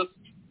you just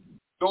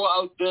go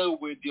out there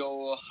with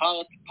your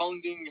heart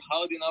pounding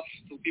hard enough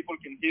so people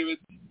can hear it,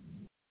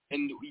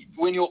 and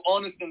when you're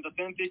honest and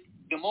authentic,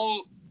 the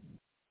more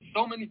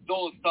so many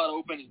doors start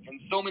opening and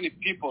so many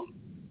people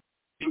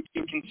you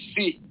can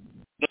see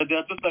that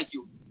they're just like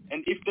you.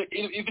 And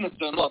even if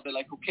they're not, they're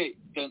like, okay,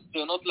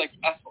 they're not like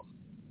assholes.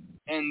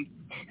 And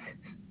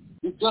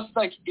it's just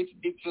like, it's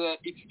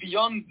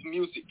beyond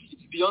music.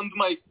 It's beyond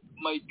my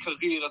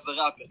career as a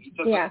rapper. It's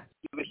just like,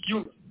 as a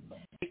human.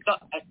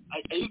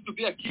 I used to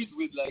be a kid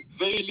with like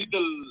very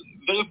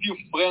few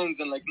friends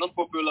and like not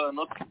popular,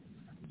 not,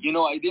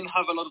 I didn't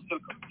have a lot of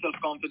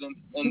self-confidence.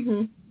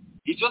 And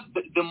it's just,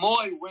 the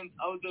more I went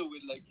out there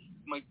with like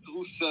my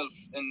true self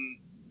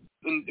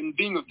and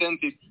being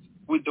authentic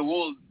with the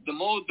world, the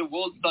more the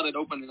world started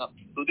opening up.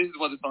 So this is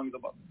what the song is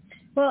about.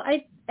 Well,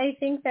 I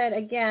think that,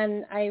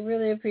 again, I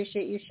really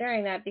appreciate you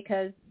sharing that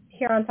because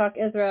here on Talk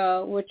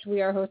Israel, which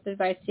we are hosted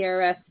by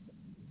CRS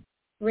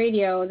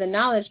Radio, the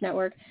Knowledge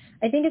Network,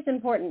 I think it's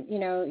important.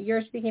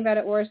 You're speaking about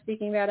it, we're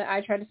speaking about it,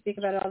 I try to speak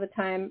about it all the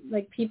time.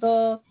 Like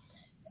people,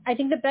 I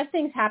think the best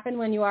things happen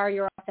when you are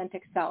your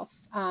authentic self.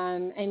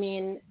 I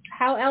mean,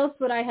 how else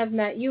would I have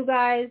met you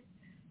guys?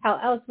 How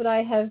else would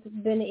I have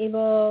been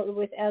able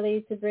with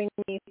Ellie to bring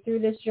me through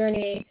this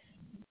journey?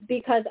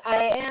 Because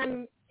I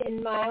am,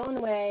 in my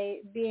own way,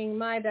 being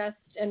my best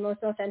and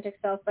most authentic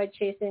self by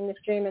chasing this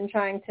dream and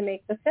trying to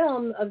make the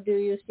film of Do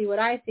You See What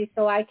I See,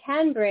 so I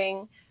can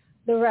bring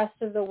the rest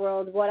of the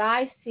world what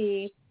I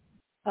see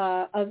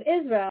of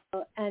Israel,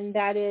 and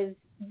that is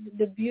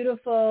the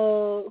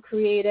beautiful,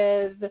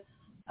 creative,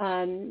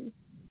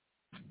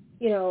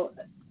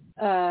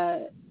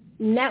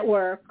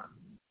 network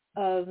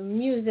of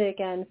music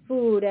and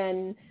food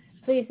and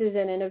places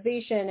and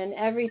innovation and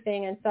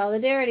everything and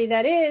solidarity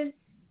that is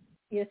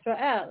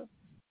Yisrael.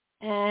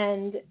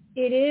 And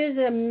it is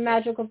a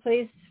magical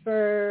place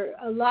for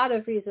a lot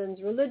of reasons,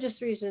 religious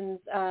reasons,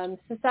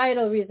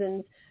 societal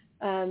reasons.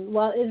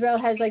 While Israel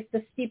has like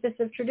the steepest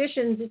of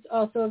traditions, it's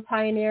also a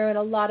pioneer in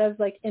a lot of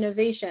like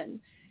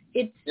innovation.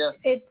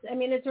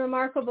 It's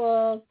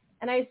remarkable.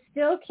 And I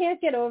still can't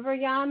get over,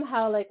 Yam,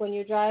 how like when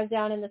you drive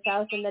down in the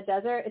south in the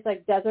desert, it's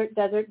like desert,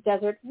 desert,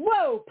 desert,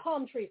 whoa,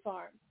 palm tree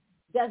farm.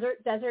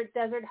 Desert, desert,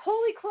 desert,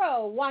 holy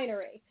crow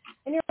winery.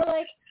 And you're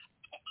like,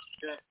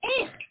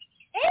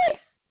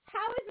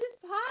 how is this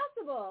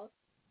possible?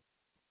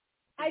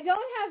 I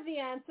don't have the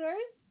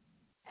answers,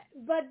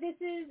 but this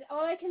is,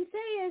 all I can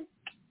say is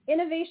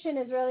innovation,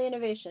 Israeli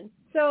innovation.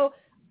 So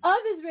of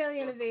Israeli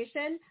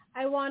innovation,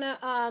 I want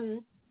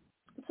to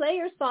play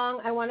your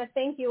song. I want to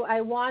thank you. I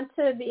want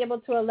to be able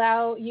to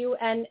allow you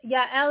and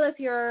Yael, if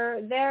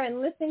you're there and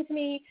listening to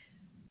me,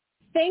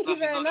 thank you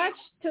very much,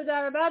 Toda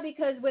Rabah,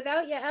 because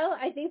without Yael,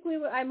 I think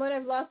I might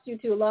have lost you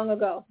two long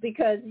ago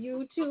because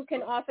you two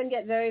can often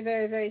get very,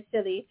 very, very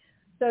silly.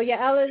 So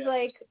Yael is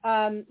like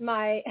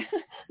my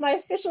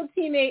official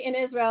teammate in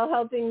Israel,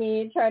 helping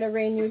me try to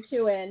rein you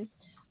two in.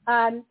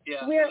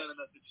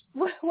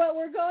 What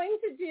we're going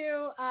to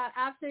do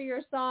after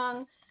your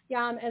song,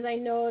 Yam, as I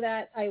know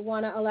that I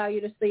want to allow you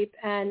to sleep,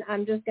 and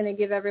I'm just going to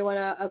give everyone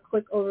a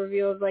quick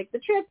overview of like the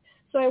trip.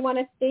 So I want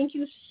to thank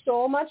you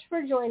so much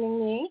for joining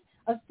me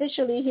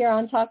officially here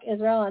on Talk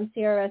Israel on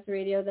CRS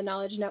Radio, the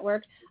Knowledge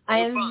Network. I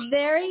am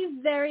very,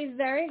 very,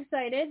 very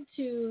excited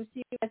to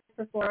see you guys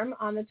perform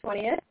on the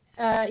 20th.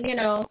 And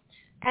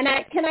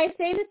can I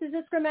say this? Is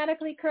this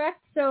grammatically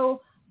correct?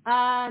 So,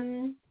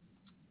 Mispar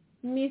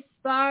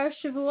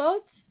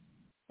Shavuot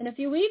in a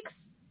few weeks?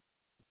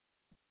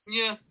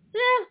 Yeah.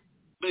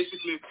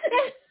 Basically.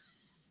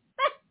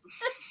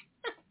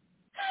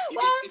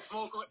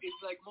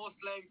 It's like more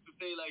slang to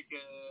say like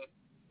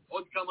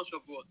עוד כמה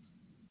שבועות.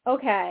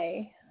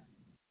 Okay.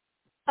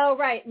 Oh,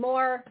 right.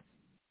 More.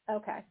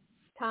 Okay.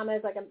 Comma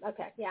is like a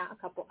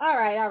couple. All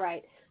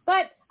right.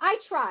 But I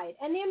tried.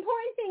 And the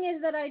important thing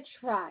is that I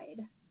tried.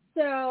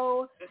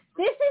 So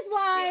this is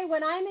why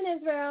when I'm in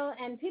Israel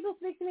and people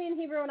speak to me in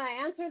Hebrew and I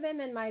answer them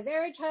in my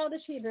very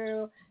childish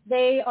Hebrew,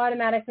 they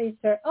automatically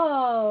say,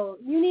 oh,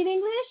 you need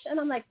English? And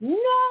I'm like,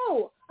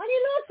 no, אני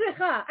לא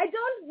צריכה. I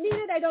don't need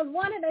it. I don't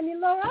want it. אני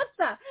לא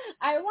רוצה.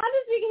 I want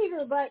to speak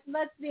Hebrew, but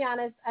let's be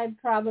honest, I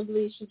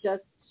probably should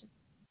just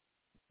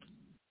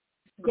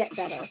get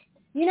better.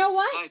 You know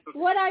what?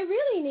 What I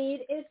really need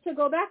is to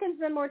go back and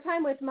spend more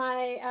time with my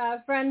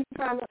friend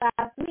from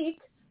last week,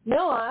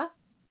 Noah,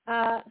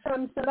 from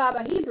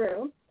Sababa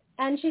Hebrew,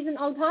 and she's an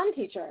Altan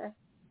teacher.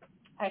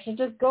 I should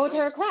just go to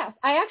her class.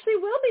 I actually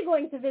will be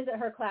going to visit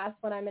her class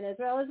when I'm in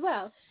Israel as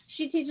well.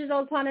 She teaches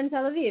Altan in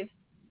Tel Aviv.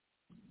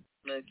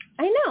 Nice.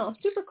 I know,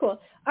 super cool.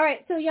 All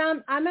right, so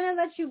Yam, I'm going to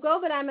let you go,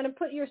 but I'm going to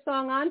put your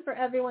song on for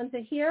everyone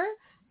to hear,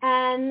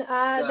 and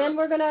then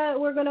we're gonna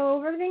go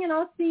over everything, and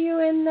I'll see you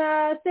in.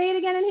 Say it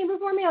again in Hebrew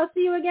for me. I'll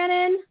see you again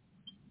in.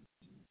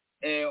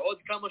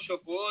 עוד כמה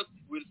שבועות.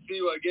 We'll see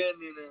you again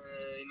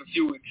in a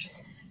few weeks.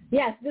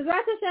 Yes,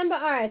 Bezrat Hashem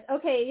ba'aretz.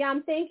 Okay,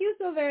 Yam, thank you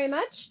so very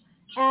much.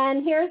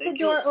 And here's the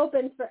door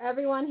open for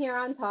everyone here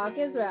on Talk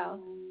Israel.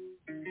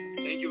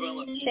 Thank you very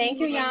much. Thank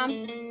you, Yam.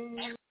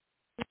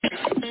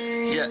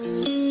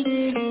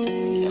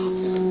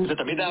 זה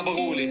תמיד היה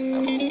ברור לי.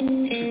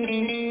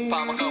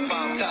 פעם אחר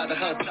פעם, צעד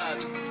אחר צעד.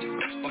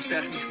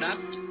 מפתח נכנס,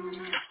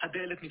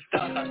 הדלת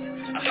נפתחת.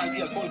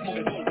 אכלתי הכל כמו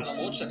גדול,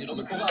 ולמרות שאני לא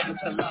מקורב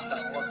לצלחת.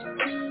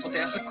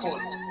 פותח הכל,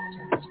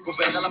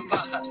 גובר על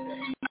הפחד.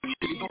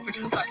 שלי דופק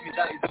חזק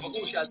מדי, זה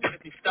ברור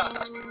שהדלת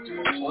נפתחת.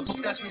 עוד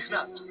מפתח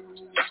נכנס,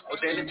 עוד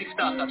דלת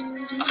נפתחת.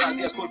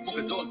 אכלתי הכל כמו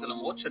גדול,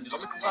 ולמרות שאני לא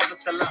מקורב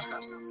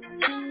לצלחת.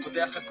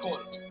 פותח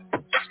הכל,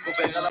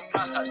 גובר על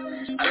הפחד.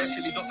 הלב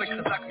שלי דופק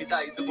חזק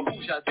מדי, זה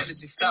ברור שהדלת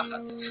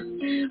נפתחת.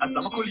 אז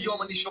למה כל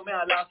יום אני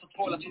שומע לעשות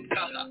פה לעשות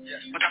ככה?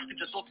 פתחתי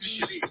דלתות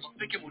משלי,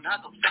 מספיק אמונה,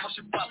 אתה עושה מה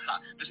שבא לך,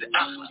 וזה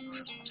אחלה.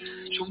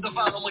 שום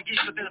דבר לא מרגיש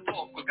יותר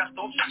טוב, כל כך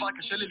טוב שכבר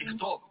קשה לי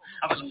לכתוב,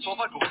 אבל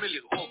הסובה גורם לי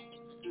לראות.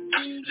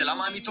 זה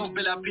למה אני טוב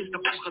בלהפיל את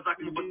הפום חזק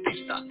כמו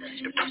בטיסטה.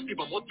 הפצתי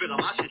במות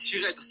ברמה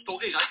שהשאירה את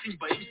הסטורי רצים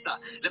באינסטה,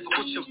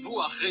 לפחות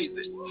שבוע אחרי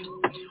זה.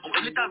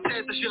 אומרים לי תעשה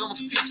את השיר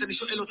המפציץ, אני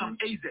שואל אותם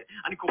איזה,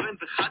 אני קורן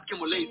זה חד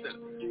כמו לייזר.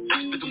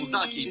 וזה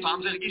מוזר כי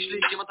פעם זה הרגיש לי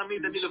כמעט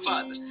תמיד אני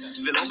לבד,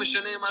 ולא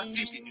משנה מה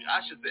עשיתי,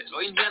 נראה שזה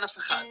לא עניין אף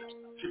אחד.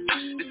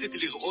 ניסיתי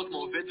לראות מה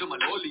עובד ומה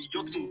לא,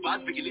 להיות מעובד,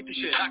 וגיליתי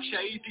שרק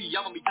כשהייתי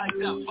ים אמיתי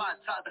זה עבד,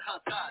 צעד אחר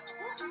צעד.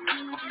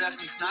 מפתח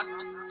נכנס,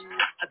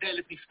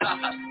 הדלת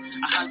נפתחת.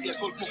 אכלתי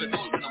הכל כמו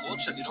גדול, ולמרות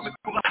שאני לא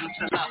מקורב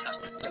לצלחת.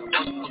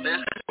 פותח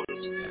הכל,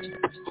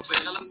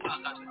 גובר על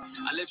הפחד.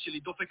 הלב שלי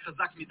דופק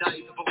חזק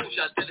מדי, זה ברור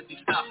שהדלת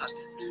נפתחת.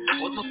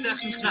 עוד מפתח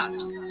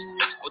נכנס,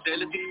 עוד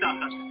דלת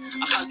נפתחת.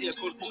 אכלתי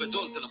הכל כמו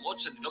גדול, ולמרות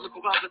שאני לא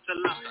מקורב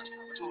לצלחת.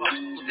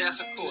 פותח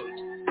הכל,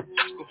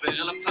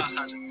 גובר על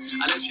הפחד.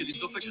 הלב שלי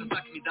דופק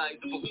חזק מדי,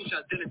 זה ברור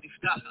שהדלת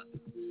נפתחת.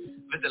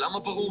 וזה למה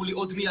ברור לי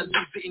עוד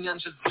מילדות זה עניין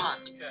של זמן.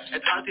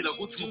 התחלתי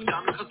לרוץ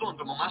מוקדם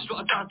לחזון וממש לא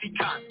עצרתי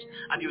כאן.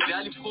 אני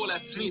יודע לבחור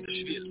לעצמי את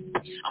השביל.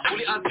 אמרו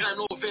לי אז כאן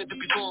לא עובד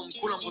ופתאום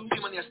כולם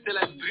רוצים אני אעשה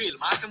להם דריל.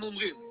 מה אתם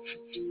אומרים?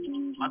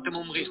 מה אתם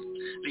אומרים?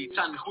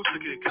 ליצן מחוץ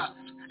לקרקס.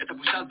 את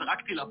הבושה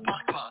זרקתי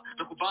לפח כבר,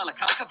 מחובר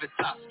לקרקע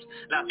וצף.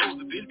 לעצור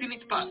זה בלתי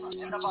נתפס.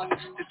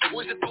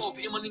 תזכרו איזה טוב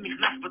אם אני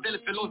נכנס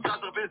בדלת ולא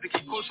זז הרבה זה כי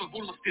כל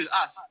שרוול מסתיר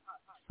אס.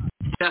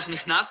 איך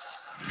נכנס?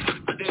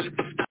 הדלת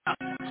נפתח.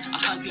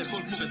 אכלתי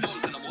הכל כמו גדול,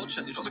 ולמרות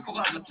שאני לא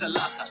מקורב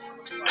לצלחת.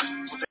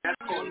 פותח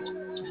הכל,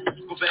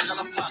 גובר על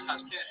הפחד.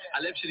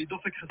 הלב שלי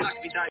דופק חזק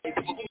מדי,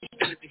 זה ברור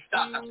שדלת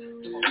נפתחת.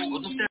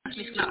 עוד מפתח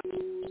נכנס,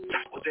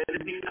 עוד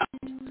דלת נפתח.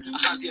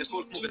 אכלתי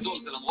הכל כמו גדול,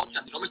 ולמרות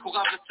שאני לא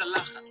מקורב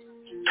לצלחת.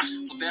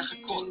 פותח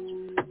הכל,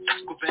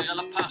 גובר על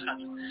הפחד.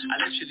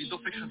 הלב שלי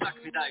דופק חזק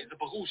מדי, זה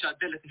ברור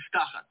שהדלת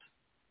נפתחת.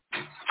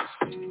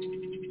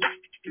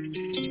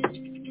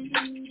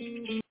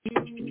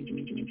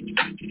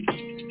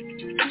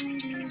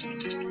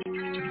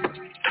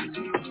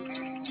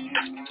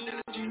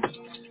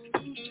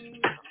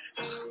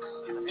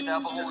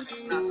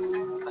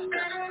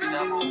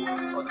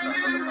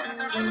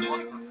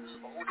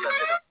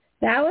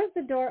 That was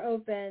the door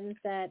opens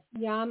that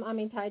Yam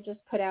Amitai just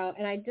put out,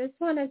 and I just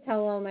want to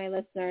tell all my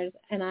listeners,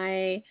 and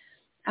I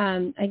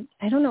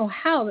don't know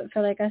how, but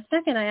for like a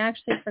second I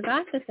actually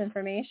forgot this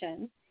information,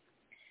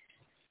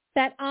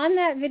 that on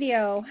that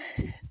video,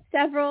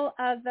 several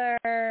other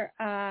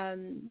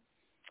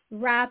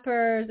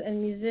rappers and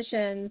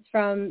musicians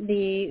from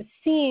the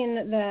scene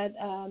that,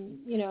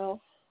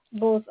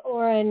 both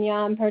Ora and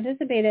Yam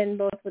participated in,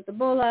 both with the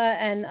Bola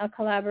and a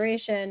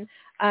collaboration.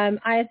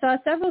 I saw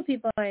several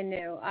people I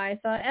knew. I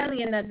saw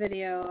Ellie in that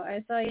video.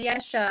 I saw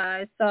Yesha.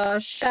 I saw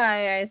Shai.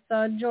 I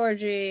saw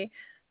Georgie.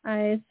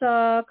 I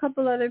saw a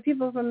couple other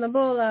people from the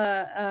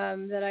Bola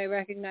that I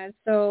recognized.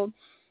 So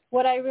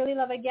what I really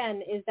love,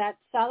 again, is that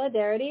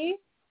solidarity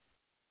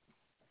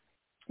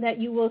that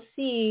you will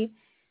see.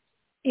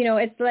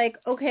 It's like,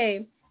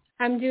 okay,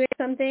 I'm doing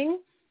something,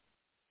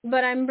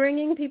 but I'm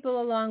bringing people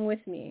along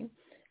with me.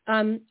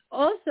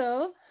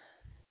 Also,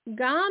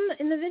 Gam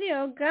in the video,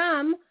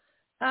 Gam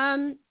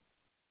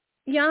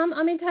Yam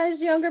Amitai's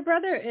younger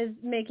brother is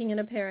making an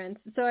appearance.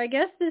 So I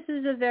guess this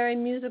is a very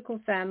musical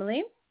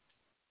family.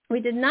 We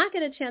did not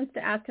get a chance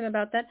to ask him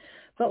about that,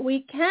 but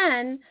we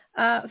can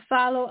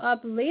follow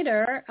up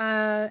later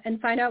and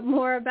find out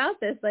more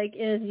about this. Like,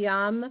 is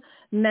Yam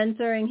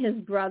mentoring his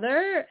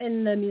brother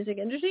in the music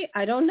industry?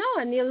 I don't know.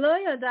 Ani lo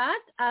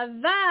yodat,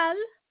 aval,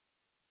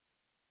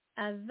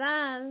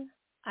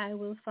 I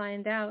will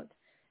find out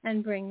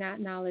and bring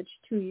that knowledge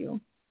to you.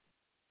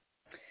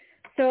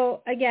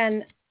 So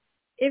again,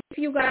 if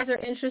you guys are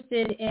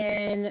interested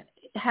in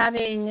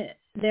having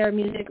their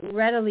music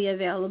readily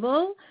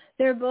available,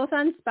 they're both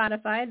on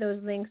Spotify. Those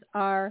links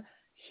are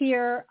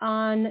here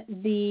on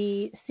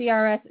the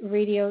CRS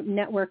Radio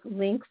Network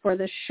link for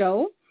the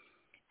show.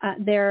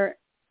 Their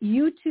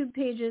YouTube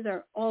pages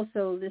are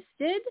also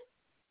listed,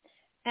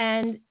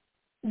 and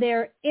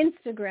their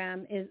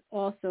Instagram is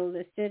also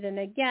listed. And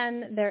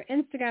again, their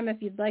Instagram,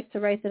 if you'd like to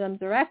write to them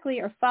directly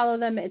or follow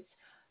them, it's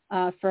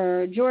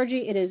for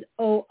Georgie, it is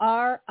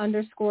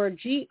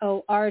OR_GORGI.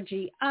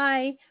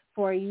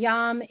 For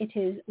Yam, it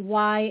is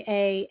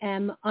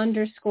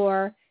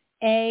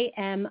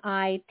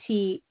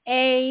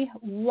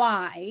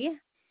YAM_AMITAY.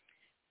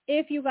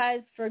 If you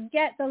guys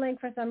forget the link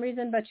for some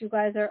reason, but you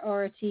guys are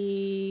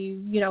already,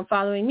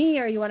 following me,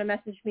 or you want to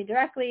message me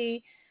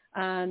directly,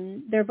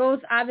 they're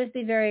both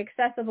obviously very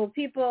accessible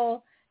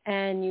people,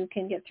 and you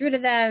can get through to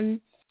them.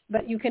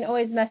 But you can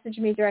always message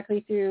me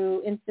directly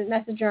through Instant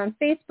Messenger on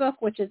Facebook,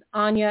 which is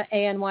Anya,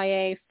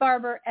 Anya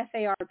Farber,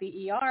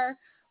 Farber,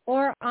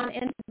 or on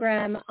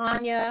Instagram,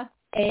 Anya,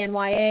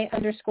 Anya_think,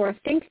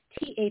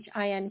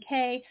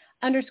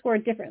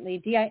 THINK_differently,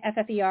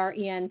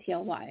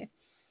 DIFFERENTLY.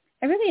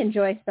 I really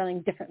enjoy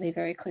spelling differently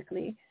very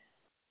quickly.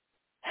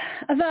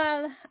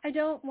 Well, I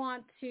don't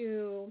want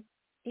to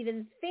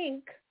even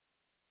think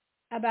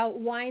about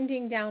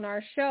winding down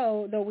our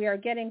show, though we are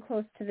getting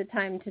close to the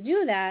time to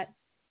do that,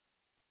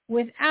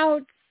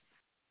 without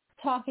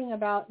talking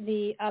about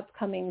the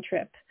upcoming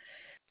trip.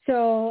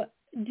 So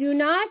do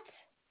not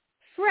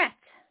fret,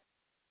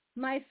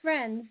 my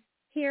friends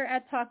here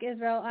at Talk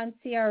Israel on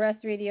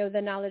CRS Radio,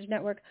 the Knowledge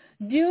Network.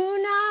 Do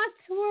not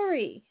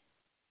worry.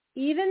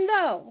 Even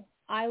though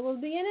I will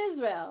be in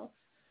Israel,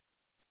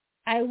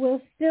 I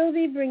will still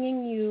be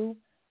bringing you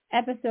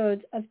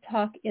episodes of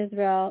Talk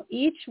Israel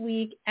each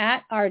week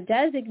at our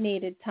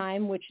designated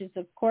time, which is,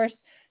 of course,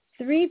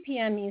 3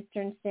 p.m.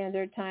 Eastern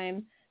Standard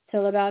Time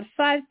till about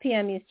 5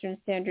 p.m. Eastern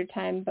Standard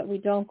Time, but we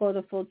don't go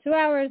the full 2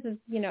 hours. As,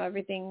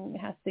 everything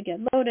has to get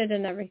loaded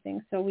and everything,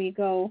 so we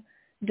go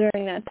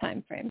during that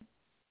time frame.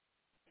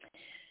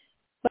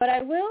 But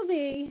I will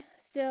be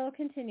still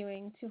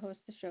continuing to host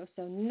the show,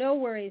 so no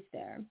worries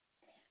there.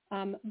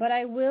 But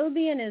I will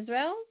be in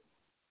Israel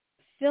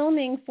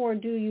filming for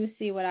Do You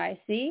See What I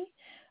See,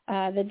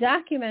 the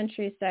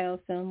documentary-style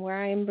film where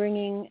I am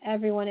bringing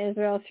everyone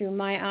Israel through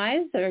my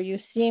eyes. Are you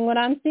seeing what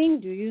I'm seeing?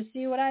 Do you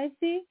see what I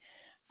see?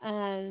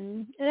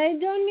 And I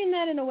don't mean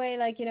that in a way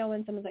like,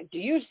 when someone's like, do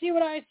you see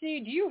what I see?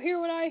 Do you hear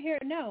what I hear?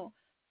 No.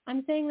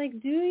 I'm saying,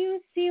 like, do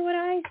you see what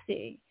I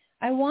see?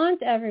 I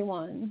want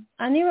everyone.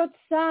 Ani rotza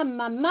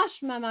mamash,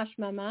 mamash,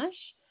 mamash.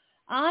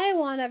 I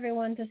want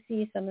everyone to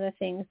see some of the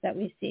things that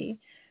we see.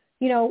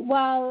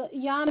 While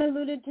Jan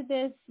alluded to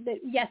this, that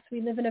yes, we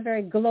live in a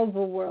very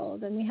global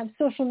world, and we have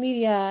social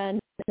media,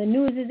 and the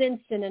news is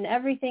instant, and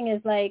everything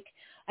is like,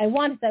 I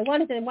want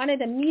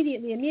it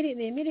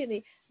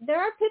immediately. There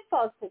are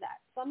pitfalls to that.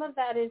 Some of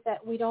that is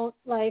that we don't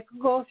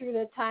go through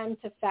the time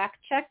to fact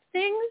check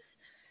things.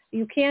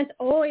 You can't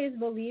always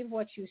believe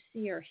what you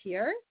see or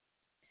hear.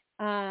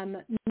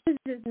 News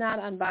is not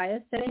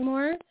unbiased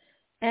anymore.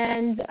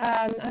 And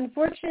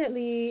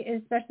unfortunately,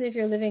 especially if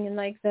you're living in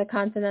the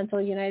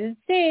continental United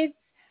States,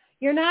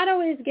 you're not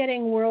always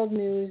getting world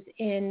news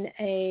in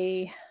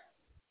a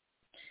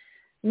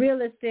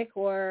realistic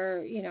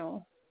or,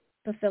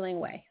 fulfilling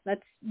way.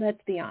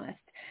 Let's be honest.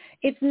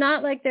 It's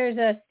not like there's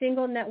a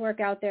single network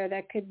out there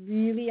that could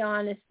really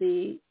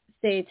honestly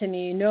say to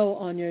me, no,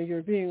 Anya,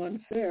 you're being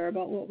unfair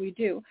about what we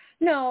do.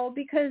 No,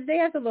 because they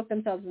have to look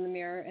themselves in the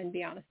mirror and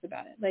be honest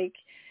about it.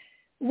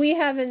 We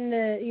have in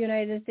the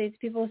United States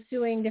people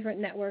suing different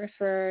networks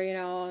for,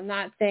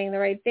 not saying the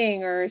right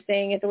thing or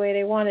saying it the way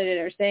they wanted it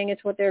or saying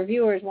it's what their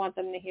viewers want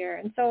them to hear.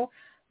 And so,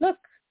 look,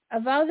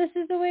 Aval, this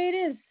is the way it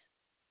is.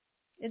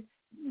 It's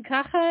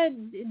kacha,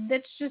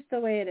 that's just the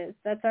way it is.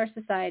 That's our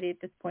society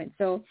at this point.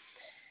 So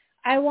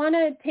I want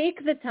to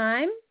take the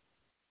time,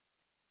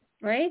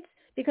 right?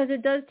 Because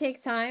it does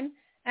take time.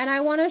 And I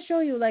want to show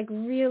you,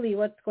 really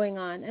what's going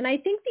on. And I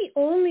think the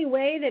only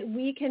way that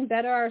we can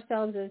better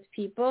ourselves as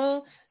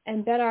people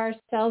and better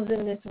ourselves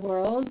in this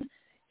world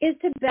is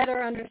to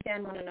better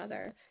understand one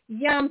another.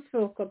 Yam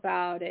spoke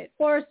about it,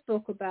 Or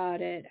spoke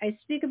about it. I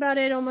speak about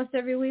it almost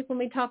every week when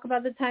we talk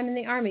about the time in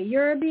the Army.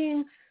 You're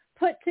being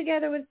put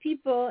together with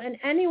people, and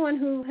anyone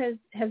who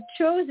have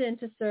chosen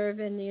to serve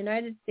in the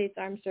United States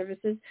Armed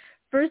Services.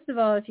 First of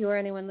all, if you are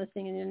anyone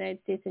listening in the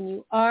United States and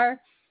you are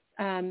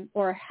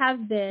or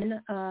have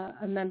been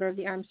a member of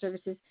the Armed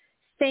Services,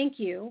 thank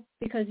you,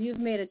 because you've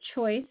made a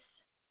choice.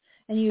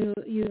 And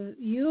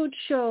you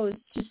chose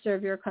to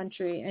serve your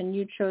country, and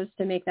you chose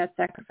to make that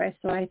sacrifice.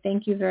 So I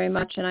thank you very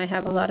much, and I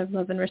have a lot of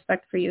love and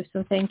respect for you.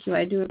 So thank you.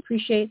 I do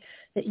appreciate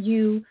that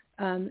you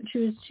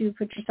choose to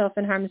put yourself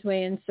in harm's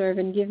way and serve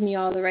and give me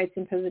all the rights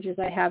and privileges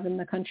I have in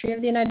the country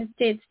of the United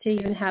States to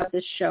even have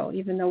this show.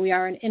 Even though we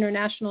are an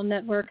international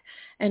network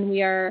and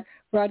we are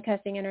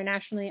broadcasting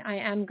internationally, I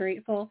am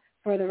grateful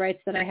for the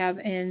rights that I have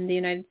in the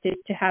United States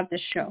to have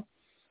this show.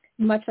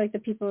 Much like the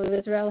people of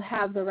Israel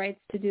have the rights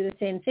to do the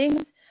same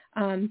things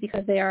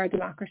because they are a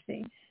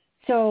democracy.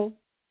 So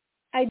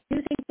I do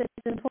think that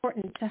it's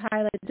important to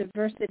highlight the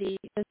diversity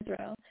of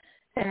Israel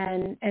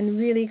and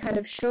really kind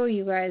of show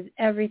you guys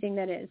everything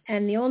that is.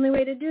 And the only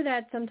way to do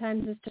that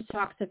sometimes is to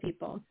talk to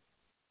people.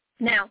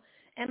 Now,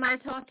 am I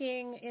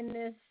talking in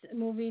this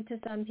movie to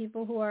some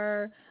people who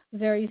are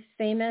very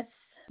famous,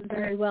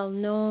 very well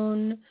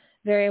known,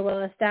 very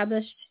well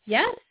established?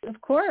 Yes,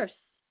 of course.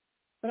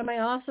 But am I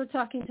also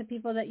talking to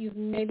people that you've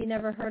maybe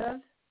never heard of?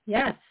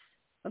 Yes,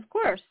 of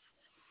course.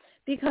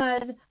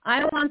 Because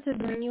I want to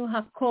bring you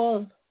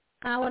hakol.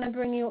 I want to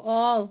bring you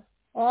all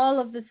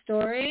of the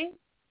story,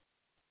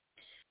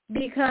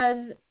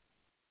 because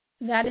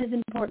that is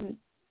important.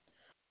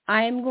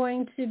 I am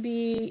going to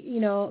be,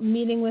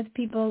 meeting with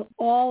people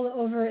all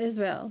over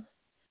Israel.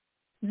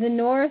 The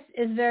north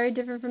is very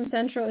different from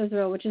central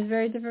Israel, which is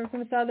very different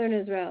from southern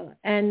Israel.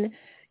 And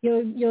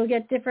you'll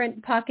get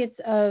different pockets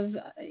of,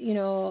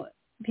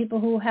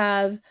 people who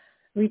have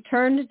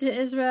returned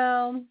to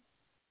Israel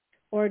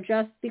or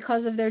just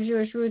because of their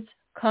Jewish roots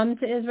come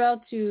to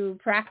Israel to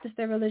practice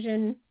their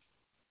religion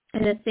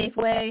in a safe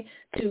way,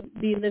 to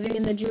be living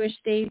in the Jewish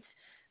state.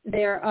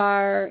 There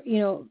are,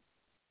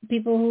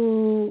 people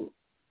who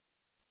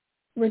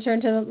return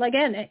to,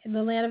 again,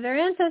 the land of their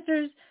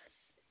ancestors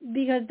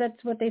because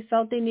that's what they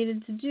felt they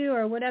needed to do,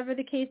 or whatever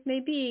the case may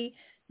be.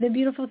 The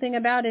beautiful thing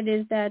about it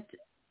is that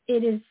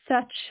it is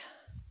such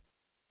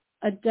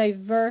a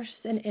diverse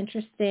and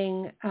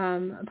interesting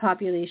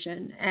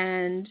population.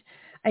 And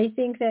I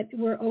think that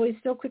we're always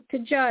so quick to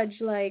judge,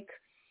 like,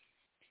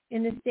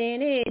 in this day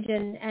and age,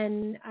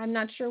 and I'm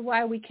not sure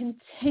why we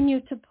continue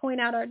to point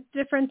out our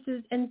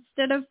differences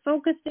instead of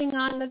focusing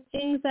on the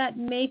things that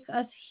make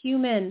us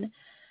human.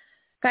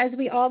 Guys,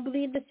 we all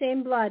bleed the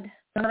same blood.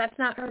 No, that's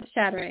not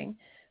earth-shattering.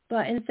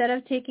 But instead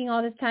of taking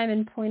all this time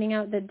and pointing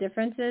out the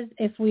differences,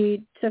 if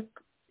we took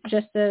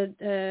just a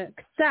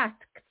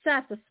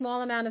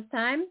small amount of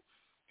time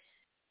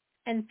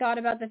and thought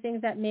about the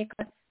things that make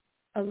us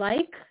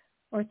alike,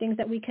 or things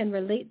that we can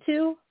relate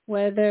to,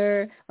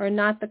 whether or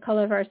not the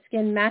color of our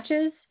skin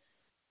matches,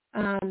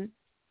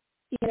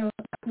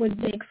 would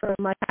make for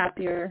a much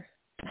happier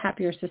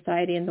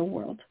society in the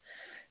world.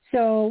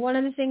 So one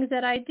of the things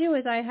that I do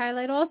is I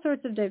highlight all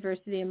sorts of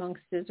diversity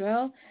amongst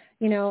Israel.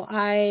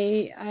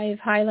 I've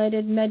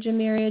highlighted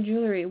Medjugorje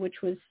jewelry,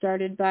 which was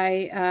started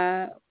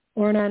by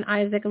Orna and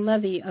Isaac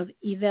Levy of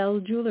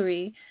Evel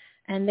Jewelry,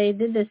 and they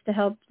did this to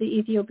help the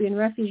Ethiopian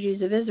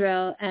refugees of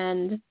Israel.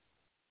 And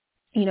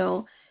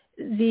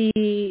the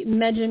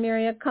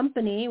Medjugorje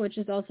company, which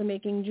is also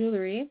making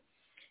jewelry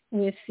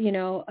with,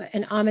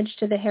 an homage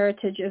to the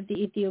heritage of the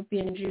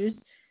Ethiopian Jews,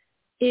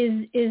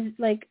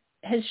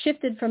 has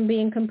shifted from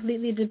being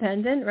completely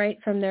dependent, right,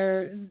 from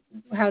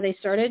how they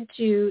started,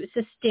 to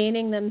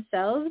sustaining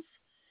themselves.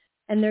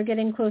 And they're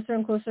getting closer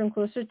and closer and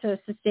closer to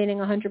sustaining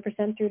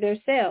 100% through their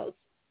sales.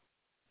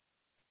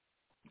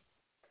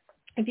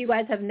 If you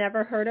guys have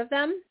never heard of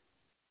them,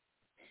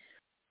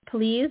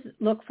 please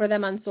look for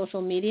them on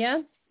social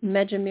media.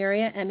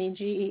 Medjugorje,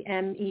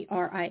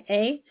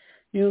 Megemeria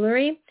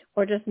jewelry,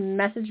 or just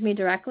message me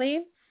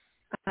directly.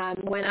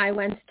 When I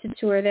went to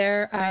tour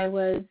there, I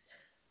was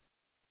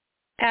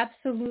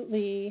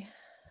absolutely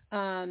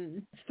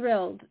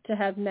thrilled to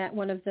have met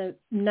one of the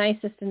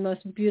nicest and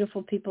most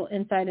beautiful people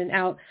inside and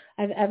out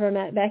I've ever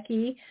met,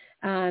 Becky,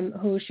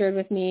 who shared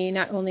with me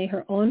not only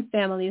her own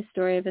family's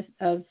story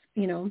of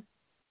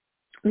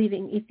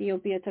leaving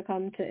Ethiopia to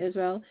come to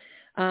Israel,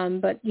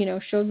 but,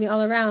 showed me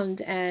all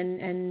around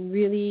and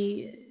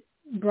really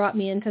brought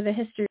me into the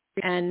history.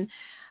 And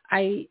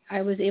I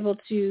was able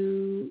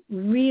to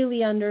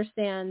really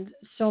understand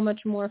so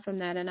much more from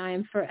that. And I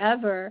am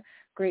forever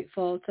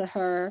grateful to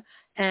her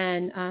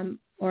and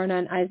Orna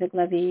and Isaac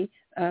Levy,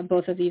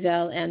 both of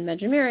Evel and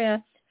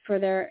Medjugorje, for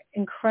their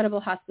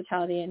incredible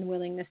hospitality and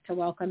willingness to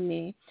welcome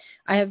me.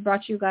 I have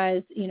brought you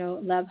guys,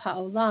 Lev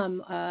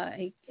Ha'olam,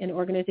 an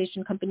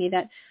organization company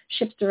that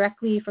ships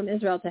directly from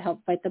Israel to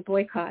help fight the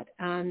boycott.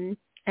 And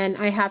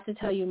I have to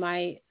tell you,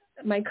 my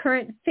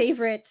current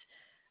favorite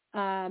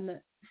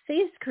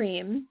face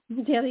cream,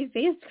 daily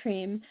face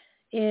cream,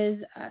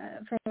 is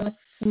from a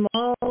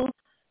small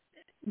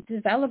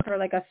developer,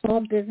 like a small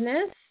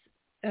business,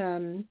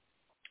 a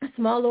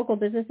small local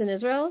business in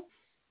Israel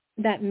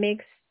that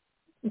makes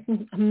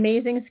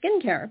amazing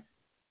skincare.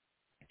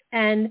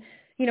 And,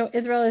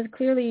 Israel is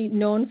clearly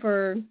known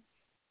for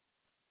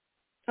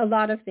a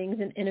lot of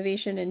things in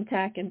innovation and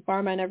tech and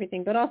pharma and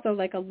everything, but also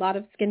like a lot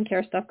of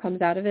skincare stuff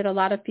comes out of it. A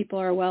lot of people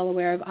are well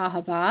aware of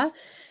Ahava,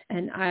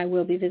 and I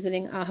will be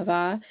visiting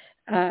Ahava.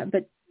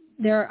 But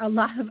there are a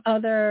lot of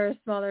other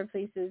smaller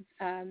places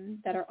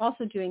that are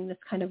also doing this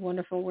kind of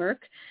wonderful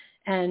work.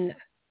 And,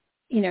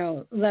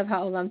 Lev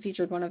HaOlam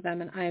featured one of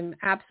them, and I'm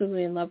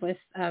absolutely in love with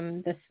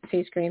this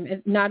face cream.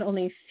 It not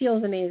only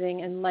feels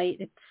amazing and light,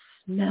 it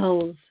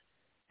smells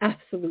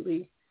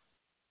absolutely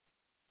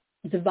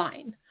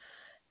divine.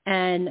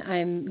 And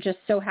I'm just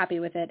so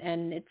happy with it.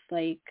 And it's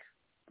like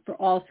for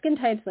all skin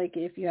types, like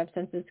if you have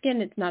sensitive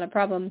skin, it's not a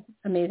problem.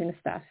 Amazing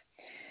stuff.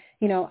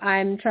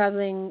 I'm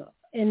traveling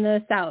in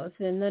the south,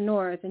 in the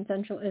north, in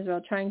central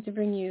Israel, trying to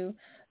bring you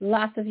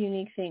lots of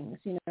unique things.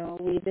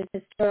 We did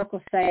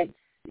historical sites,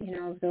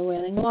 of the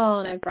Wailing Wall,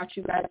 and I brought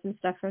you guys some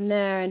stuff from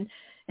there, and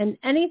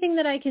anything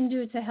that I can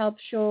do to help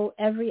show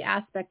every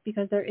aspect,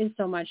 because there is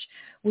so much.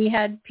 We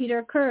had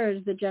Peter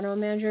Kurz, the general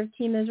manager of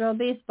Team Israel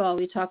Baseball.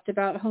 We talked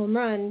about home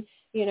run,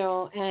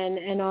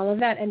 and all of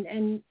that.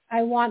 And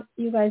I want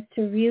you guys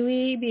to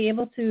really be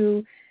able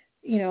to,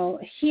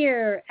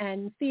 hear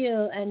and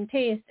feel and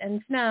taste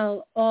and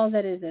smell all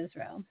that is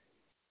Israel.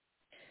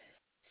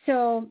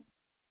 So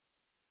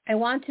I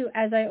want to,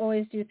 as I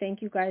always do,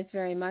 thank you guys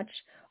very much.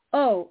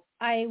 Oh,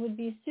 I would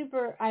be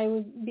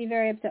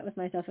very upset with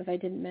myself if I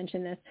didn't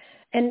mention this.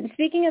 And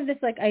speaking of this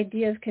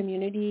idea of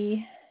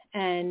community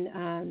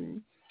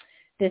and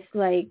this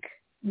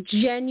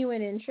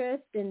genuine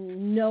interest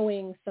in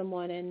knowing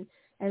someone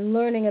and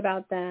learning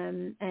about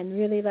them and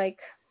really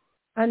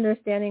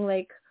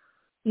understanding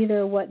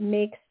either what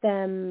makes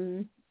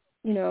them,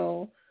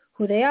 who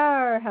they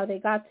are, how they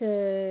got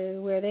to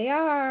where they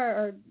are,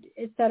 or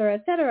et cetera,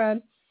 et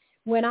cetera.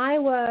 When I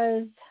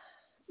was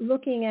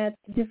looking at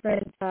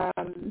different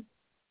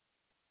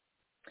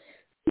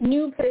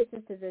new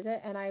places to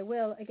visit, and I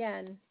will,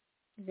 again,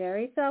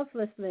 very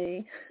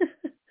selflessly,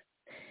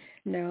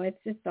 no, it's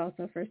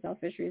also for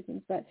selfish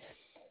reasons, but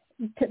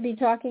to be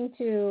talking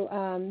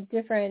to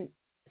different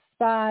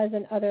spas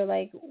and other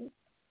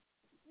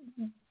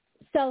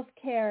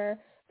self-care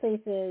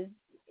places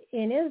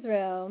in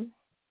Israel,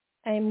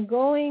 I'm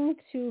going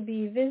to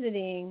be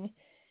visiting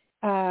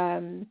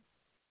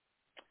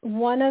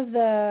one of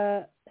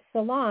the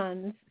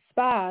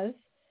spas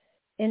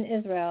in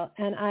Israel,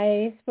 and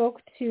I spoke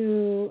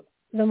to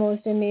the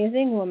most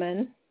amazing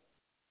woman,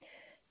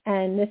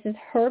 and this is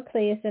her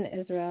place in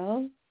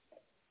Israel,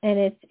 and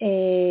it's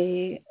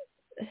a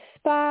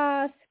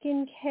spa,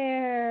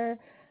 skincare,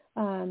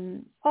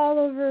 all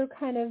over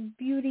kind of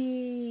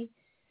beauty,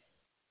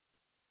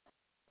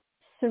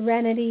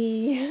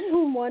 serenity,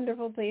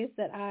 wonderful place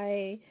that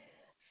I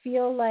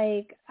feel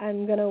like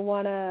I'm going to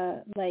want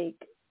to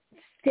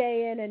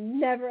stay in and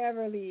never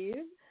ever leave.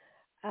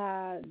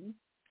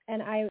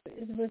 And I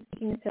was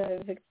speaking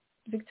to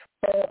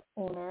Victoria's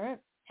owner,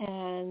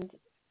 and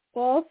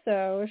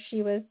also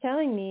she was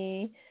telling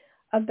me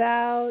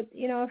about,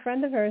 a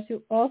friend of hers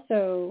who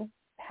also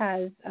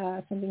has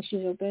something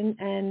she's opened,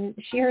 and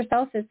she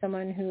herself is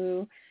someone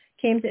who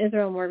came to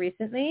Israel more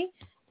recently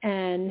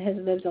and has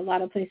lived a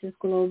lot of places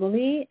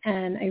globally,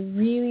 and I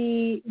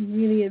really,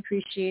 really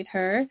appreciate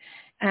her.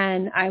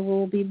 And I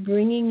will be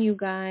bringing you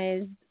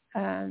guys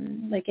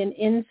an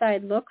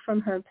inside look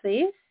from her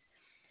place,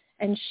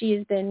 and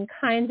she's been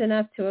kind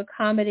enough to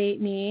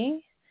accommodate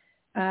me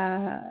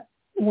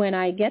when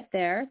I get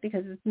there,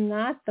 because it's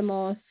not the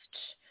most,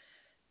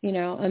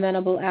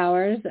 amenable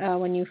hours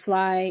when you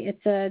fly.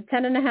 It's a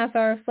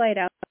 10.5-hour flight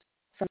out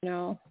from,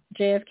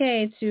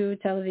 JFK to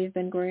Tel Aviv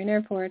Ben Gurion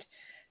Airport.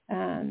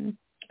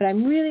 But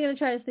I'm really going to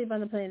try to sleep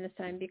on the plane this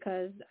time,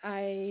 because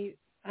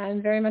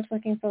I'm very much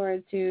looking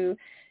forward to,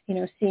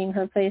 seeing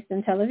her place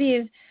in Tel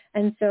Aviv.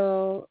 And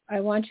so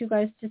I want you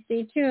guys to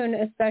stay tuned,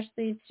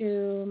 especially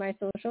to my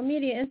social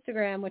media,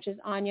 Instagram, which is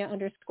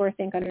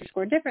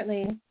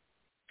Anya_think_differently,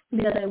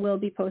 because I will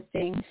be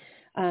posting,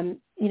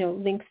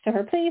 links to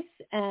her place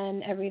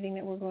and everything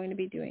that we're going to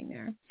be doing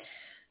there.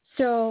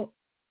 So,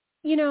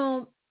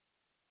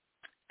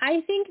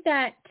 I think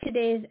that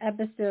today's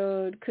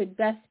episode could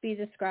best be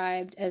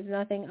described as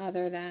nothing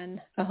other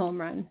than a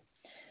home run.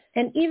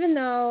 And even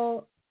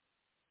though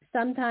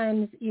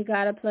sometimes you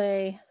got to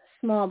play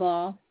small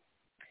ball,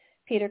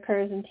 Peter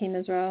Kurz and Team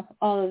Israel,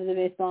 all of the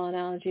baseball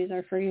analogies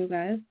are for you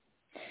guys.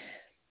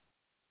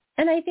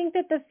 And I think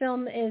that the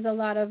film is a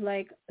lot of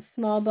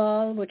small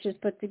ball, which is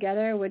put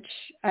together, which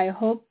I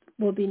hope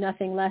will be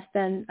nothing less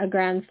than a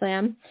grand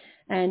slam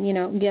and,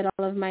 get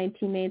all of my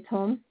teammates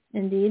home,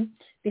 indeed,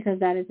 because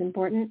that is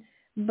important.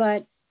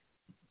 But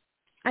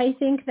I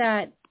think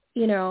that,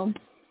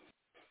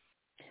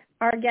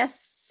 our guests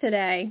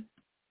today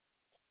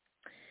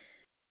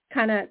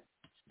kind of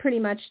pretty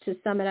much, to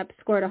sum it up,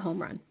 scored a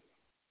home run.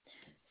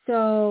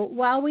 So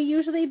while we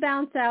usually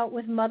bounce out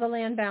with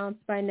Motherland Bounce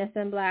by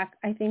Nissan Black,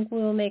 I think we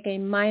will make a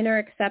minor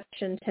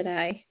exception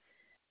today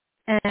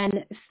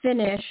and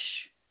finish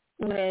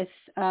with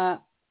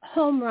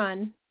Home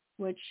Run,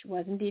 which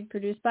was indeed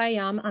produced by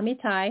Yam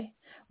Amitai,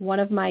 one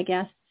of my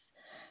guests,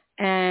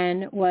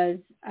 and was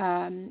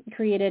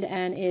created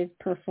and is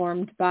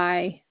performed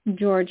by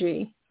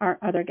Georgie, our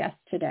other guest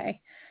today.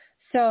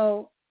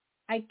 So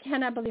I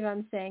cannot believe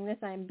I'm saying this.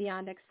 I'm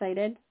beyond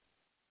excited.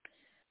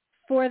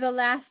 For the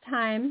last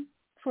time,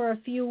 for a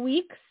few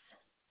weeks.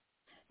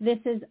 This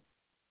is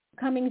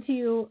coming to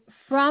you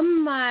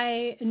from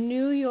my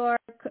New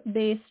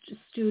York-based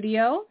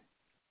studio.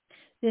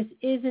 This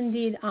is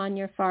indeed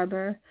Anya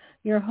Farber,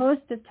 your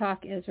host of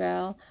Talk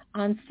Israel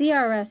on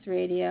CRS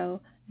Radio,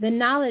 the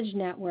Knowledge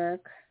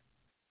Network.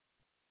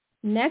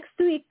 Next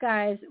week,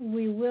 guys,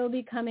 we will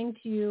be coming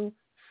to you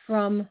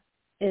from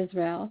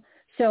Israel.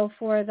 So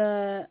for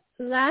the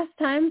last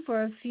time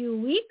for a few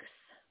weeks,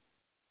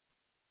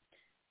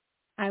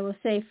 I will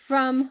say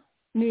from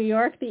New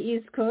York, the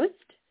East Coast.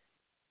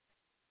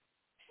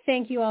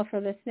 Thank you all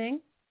for listening.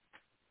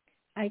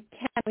 I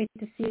can't wait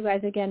to see you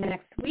guys again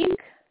next week.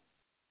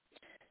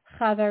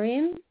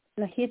 Chavarim,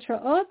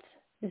 lahitraot.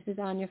 This is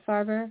Anya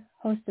Farber,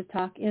 host of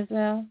Talk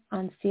Israel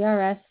on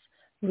CRS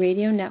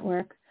Radio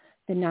Network,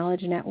 the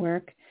Knowledge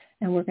Network,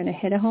 and we're going to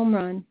hit a home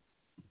run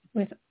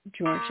with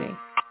Georgie.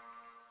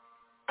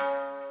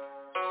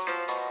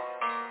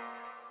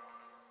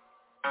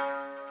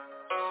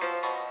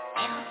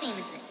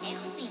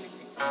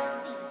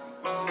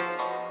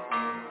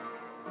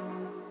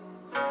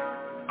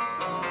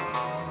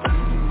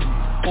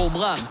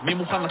 רן, מי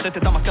מוכן לתת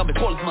את המכה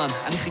בכל זמן?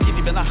 אני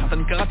חיכיתי בנחת,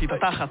 אני קראתי את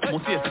התחת,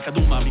 מוציא את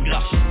הכדור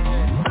מהמגרש.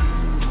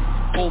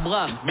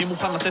 רן, מי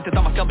מוכן לתת את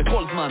המכה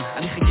בכל זמן?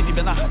 אני חיכיתי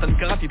בנחת, אני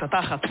קראתי את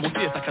התחת,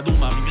 מוציא את הכדור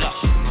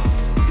מהמגרש.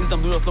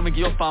 הזדמנויות לא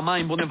מגיעות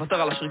פעמיים, בוא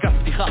נוותר על השריקת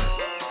פתיחה.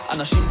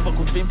 אנשים כבר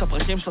כותבים את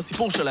הפרקים של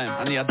הסיפור שלהם,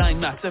 אני עדיין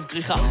מעצב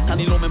כריכה,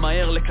 אני לא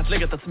ממהר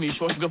לקטלג את עצמי,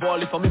 שואף גבוה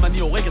לפעמים אני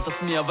הורג את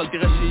עצמי, אבל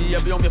תראה שיהיה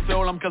ביום יפה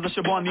עולם כזה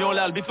שבו אני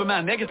עולה על ביט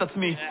ומענג את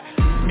עצמי.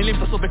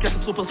 מילים טסות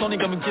בכסף סופרסוני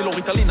גם עם קילו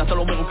ריטלין, אתה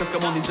לא מרוכז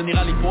כמוני, זה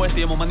נראה לי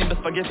פואטי, הם אומנים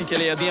בספגטי, כי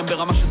לידי הם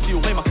ברמה של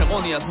ציורי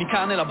מקרוני, אז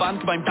מכאן אל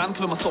הבנק בא עם טנק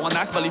ומסור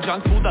ענק, בא לי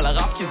ג'אנק פוד על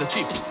הרב כי זה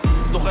צ'יפ,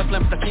 דוחף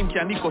להם פתקים כי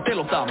אני קוטל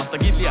אותם, אז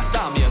תגיד לי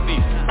אתה מי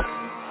עדיף.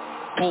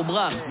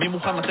 רן, מי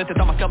מוכן לתת את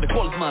המכה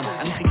בכל זמן?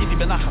 אני חיכיתי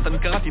בנחת, אני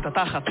קראתי את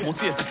התחת,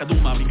 מוציא את הכדור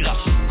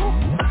מהמגרש.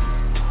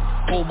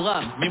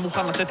 רן, מי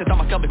מוכן לתת את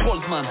המכה בכל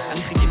זמן?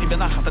 אני חיכיתי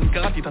בנחת, אני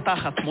קראתי את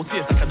התחת, מוציא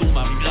את הכדור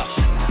מהמגרש.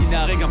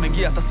 הנה הרגע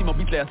מגיע, תשים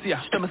הביט ליציע,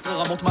 12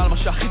 רמות מעל מה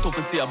שהכי טוב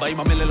מציע, באים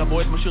המלל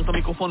הבועט, משאיר את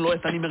המיקרופון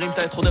לוהט, אני מרים את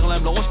העט, חודר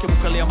להם לראש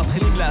כמוקליה,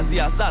 מתחילים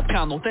להזיע, אז עד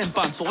כאן, נותן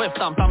פן, שורף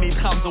תם, תמי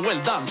איתחם, זה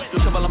well done.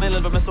 יושב על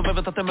המלל ומסובב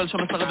את הטמבל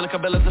שמסרב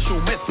לקבל את זה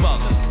שהוא מת כבר.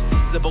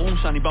 זה ברור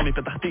שאני בא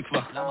מפתח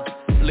תקווה.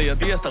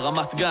 לידי את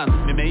הרמת גן,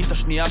 ממאית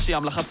השנייה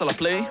שים לחץ על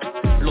הפליי,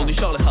 לא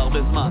נשאר לך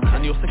הרבה זמן.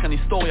 אני עושה כאן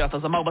היסטוריה, אתה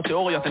זמר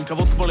בתיאוריה, תן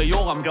כבוד כמו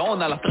ליורם,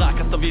 גאון על הטרק,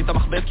 אז תביא את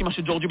המחבט, כי מה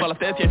שג'ורג'י בא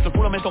לתת, יעיף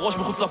לכולם את הראש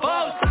מחוץ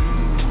לפארק.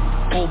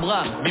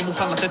 רן, מי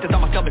מוכן לתת את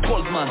המכה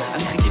בכל זמן?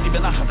 אני חיכיתי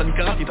בנחת, אני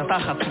קראתי את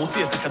התחת,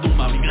 מוציא את הכדור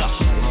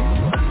מהמגרש.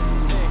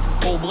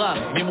 רן,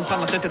 מי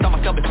מוכן לתת את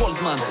המכה בכל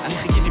זמן? אני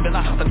חיכיתי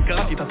בנחת, אני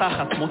קראתי את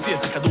התחת, מוציא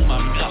את הכדור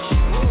מהמגרש.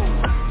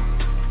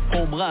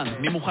 רן,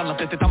 מי מוכן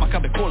לתת את המכה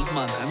בכל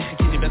זמן? אני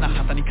חיכיתי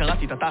בנחת, אני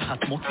קראתי את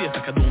התחת, מוציא את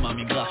הכדור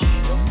מהמגרש.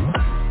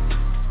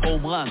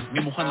 רן, מי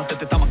מוכן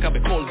לתת את המכה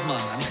בכל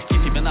זמן? אני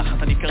חיכיתי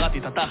בנחת, אני קראתי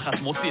את התחת,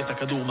 מוציא את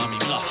הכדור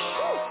מהמגרש.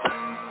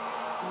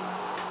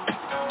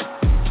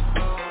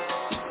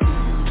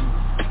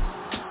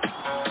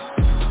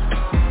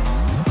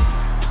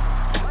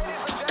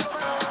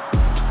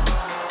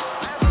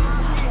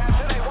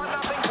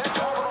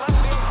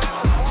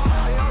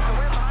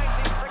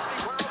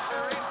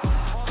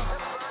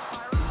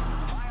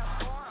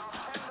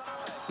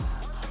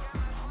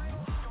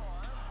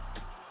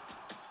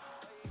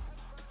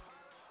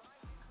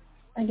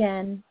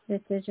 Again,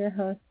 this is your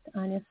host,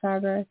 Anya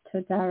Farber.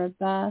 Toda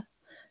Rabah,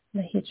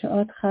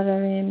 Lahitraot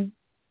Chavarim,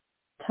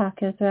 Talk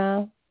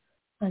Israel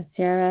on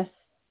CRS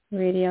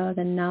Radio,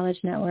 the Knowledge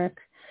Network.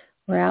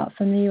 We're out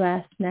from the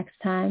U.S. next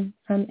time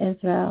from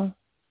Israel.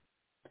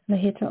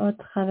 Lahitraot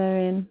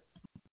Chavarim.